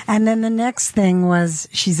 And then the next thing was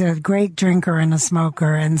she's a great drinker and a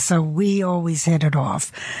smoker. And so we always hit it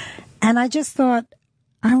off. And I just thought,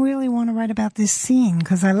 I really want to write about this scene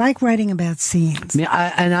because I like writing about scenes.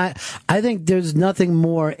 I think there's nothing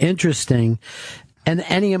more interesting in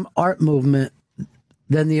any art movement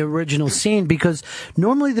than the original scene, because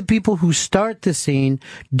normally the people who start the scene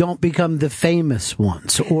don't become the famous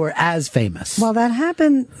ones or as famous. Well, that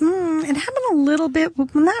happened, it happened a little bit,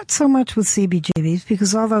 not so much with CBGBs,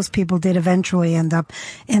 because all those people did eventually end up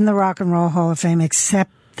in the Rock and Roll Hall of Fame,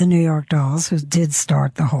 except the New York Dolls, who did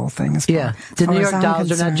start the whole thing. The New York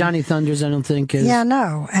Dolls are not Johnny Thunders, I don't think. Yeah,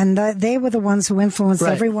 no. And they were the ones who influenced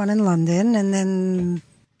everyone in London, and then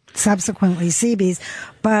subsequently CBs.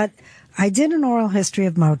 But I did an oral history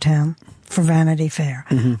of Motown for Vanity Fair.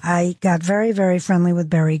 I got very, very friendly with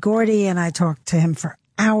Berry Gordy, and I talked to him for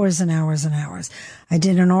hours and hours and hours. I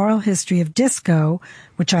did an oral history of disco,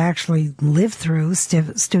 which I actually lived through,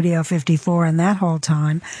 Studio 54 and that whole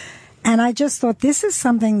time. And I just thought this is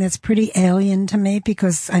something that's pretty alien to me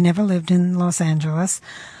because I never lived in Los Angeles.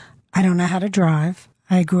 I don't know how to drive.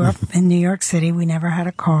 I grew up in New York City. We never had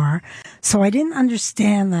a car. So I didn't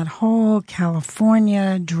understand that whole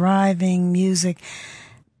California driving music.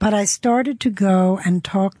 But I started to go and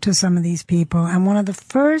talk to some of these people. And one of the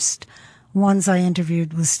first ones I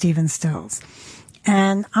interviewed was Stephen Stills.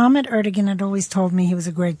 And Ahmet Ertegun had always told me he was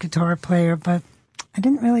a great guitar player, but I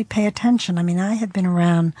didn't really pay attention. I mean, I had been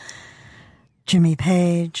around Jimmy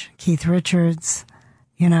Page, Keith Richards,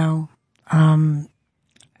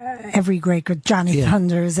 every great, Johnny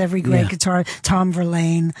Thunders, every great guitar, Tom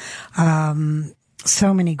Verlaine,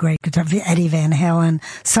 so many great guitar, Eddie Van Halen,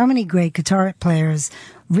 so many great guitar players,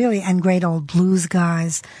 really, and great old blues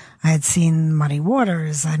guys. I had seen Muddy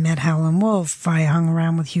Waters. I met Howlin' Wolf. I hung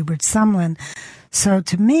around with Hubert Sumlin. So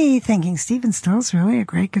to me, thinking Stephen Stills really a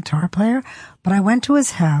great guitar player, but I went to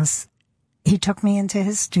his house. He took me into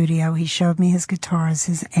his studio. He showed me his guitars,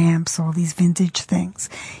 his amps, all these vintage things.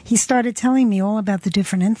 He started telling me all about the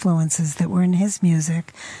different influences that were in his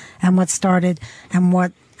music and what started and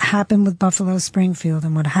what happened with Buffalo Springfield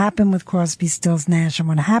and what happened with Crosby, Stills, Nash and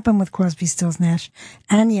what happened with Crosby, Stills, Nash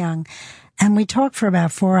and Young. And we talked for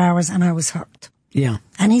about 4 hours and I was hooked. Yeah.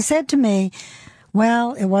 And he said to me,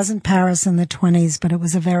 well, it wasn't Paris in the 20s, but it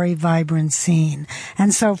was a very vibrant scene.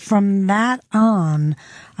 And so from that on,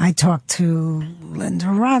 I talked to Linda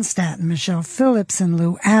Ronstadt and Michelle Phillips and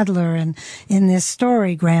Lou Adler. And in this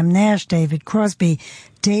story, Graham Nash, David Crosby,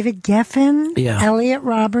 David Geffen, Elliot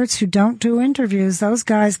Roberts, who don't do interviews. Those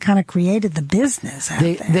guys kind of created the business out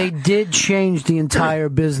there. They did change the entire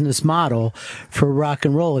business model for rock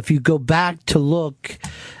and roll. If you go back to look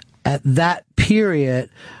at that period,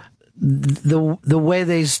 the way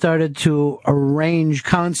they started to arrange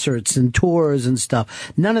concerts and tours and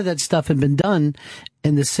stuff, none of that stuff had been done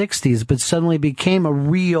in the 60s, but suddenly became a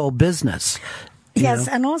real business. Yes,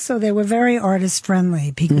 and also they were very artist friendly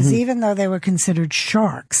because even though they were considered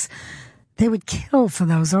sharks, they would kill for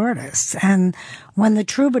those artists. And when the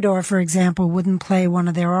Troubadour, for example, wouldn't play one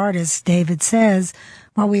of their artists, David says,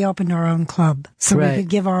 well, we opened our own club so we could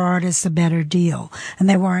give our artists a better deal. And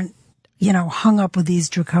they weren't hung up with these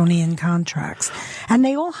draconian contracts. And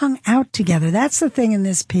they all hung out together. That's the thing in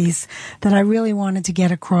this piece that I really wanted to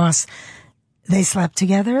get across. They slept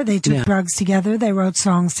together. They took drugs together. They wrote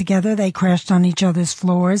songs together. They crashed on each other's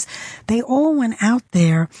floors. They all went out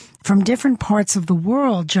there from different parts of the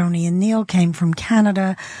world. Joni and Neil came from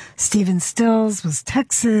Canada. Stephen Stills was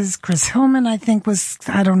Texas. Chris Hillman, I think, was,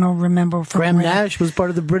 I don't know, remember. Graham Nash was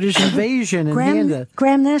part of the British invasion in Canada.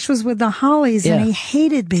 Graham Nash was with the Hollies, and he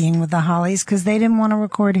hated being with the Hollies because they didn't want to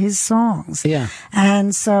record his songs. Yeah.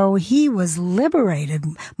 And so he was liberated.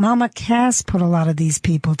 Mama Cass put a lot of these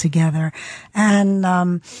people together. And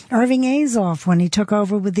Irving Azoff, when he took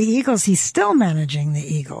over with the Eagles, he's still managing the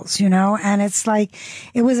Eagles, and it's like,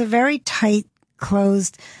 it was a very tight,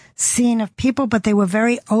 closed scene of people, but they were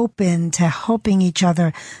very open to helping each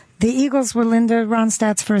other. The Eagles were Linda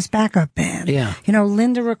Ronstadt's first backup band. Yeah.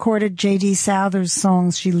 Linda recorded J.D. Souther's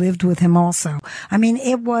songs. She lived with him also. I mean,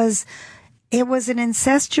 it was It was an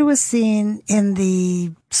incestuous scene in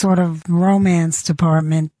the sort of romance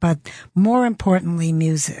department, but more importantly,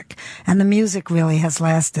 music. And the music really has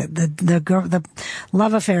lasted. The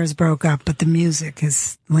love affairs broke up, but the music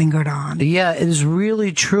has lingered on. Yeah, it is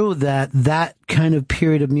really true that kind of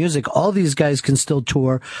period of music, all these guys can still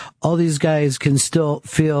tour. All these guys can still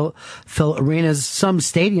fill arenas. Some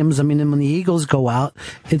stadiums, I mean, when the Eagles go out,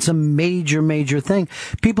 it's a major, major thing.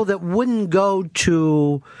 People that wouldn't go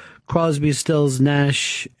to Crosby, Stills,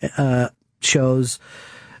 Nash shows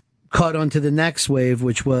caught onto the next wave,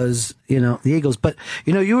 which was, the Eagles. But,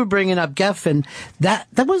 you were bringing up Geffen. That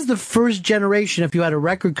was the first generation, if you had a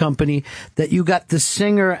record company, that you got the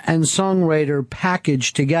singer and songwriter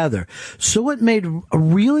packaged together. So it made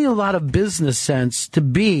really a lot of business sense to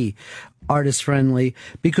be artist friendly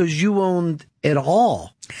because you owned it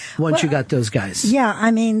all once you got those guys. Yeah,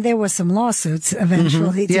 I mean, there were some lawsuits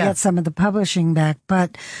eventually to get some of the publishing back,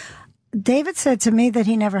 but David said to me that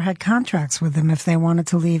he never had contracts with them. If they wanted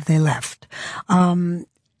to leave, they left.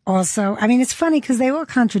 Also, I mean, it's funny because they all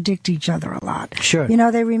contradict each other a lot. Sure.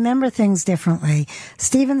 They remember things differently.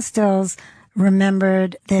 Stephen Stills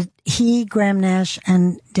remembered that Graham Nash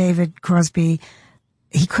and David Crosby,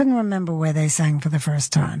 he couldn't remember where they sang for the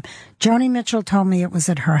first time. Joni Mitchell told me it was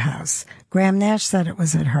at her house. Graham Nash said it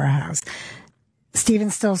was at her house. Stephen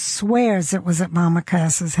Stills swears it was at Mama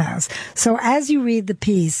Cass's house. So as you read the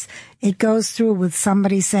piece, it goes through with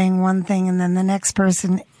somebody saying one thing and then the next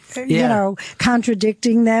person,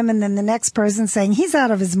 contradicting them, and then the next person saying he's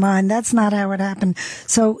out of his mind. That's not how it happened.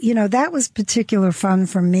 So, that was particular fun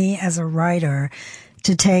for me as a writer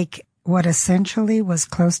to take what essentially was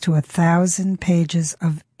close to 1,000 pages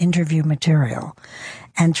of interview material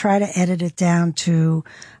and try to edit it down to,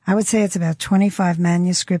 I would say it's about 25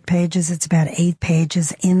 manuscript pages. It's about 8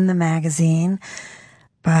 pages in the magazine.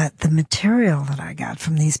 But the material that I got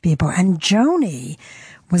from these people, and Joni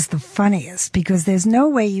was the funniest because there's no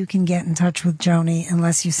way you can get in touch with Joni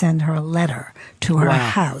unless you send her a letter to her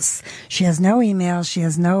house. She has no email. She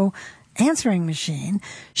has no answering machine.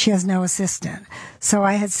 She has no assistant. So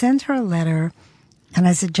I had sent her a letter and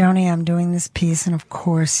I said, Joni, I'm doing this piece, and of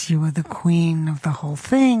course you are the queen of the whole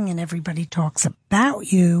thing, and everybody talks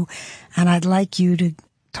about you, and I'd like you to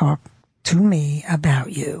talk to me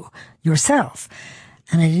about you yourself.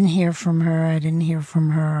 And I didn't hear from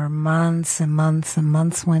her. Months and months and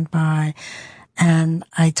months went by, and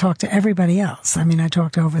I talked to everybody else. I mean, I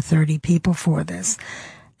talked to over 30 people for this.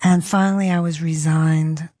 And finally I was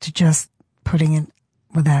resigned to just putting it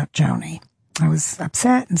without Joni. I was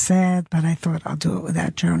upset and sad, but I thought I'll do it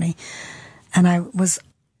without Joni. And I was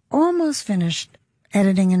almost finished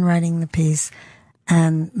editing and writing the piece,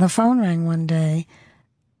 and the phone rang one day,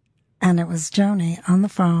 and it was Joni on the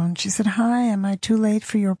phone. She said, "Hi, am I too late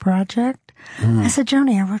for your project?" I said,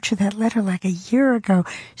 "Joni, I wrote you that letter like a year ago."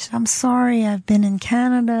 She said, "I'm sorry, I've been in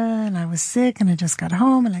Canada, and I was sick, and I just got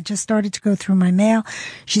home, and I just started to go through my mail."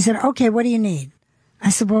 She said, "Okay, what do you need?" I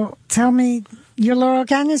said, "Well, tell me your Laurel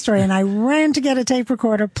Canyon story." And I ran to get a tape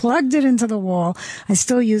recorder, plugged it into the wall. I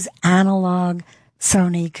still use analog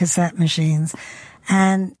Sony cassette machines.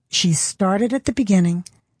 And she started at the beginning,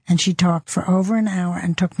 and she talked for over an hour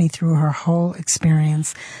and took me through her whole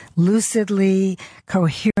experience, lucidly,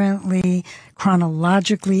 coherently,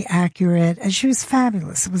 chronologically accurate. And she was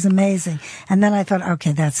fabulous. It was amazing. And then I thought,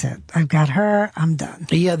 okay, that's it. I've got her. I'm done.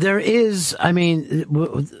 Yeah, there is, I mean,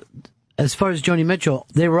 as far as Joni Mitchell,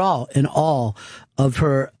 they were all in awe of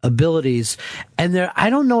her abilities. And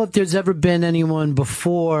I don't know if there's ever been anyone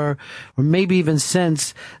before, or maybe even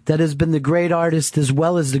since, that has been the great artist as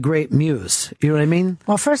well as the great muse. You know what I mean?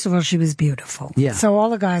 Well, first of all, she was beautiful. Yeah. So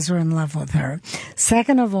all the guys were in love with her.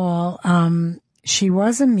 Second of all, she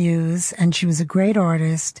was a muse and she was a great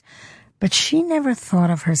artist, but she never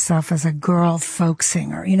thought of herself as a girl folk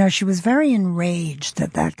singer. You know, she was very enraged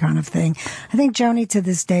at that kind of thing. I think Joni to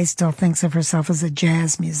this day still thinks of herself as a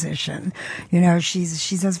jazz musician. You know, she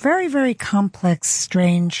does very, very complex,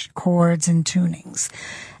 strange chords and tunings.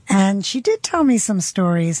 And she did tell me some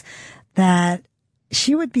stories that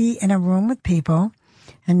she would be in a room with people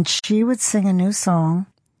and she would sing a new song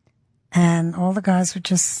and all the guys would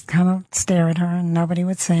just kind of stare at her and nobody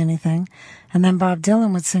would say anything. And then Bob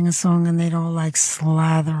Dylan would sing a song and they'd all like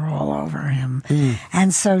slather all over him.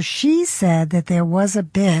 And so she said that there was a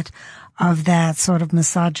bit of that sort of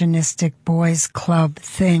misogynistic boys club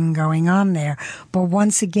thing going on there. But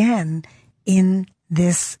once again, in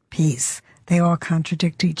this piece, they all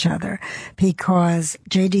contradict each other because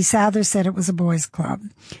J.D. Souther said it was a boys club.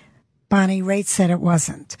 Bonnie Raitt said it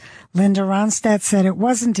wasn't. Linda Ronstadt said it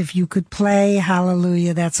wasn't. If you could play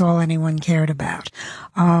Hallelujah, that's all anyone cared about.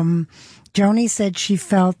 Joni said she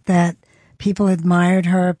felt that people admired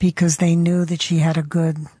her because they knew that she had a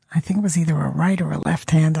good, I think it was either a right or a left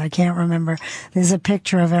hand. I can't remember. There's a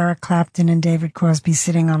picture of Eric Clapton and David Crosby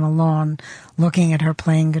sitting on a lawn looking at her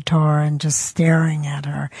playing guitar and just staring at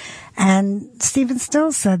her. And Stephen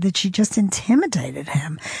Stills said that she just intimidated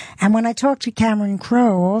him. And when I talked to Cameron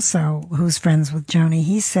Crowe, also, who's friends with Joni,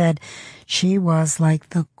 he said she was like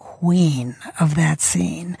the queen of that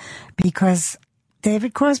scene because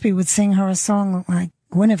David Crosby would sing her a song like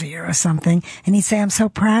Guinevere or something, and he'd say, I'm so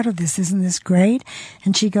proud of this, isn't this great?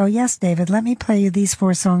 And she'd go, yes, David, let me play you these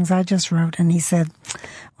 4 songs I just wrote. And he said,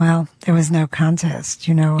 well, there was no contest,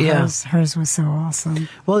 you know, hers was so awesome.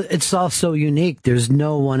 Well, it's also unique. There's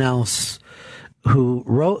no one else who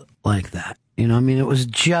wrote like that. You know, I mean, it was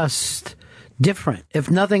just different.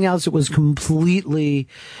 If nothing else, it was completely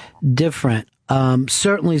different.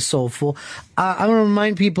 Certainly soulful. I want to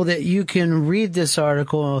remind people that you can read this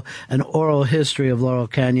article, An Oral History of Laurel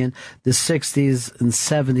Canyon, the 60s and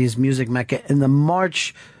 70s Music Mecca, in the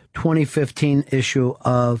March 2015 issue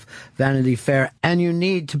of Vanity Fair. And you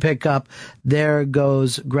need to pick up There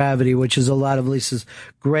Goes Gravity, which is a lot of Lisa's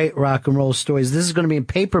great rock and roll stories. This is going to be in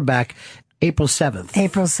paperback April 7th.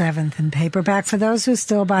 April 7th in paperback for those who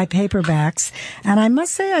still buy paperbacks. And I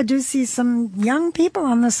must say, I do see some young people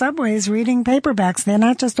on the subways reading paperbacks. They're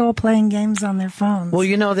not just all playing games on their phones. Well,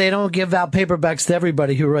 you know, they don't give out paperbacks to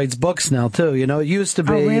everybody who writes books now, too. You know, it used to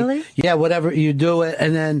be. Oh, really? Yeah, whatever, you do it,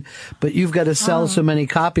 and then, but you've got to sell so many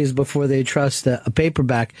copies before they trust a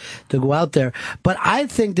paperback to go out there. But I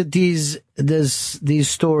think that these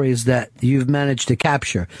stories that you've managed to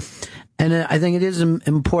capture, and I think it is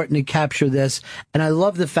important to capture this. And I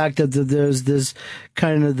love the fact that there's this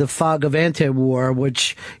kind of the fog of anti-war,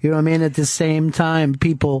 which, you know what I mean, at the same time,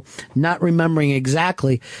 people not remembering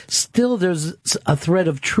exactly, still there's a thread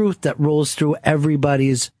of truth that rolls through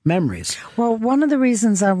everybody's memories. Well, one of the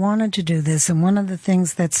reasons I wanted to do this, and one of the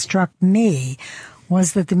things that struck me,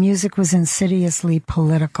 was that the music was insidiously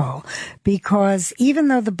political. Because even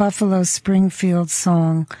though the Buffalo Springfield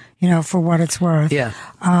song, you know, For What It's Worth,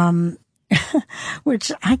 which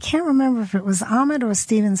I can't remember if it was Ahmed or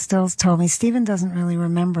Stephen Stills told me. Stephen doesn't really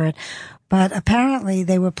remember it. But apparently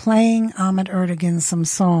they were playing Ahmet Ertegun some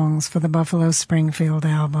songs for the Buffalo Springfield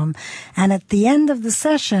album. And at the end of the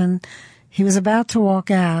session, he was about to walk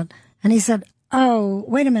out, and he said, oh,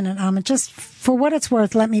 wait a minute, Ahmet, just for what it's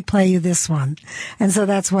worth, let me play you this one. And so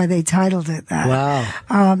that's why they titled it that.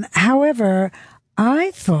 Wow. However,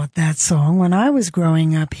 I thought that song, when I was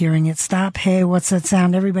growing up hearing it, Stop, Hey, What's That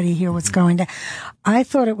Sound? Everybody hear what's going down. I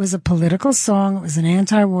thought it was a political song. It was an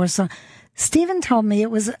anti-war song. Stephen told me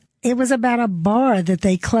it was about a bar that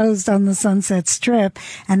they closed on the Sunset Strip,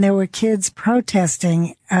 and there were kids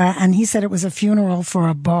protesting, and he said it was a funeral for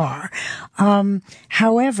a bar.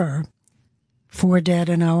 However, 4 Dead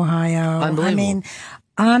in Ohio. I mean,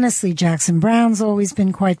 honestly, Jackson Brown's always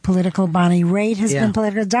been quite political. Bonnie Raitt has been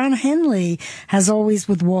political. Don Henley has always,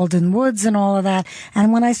 with Walden Woods and all of that.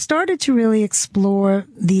 And when I started to really explore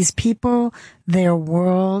these people, their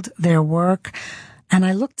world, their work, and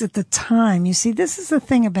I looked at the time, you see, this is the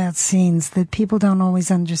thing about scenes that people don't always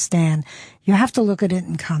understand. You have to look at it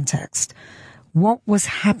in context. What was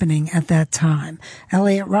happening at that time?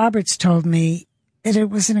 Elliot Roberts told me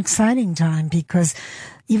it was an exciting time because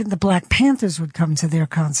even the Black Panthers would come to their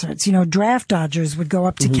concerts. You know, draft dodgers would go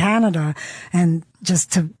up to Canada and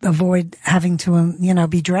just to avoid having to, you know,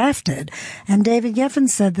 be drafted. And David Geffen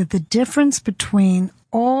said that the difference between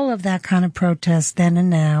all of that kind of protest then and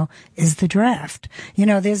now is the draft. You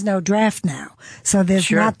know, there's no draft now. So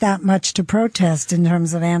there's not that much to protest in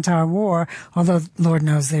terms of anti-war, although Lord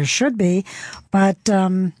knows there should be. But,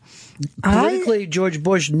 politically, George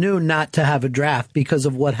Bush knew not to have a draft because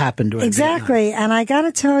of what happened during Exactly. Vietnam. And I got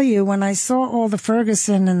to tell you, when I saw all the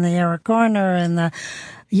Ferguson and the Eric Garner and the,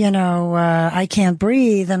 you know, I Can't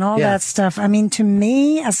Breathe and all that stuff, I mean, to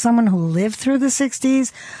me, as someone who lived through the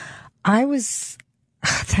 60s, I was,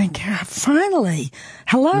 thank God, finally.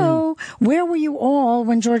 Hello. Where were you all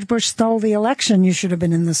when George Bush stole the election? You should have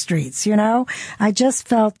been in the streets, you know? I just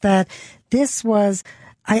felt that this was,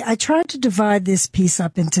 I tried to divide this piece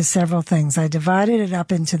up into several things. I divided it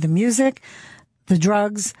up into the music, the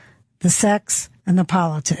drugs, the sex, and the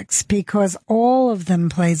politics, because all of them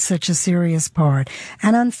played such a serious part.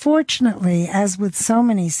 And unfortunately, as with so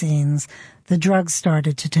many scenes, the drugs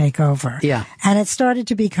started to take over. Yeah. And it started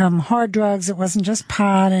to become hard drugs. It wasn't just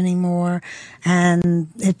pot anymore. And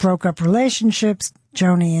it broke up relationships.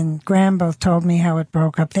 Joni and Graham both told me how it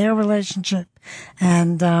broke up their relationship.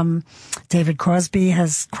 And David Crosby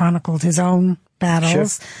has chronicled his own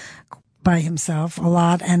battles. by himself a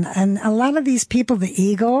lot. And a lot of these people, the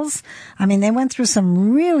Eagles, I mean, they went through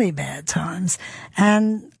some really bad times.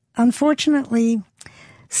 And unfortunately,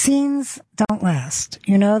 scenes don't last.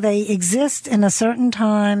 You know, they exist in a certain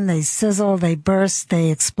time. They sizzle, they burst,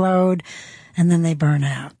 they explode, and then they burn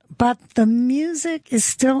out. But the music is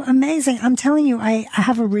still amazing. I'm telling you, I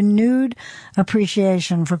have a renewed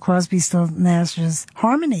appreciation for Crosby, Stills, Nash's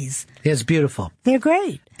harmonies. It's beautiful. They're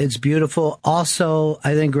great. It's beautiful. Also,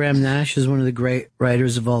 I think Graham Nash is one of the great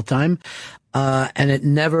writers of all time. And it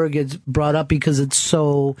never gets brought up because it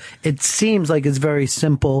seems like it's very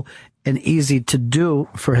simple and easy to do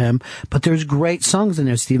for him. But there's great songs in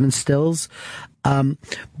there. Stephen Stills.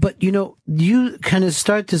 But you know, you kind of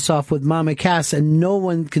start this off with Mama Cass, and no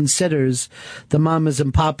one considers the Mamas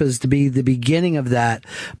and Papas to be the beginning of that.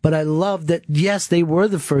 But I love that, yes, they were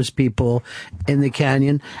the first people in the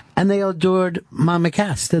Canyon, and they adored Mama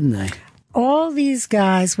Cass, didn't they? All these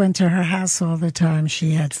guys went to her house all the time.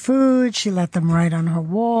 She had food. She let them write on her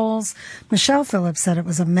walls. Michelle Phillips said it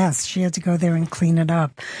was a mess. She had to go there and clean it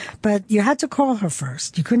up. But you had to call her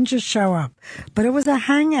first. You couldn't just show up. But it was a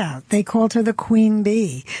hangout. They called her the Queen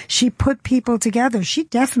Bee. She put people together. She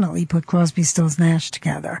definitely put Crosby, Stills, Nash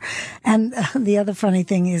together. And the other funny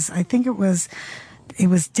thing is, I think it was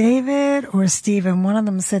David or Stephen. One of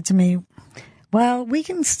them said to me, well, we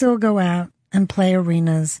can still go out and play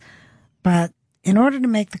arenas, but in order to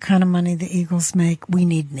make the kind of money the Eagles make, we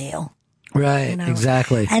need Neil. Right, you know?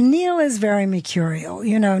 Exactly. And Neil is very mercurial.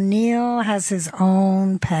 You know, Neil has his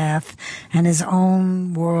own path and his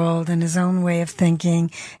own world and his own way of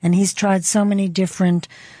thinking. And he's tried so many different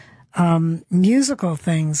musical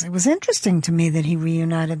things. It was interesting to me that he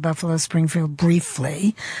reunited Buffalo Springfield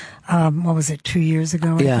briefly. What was it, 2 years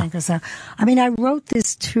ago, I think, or so. I mean, I wrote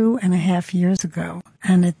this 2.5 years ago,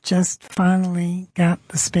 and it just finally got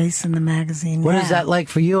the space in the magazine. What is that like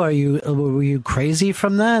for you? Were you crazy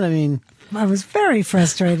from that? I mean, I was very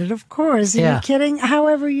frustrated, of course. Are you kidding?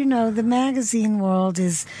 However, you know, the magazine world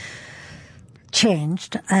is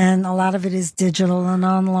changed, and a lot of it is digital and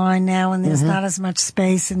online now, and there's not as much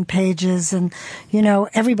space and pages, and you know,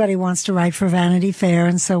 everybody wants to write for Vanity Fair,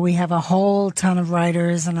 and so we have a whole ton of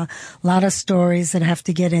writers and a lot of stories that have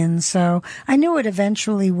to get in. So I knew it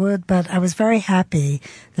eventually would, but I was very happy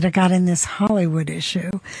that it got in this Hollywood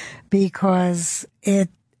issue, because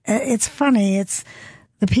it's funny. It's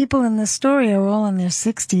the people in this story are all in their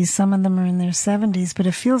 60s. Some of them are in their 70s, but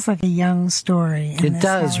it feels like a young story. It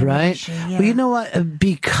does, right? Well, you know what?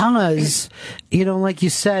 Because, you know, like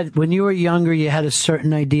you said, when you were younger, you had a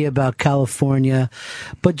certain idea about California.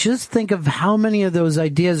 But just think of how many of those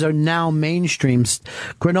ideas are now mainstream.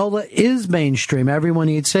 Granola is mainstream. Everyone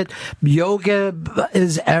eats it. Yoga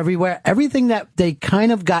is everywhere. Everything that they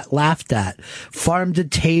kind of got laughed at. Farm to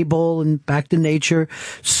table and back to nature.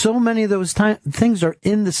 So many of those things are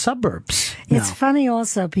in the suburbs. It's funny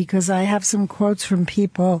also because I have some quotes from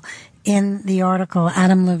people in the article.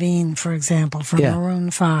 Adam Levine, for example, from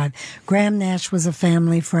Maroon 5. Graham Nash was a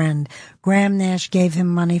family friend. Graham Nash gave him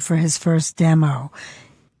money for his first demo.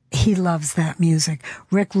 He loves that music.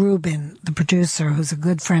 Rick Rubin, the producer, who's a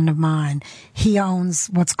good friend of mine, he owns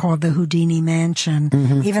what's called the Houdini Mansion.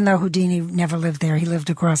 Even though Houdini never lived there, he lived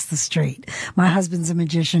across the street. My husband's a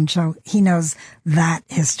magician, so he knows that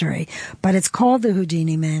history. But it's called the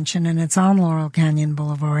Houdini Mansion, and it's on Laurel Canyon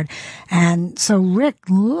Boulevard. And so Rick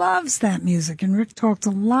loves that music, and Rick talked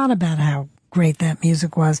a lot about how great that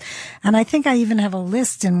music was. And I think I even have a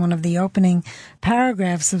list in one of the opening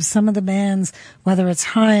paragraphs of some of the bands, whether it's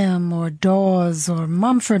Haim or Dawes or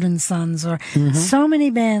Mumford and Sons or so many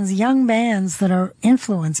bands, young bands that are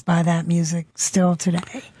influenced by that music still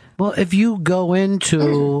today. Well, if you go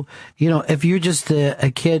into, you know, if you're just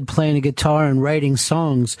a kid playing a guitar and writing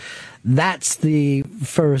songs, that's the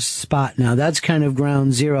first spot now. That's kind of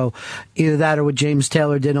ground zero. Either that or what James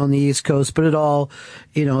Taylor did on the East Coast, but it all,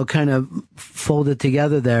 you know, kind of folded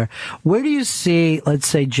together there. Where do you see, let's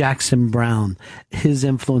say, Jackson Browne, his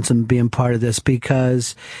influence in being part of this?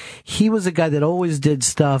 Because he was a guy that always did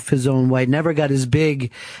stuff his own way, never got as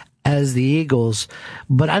big as the Eagles,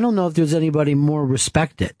 but I don't know if there's anybody more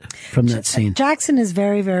respected from that scene. Jackson is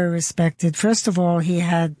very, very respected. First of all, he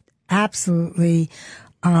had absolutely,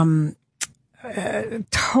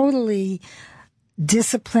 totally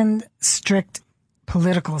disciplined, strict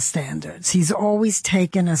political standards. He's always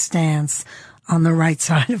taken a stance on the right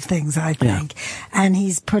side of things, I think. And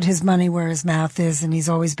he's put his money where his mouth is, and he's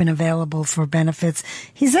always been available for benefits.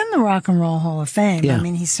 He's in the Rock and Roll Hall of Fame. I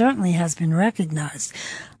mean, he certainly has been recognized.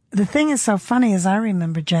 The thing is so funny is I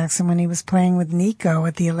remember Jackson when he was playing with Nico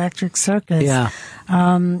at the Electric Circus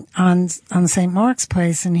on St. Mark's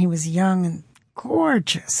Place, and he was young and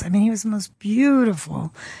gorgeous. I mean, he was the most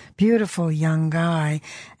beautiful, beautiful young guy.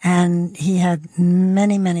 And he had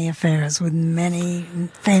many, many affairs with many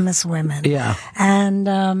famous women. Yeah. And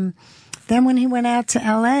then when he went out to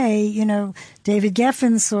L.A., you know, David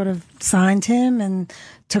Geffen sort of signed him and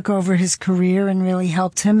took over his career and really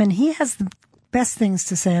helped him. And he has the best things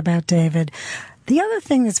to say about David. The other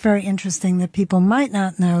thing that's very interesting that people might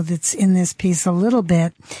not know that's in this piece a little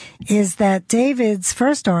bit is that David's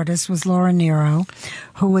first artist was Laura Nyro,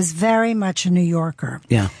 who was very much a New Yorker.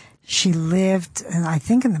 Yeah. She lived, I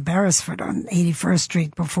think, in the Beresford on 81st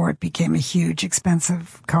Street before it became a huge,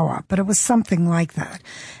 expensive co-op. But it was something like that.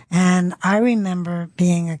 And I remember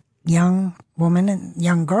being a young woman and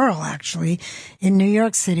young girl, actually, in New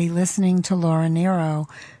York City listening to Laura Nyro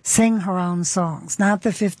sing her own songs. Not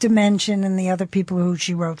the Fifth Dimension and the other people who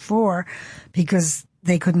she wrote for, because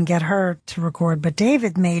they couldn't get her to record. But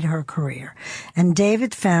David made her career. And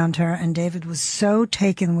David found her, and David was so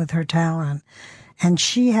taken with her talent. And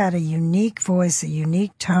she had a unique voice, a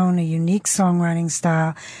unique tone, a unique songwriting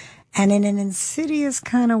style. And in an insidious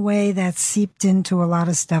kind of way that seeped into a lot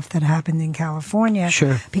of stuff that happened in California.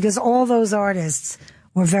 Sure. Because all those artists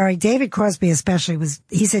were David Crosby especially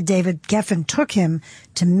he said David Geffen took him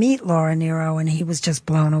to meet Laura Nyro and he was just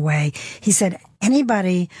blown away. He said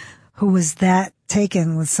anybody who was that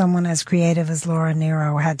taken with someone as creative as Laura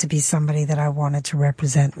Nyro had to be somebody that I wanted to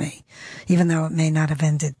represent me, even though it may not have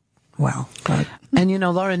ended well. But. And, you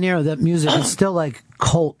know, Laura Nyro, that music is still like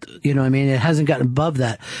cult, you know what I mean? It hasn't gotten above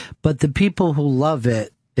that. But the people who love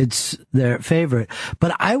it, it's their favorite.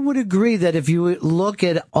 But I would agree that if you look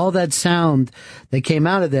at all that sound that came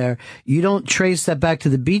out of there, you don't trace that back to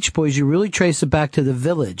the Beach Boys. You really trace it back to the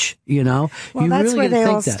Village, you know? Well, you that's really where they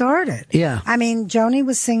all that. started. Yeah. I mean, Joni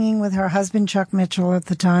was singing with her husband, Chuck Mitchell, at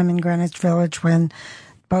the time in Greenwich Village when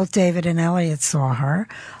both David and Elliot saw her.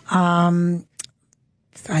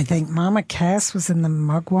 I think Mama Cass was in the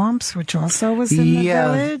Mugwumps, which also was in the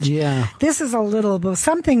Village. Yeah. This is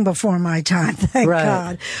something before my time, thank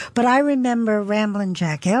God. But I remember Ramblin'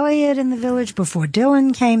 Jack Elliott in the Village before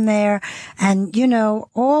Dylan came there. And, you know,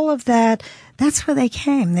 all of that, that's where they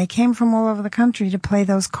came. They came from all over the country to play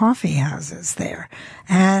those coffee houses there.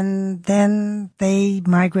 And then they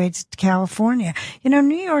migrated to California. You know,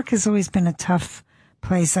 New York has always been a tough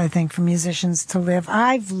place, I think, for musicians to live.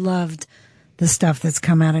 I've loved the stuff that's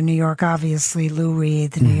come out of New York, obviously, Lou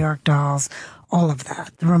Reed, the New York Dolls, all of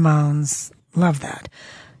that. The Ramones, love that.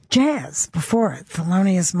 Jazz, before it,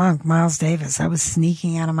 Thelonious Monk, Miles Davis. I was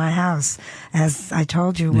sneaking out of my house, as I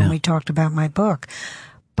told you when we talked about my book.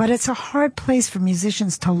 But it's a hard place for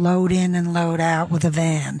musicians to load in and load out with a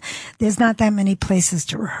van. There's not that many places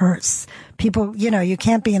to rehearse. People, you know, you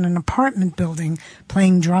can't be in an apartment building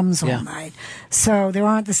playing drums all night. So there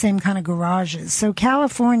aren't the same kind of garages. So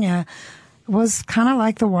California was kind of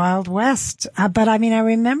like the Wild West. But I mean, I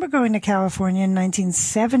remember going to California in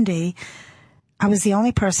 1970. I was the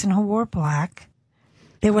only person who wore black.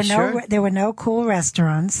 There were no cool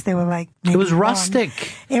restaurants. They were like, it was rustic.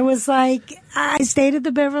 It was like, I stayed at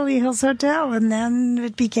the Beverly Hills Hotel and then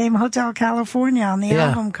it became Hotel California on the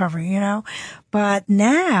album cover, you know. But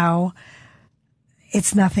now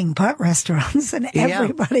it's nothing but restaurants and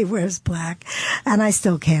everybody wears black and I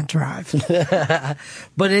still can't drive.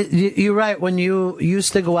 But you're right. When you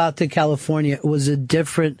used to go out to California, it was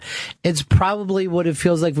it's probably what it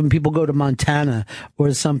feels like when people go to Montana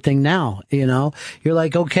or something now, you know? You're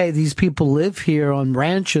like, okay, these people live here on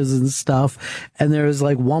ranches and stuff and there's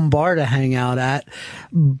like one bar to hang out at.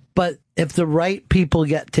 But if the right people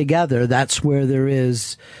get together, that's where there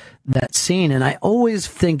is that scene. And I always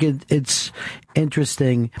think it's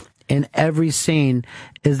interesting in every scene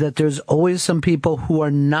is that there's always some people who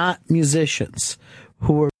are not musicians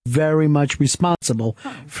who are very much responsible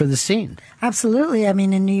for the scene. Absolutely. I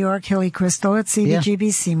mean, in New York, Hilly Crystal at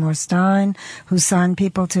CBGB, Seymour Stein, who signed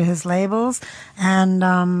people to his labels,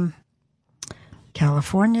 and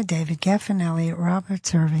California, David Geffen, Elliot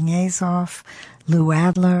Roberts, Irving Azoff, Lou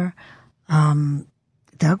Adler,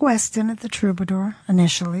 Doug Weston at the Troubadour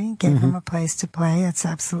initially gave him a place to play. It's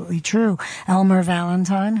absolutely true. Elmer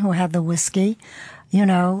Valentine, who had the whiskey, you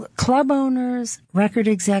know, club owners, record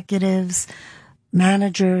executives,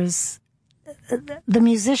 managers. The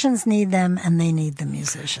musicians need them and they need the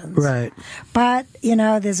musicians. Right. But, you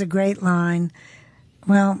know, there's a great line.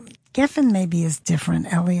 Well, Geffen maybe is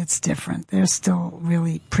different. Elliot's different. They're still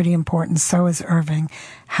really pretty important. So is Irving.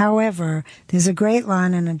 However, there's a great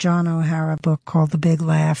line in a John O'Hara book called The Big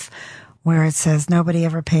Laugh where it says nobody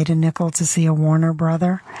ever paid a nickel to see a Warner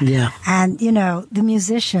brother. Yeah. And, you know, the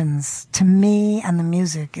musicians, to me, and the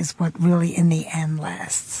music is what really, in the end,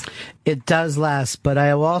 lasts. It does last, but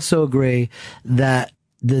I also agree that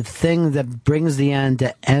the thing that brings the end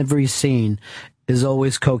to every scene is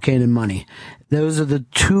always cocaine and money. Those are the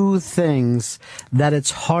two things that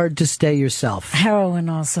it's hard to stay yourself. Heroin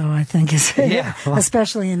also, I think, is, Yeah.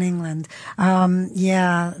 especially in England.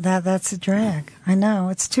 That's a drag. I know.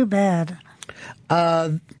 It's too bad.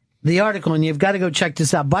 The article, and you've got to go check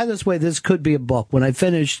this out. By this way, this could be a book. When I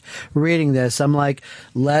finished reading this, I'm like,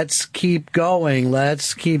 let's keep going.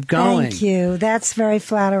 Let's keep going. Thank you. That's very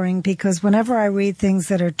flattering, because whenever I read things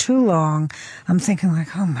that are too long, I'm thinking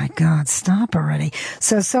like, oh my God, stop already.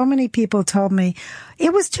 So many people told me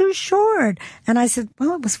it was too short. And I said,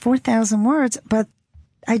 well, it was 4,000 words, but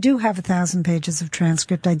I do have 1,000 pages of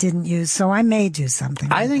transcript I didn't use, so I may do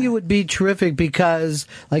something. I think it would be terrific because,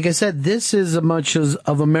 like I said, this is as much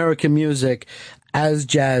of American music as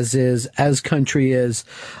jazz is, as country is,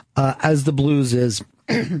 as the blues is,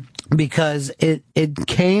 because it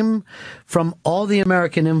came from all the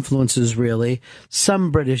American influences, really,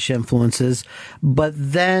 some British influences, but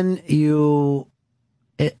then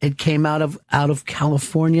it came out of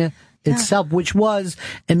California itself, which was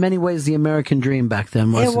in many ways the American dream back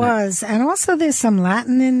then, wasn't it? It was. And also there's some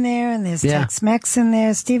Latin in there, and there's Tex-Mex in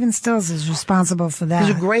there. Stephen Stills is responsible for that.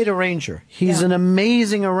 He's a great arranger. He's an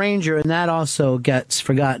amazing arranger, and that also gets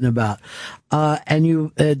forgotten about. And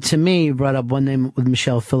you, to me, brought up one name with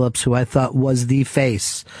Michelle Phillips, who I thought was the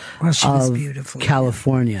face was of beautiful.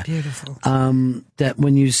 California. Beautiful. That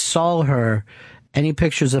when you saw her, any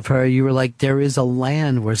pictures of her, you were like, there is a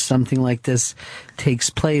land where something like this takes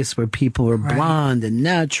place, where people are blonde and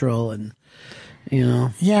natural, and, you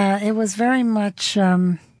know. Yeah, it was very much,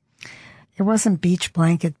 it wasn't beach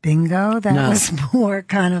blanket bingo. That was more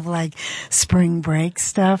kind of like spring break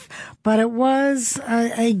stuff. But it was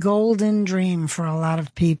a golden dream for a lot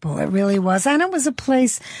of people. It really was. And it was a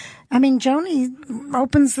place, I mean, Joni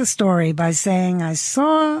opens the story by saying, I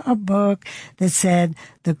saw a book that said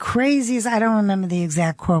the craziest, I don't remember the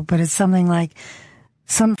exact quote, but it's something like,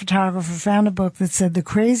 some photographer found a book that said the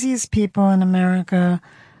craziest people in America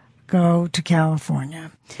go to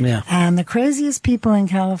California. Yeah. And the craziest people in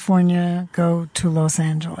California go to Los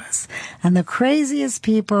Angeles. And the craziest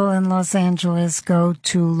people in Los Angeles go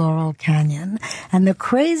to Laurel Canyon. And the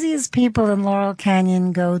craziest people in Laurel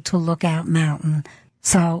Canyon go to Lookout Mountain.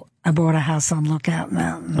 So I bought a house on Lookout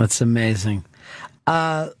Mountain. That's amazing.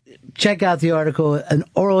 Check out the article, An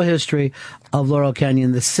Oral History of Laurel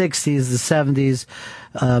Canyon, the 60s, the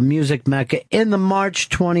 70s, music mecca, in the March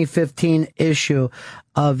 2015 issue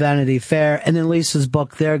of Vanity Fair. And then Lisa's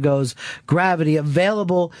book, There Goes Gravity,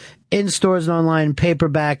 available in stores and online,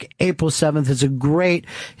 paperback, April 7th. It's a great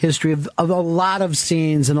history of a lot of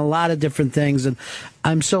scenes and a lot of different things. And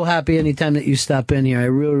I'm so happy anytime that you stop in here. I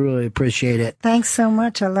really, really appreciate it. Thanks so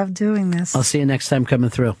much. I love doing this. I'll see you next time coming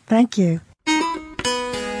through. Thank you.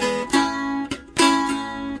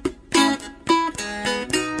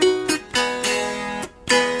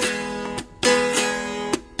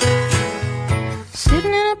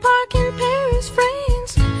 Sitting in a park in Paris,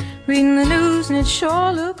 France, reading the news and it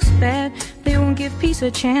sure looks bad. They won't give peace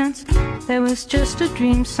a chance. That was just a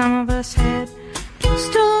dream some of us had.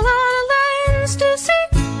 Still a lot of lands to see,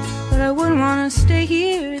 but I wouldn't want to stay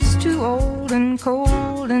here. It's too old and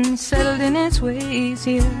cold and settled in its ways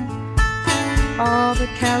here. All but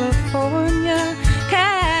California,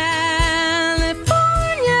 California,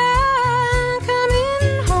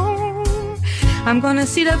 coming home. I'm gonna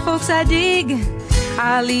see the folks I dig.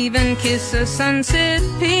 I'll even kiss a sunset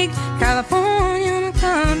pig. California, I'm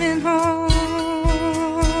coming home.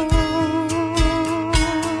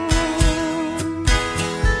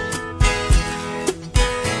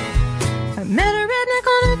 I met a redneck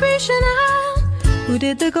on a Grecian Isle who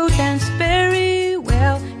did the goat dance very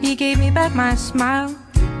well. He gave me back my smile,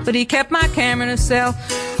 but he kept my camera in a cell.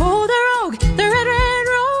 Oh, the rogue, the red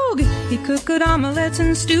rogue. He cooked good omelets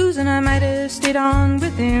and stews, and I might have stayed on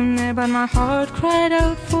with him there, but my heart cried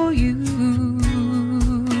out for you.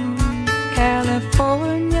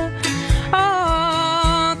 California,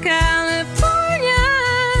 oh, California,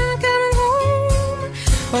 coming home.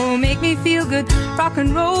 Oh, make me feel good, rock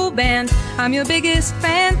and roll band. I'm your biggest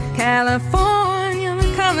fan. California,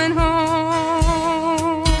 I'm coming home.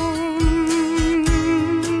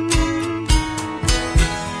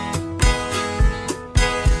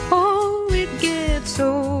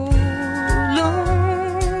 So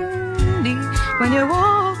lonely when you're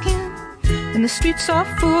walking and the streets are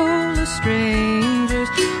full of strangers.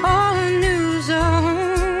 All the news on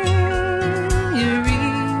you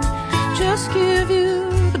read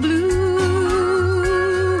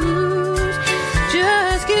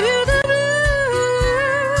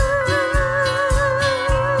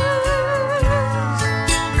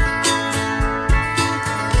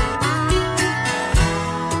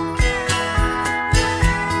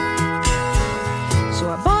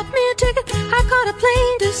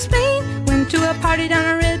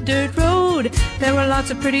lots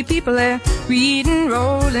of pretty people there, reading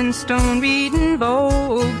Rolling Stone, reading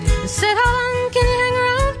Vogue. They said, how long can you hang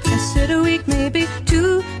around? I said, a week, maybe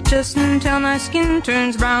 2, just until my skin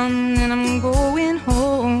turns brown. And I'm going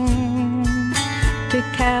home to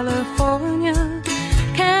California.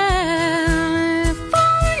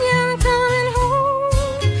 California, I'm coming home.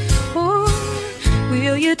 Oh,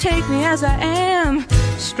 will you take me as I am,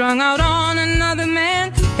 strung out on another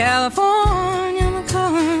man? California, I'm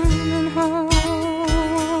coming home.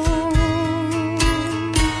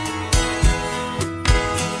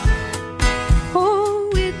 Oh,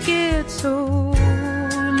 it gets so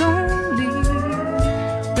lonely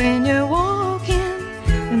when you're walking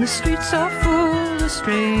and the streets are full of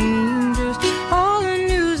strangers. All the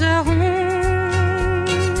news at home,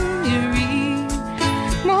 you read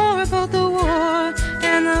more about the war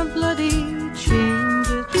and the bloody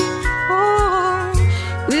changes. Oh,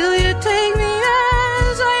 will you take me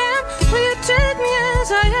as I am? Will you take me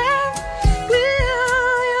as I am? Will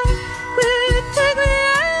you take me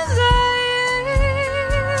as I am?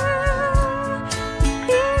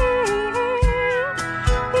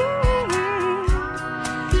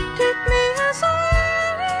 Take me as I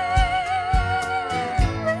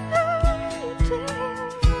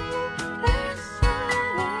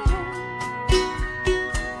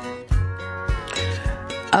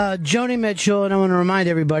Joni Mitchell, and I want to remind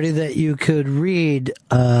everybody that you could read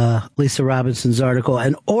Lisa Robinson's article,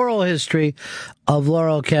 An Oral History of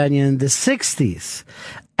Laurel Canyon, the 60s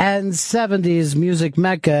and 70s Music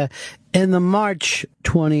Mecca, in the March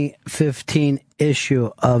 2015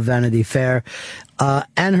 issue of Vanity Fair,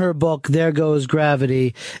 and her book, There Goes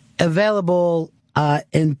Gravity, available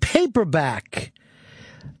in paperback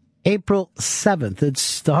April 7th.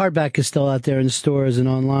 It's the hardback is still out there in stores and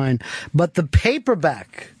online, but the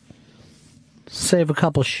paperback, save a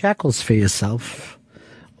couple shekels for yourself,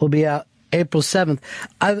 will be out April 7th.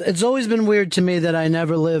 It's always been weird to me that I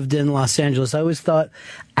never lived in Los Angeles. I always thought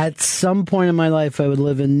at some point in my life I would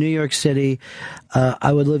live in New York City,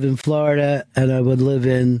 I would live in Florida, and I would live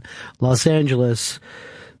in Los Angeles.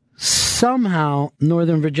 Somehow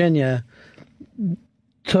Northern Virginia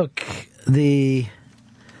took the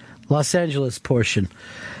Los Angeles portion.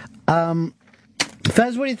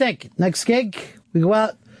 Fez, what do you think? Next gig? We go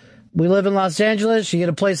out, we live in Los Angeles, you get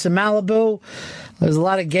a place in Malibu, there's a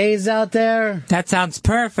lot of gays out there. That sounds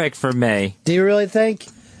perfect for me. Do you really think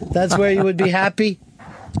that's where you would be happy?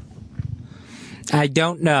 I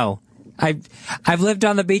don't know. I've lived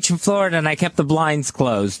on the beach in Florida and I kept the blinds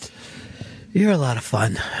closed. You're a lot of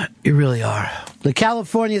fun. You really are. The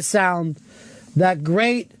California sound, that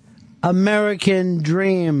great American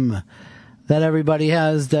dream that everybody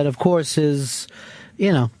has, that of course is, you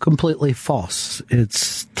know, completely false.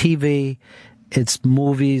 It's TV, it's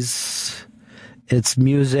movies, it's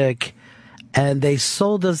music, and they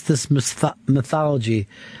sold us this mythology,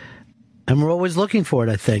 and we're always looking for it,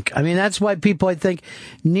 I think. I mean, that's why people, I think,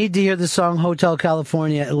 need to hear the song Hotel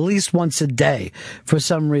California at least once a day for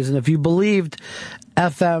some reason. If you believed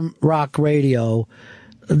FM rock radio,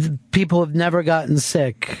 people have never gotten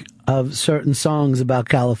sick of certain songs about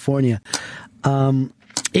California.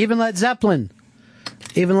 Even Led Zeppelin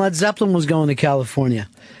was going to California.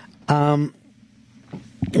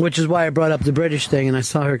 Which is why I brought up the British thing, and I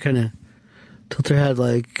saw her kind of tilt her head,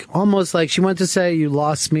 like, almost like she went to say, you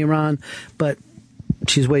lost me, Ron, but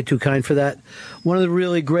she's way too kind for that. One of the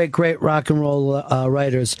really great rock and roll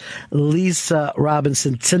writers, Lisa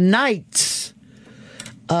Robinson, tonight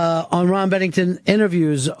on Ron Bennington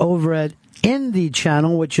Interviews over at Indie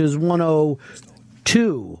Channel, which is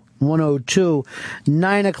 102,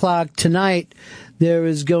 9 o'clock tonight. There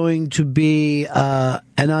is going to be an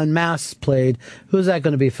Unmasked played. Who's that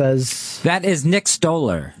going to be, Fez? That is Nick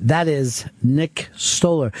Stoller. That is Nick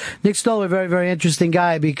Stoller. Nick Stoller, very, very interesting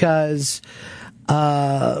guy because,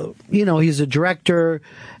 you know, he's a director,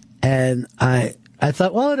 and I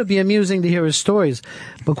thought, well, it'd be amusing to hear his stories.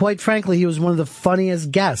 But quite frankly, he was one of the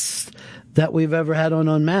funniest guests that we've ever had on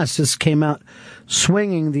Unmasked. Just came out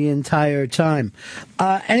swinging the entire time.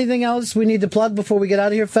 Anything else we need to plug before we get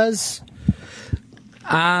out of here, Fez?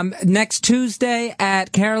 Next Tuesday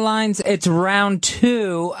at Caroline's, it's round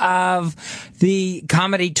 2 of the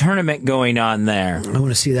comedy tournament going on there. I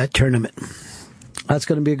want to see that tournament. That's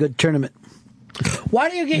going to be a good tournament. Why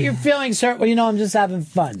do you get your feelings hurt when you know I'm just having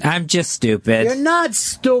fun? I'm just stupid. You're not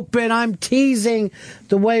stupid. I'm teasing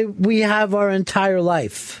the way we have our entire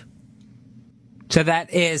life. So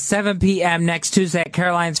that is 7 p.m. next Tuesday at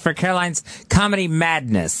Caroline's for Caroline's Comedy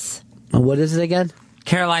Madness. What is it again?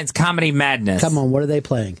 Caroline's Comedy Madness. Come on, what are they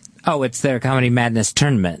playing? Oh, it's their Comedy Madness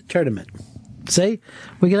tournament. See?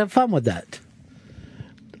 We can have fun with that.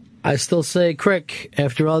 I still say crick.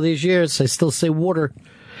 After all these years, I still say water.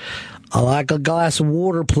 I like a glass of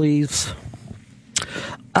water, please.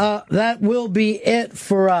 That will be it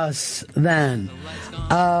for us then.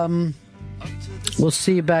 We'll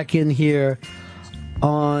see you back in here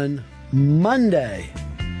on Monday.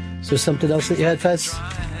 Is there something else that you had, Fez?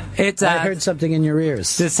 I heard something in your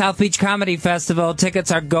ears. The South Beach Comedy Festival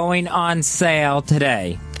tickets are going on sale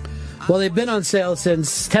today. Well, they've been on sale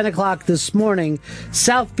since 10 o'clock this morning.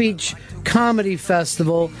 South Beach Comedy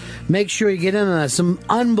Festival. Make sure you get in on that. Some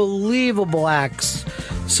unbelievable acts.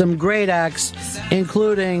 Some great acts,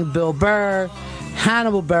 including Bill Burr,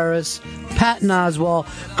 Hannibal Buress, Patton Oswalt.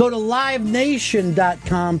 Go to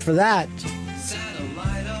livenation.com for that.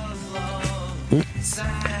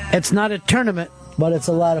 It's not a tournament, but it's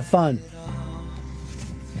a lot of fun.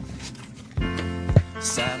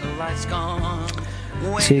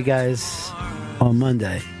 See you guys on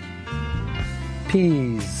Monday.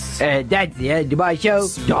 Peace. That's the end of my show.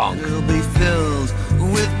 Donk. Will be filled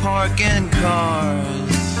with parking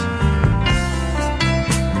cars.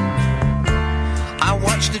 I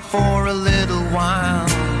watched it for a little while.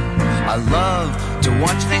 I love to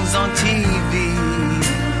watch things on TV.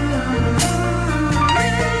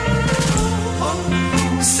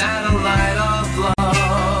 Satellite of love.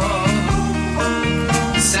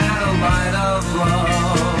 Satellite of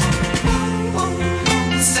love.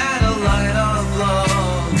 Satellite of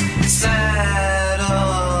love. Satellite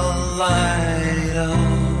of.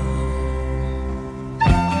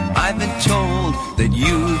 I've been told that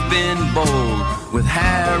you've been bold with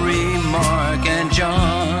Harry, Mark, and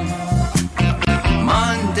John.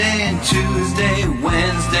 Monday and Tuesday,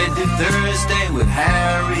 Wednesday to Thursday with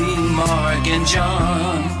Harry, Mark, and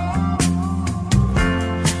John.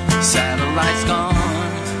 Satellites gone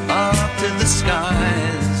up to the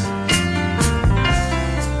skies.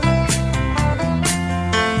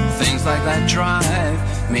 Things like that drive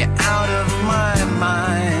me out of my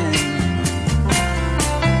mind.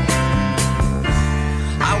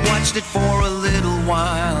 I watched it for a little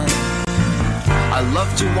while. I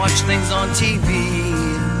love to watch things on TV.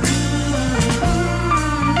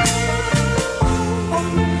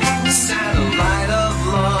 Satellite of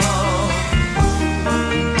love.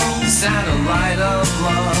 Satellite of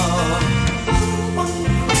love.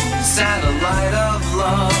 Satellite of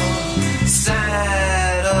love.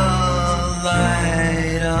 Satellite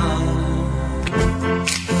of.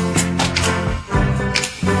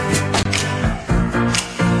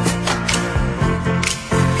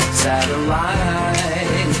 Satellite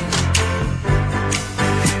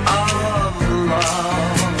of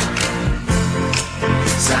love.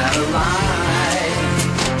 Satellite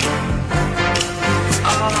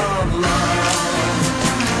of love. Satellite of love.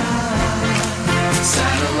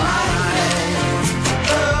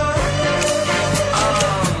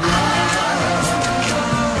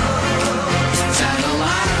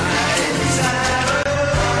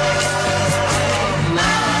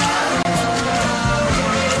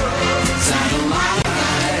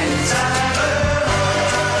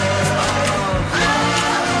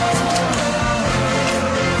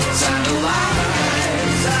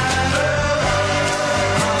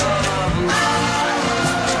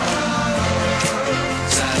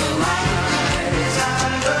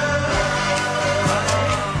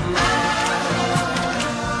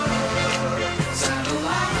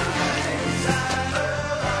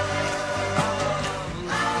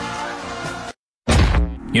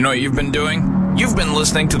 You know what you've been doing? You've been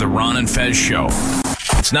listening to the Ron and Fez Show.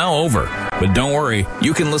 It's now over, but don't worry.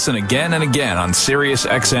 You can listen again and again on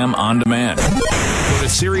SiriusXM On Demand. Go to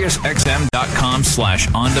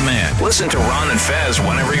SiriusXM.com/on-demand. Listen to Ron and Fez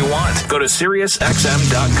whenever you want. Go to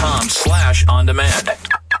SiriusXM.com/on-demand.